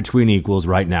nod between equals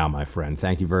right now, my friend.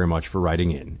 Thank you very much for writing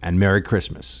in, and Merry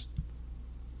Christmas.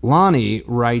 Lonnie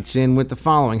writes in with the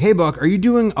following. Hey, Buck, are you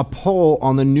doing a poll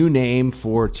on the new name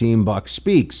for Team Buck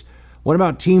Speaks? What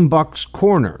about Team Buck's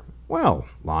Corner? Well,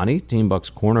 Lonnie, Team Buck's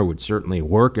Corner would certainly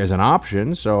work as an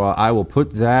option, so I will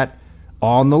put that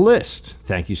on the list.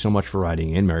 Thank you so much for writing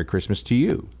in. Merry Christmas to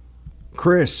you.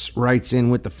 Chris writes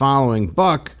in with the following.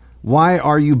 Buck, why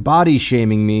are you body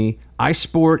shaming me? I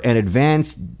sport an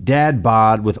advanced dad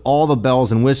bod with all the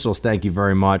bells and whistles. Thank you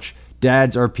very much.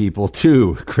 Dads are people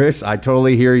too. Chris, I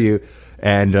totally hear you.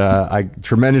 And I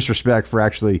tremendous respect for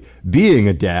actually being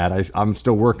a dad. I'm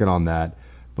still working on that.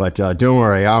 But don't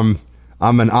worry, I'm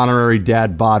an honorary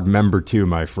dad bod member too,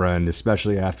 my friend,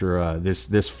 especially after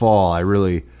this fall. I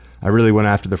really went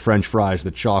after the French fries,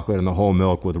 the chocolate, and the whole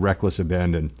milk with reckless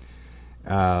abandon.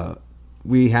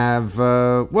 We have,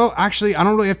 actually, I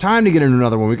don't really have time to get into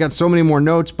another one. We've got so many more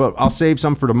notes, but I'll save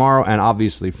some for tomorrow and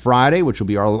obviously Friday, which will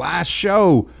be our last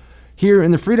show here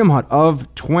in the Freedom Hut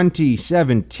of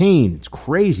 2017. It's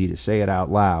crazy to say it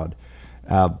out loud.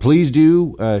 Please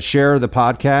do share the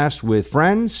podcast with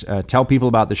friends. Tell people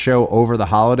about the show over the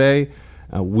holiday.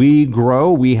 We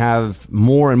grow. We have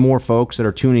more and more folks that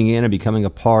are tuning in and becoming a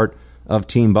part of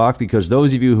Team Buck, because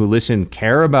those of you who listen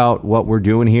care about what we're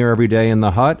doing here every day in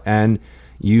the hut, and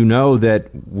you know that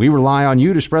we rely on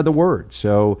you to spread the word.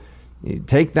 So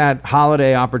take that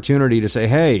holiday opportunity to say,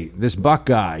 hey, this Buck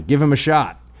guy, give him a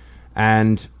shot.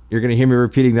 And you're going to hear me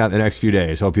repeating that the next few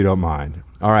days. Hope you don't mind.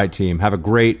 All right, team. Have a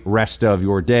great rest of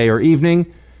your day or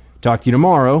evening. Talk to you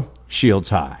tomorrow.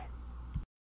 Shields high.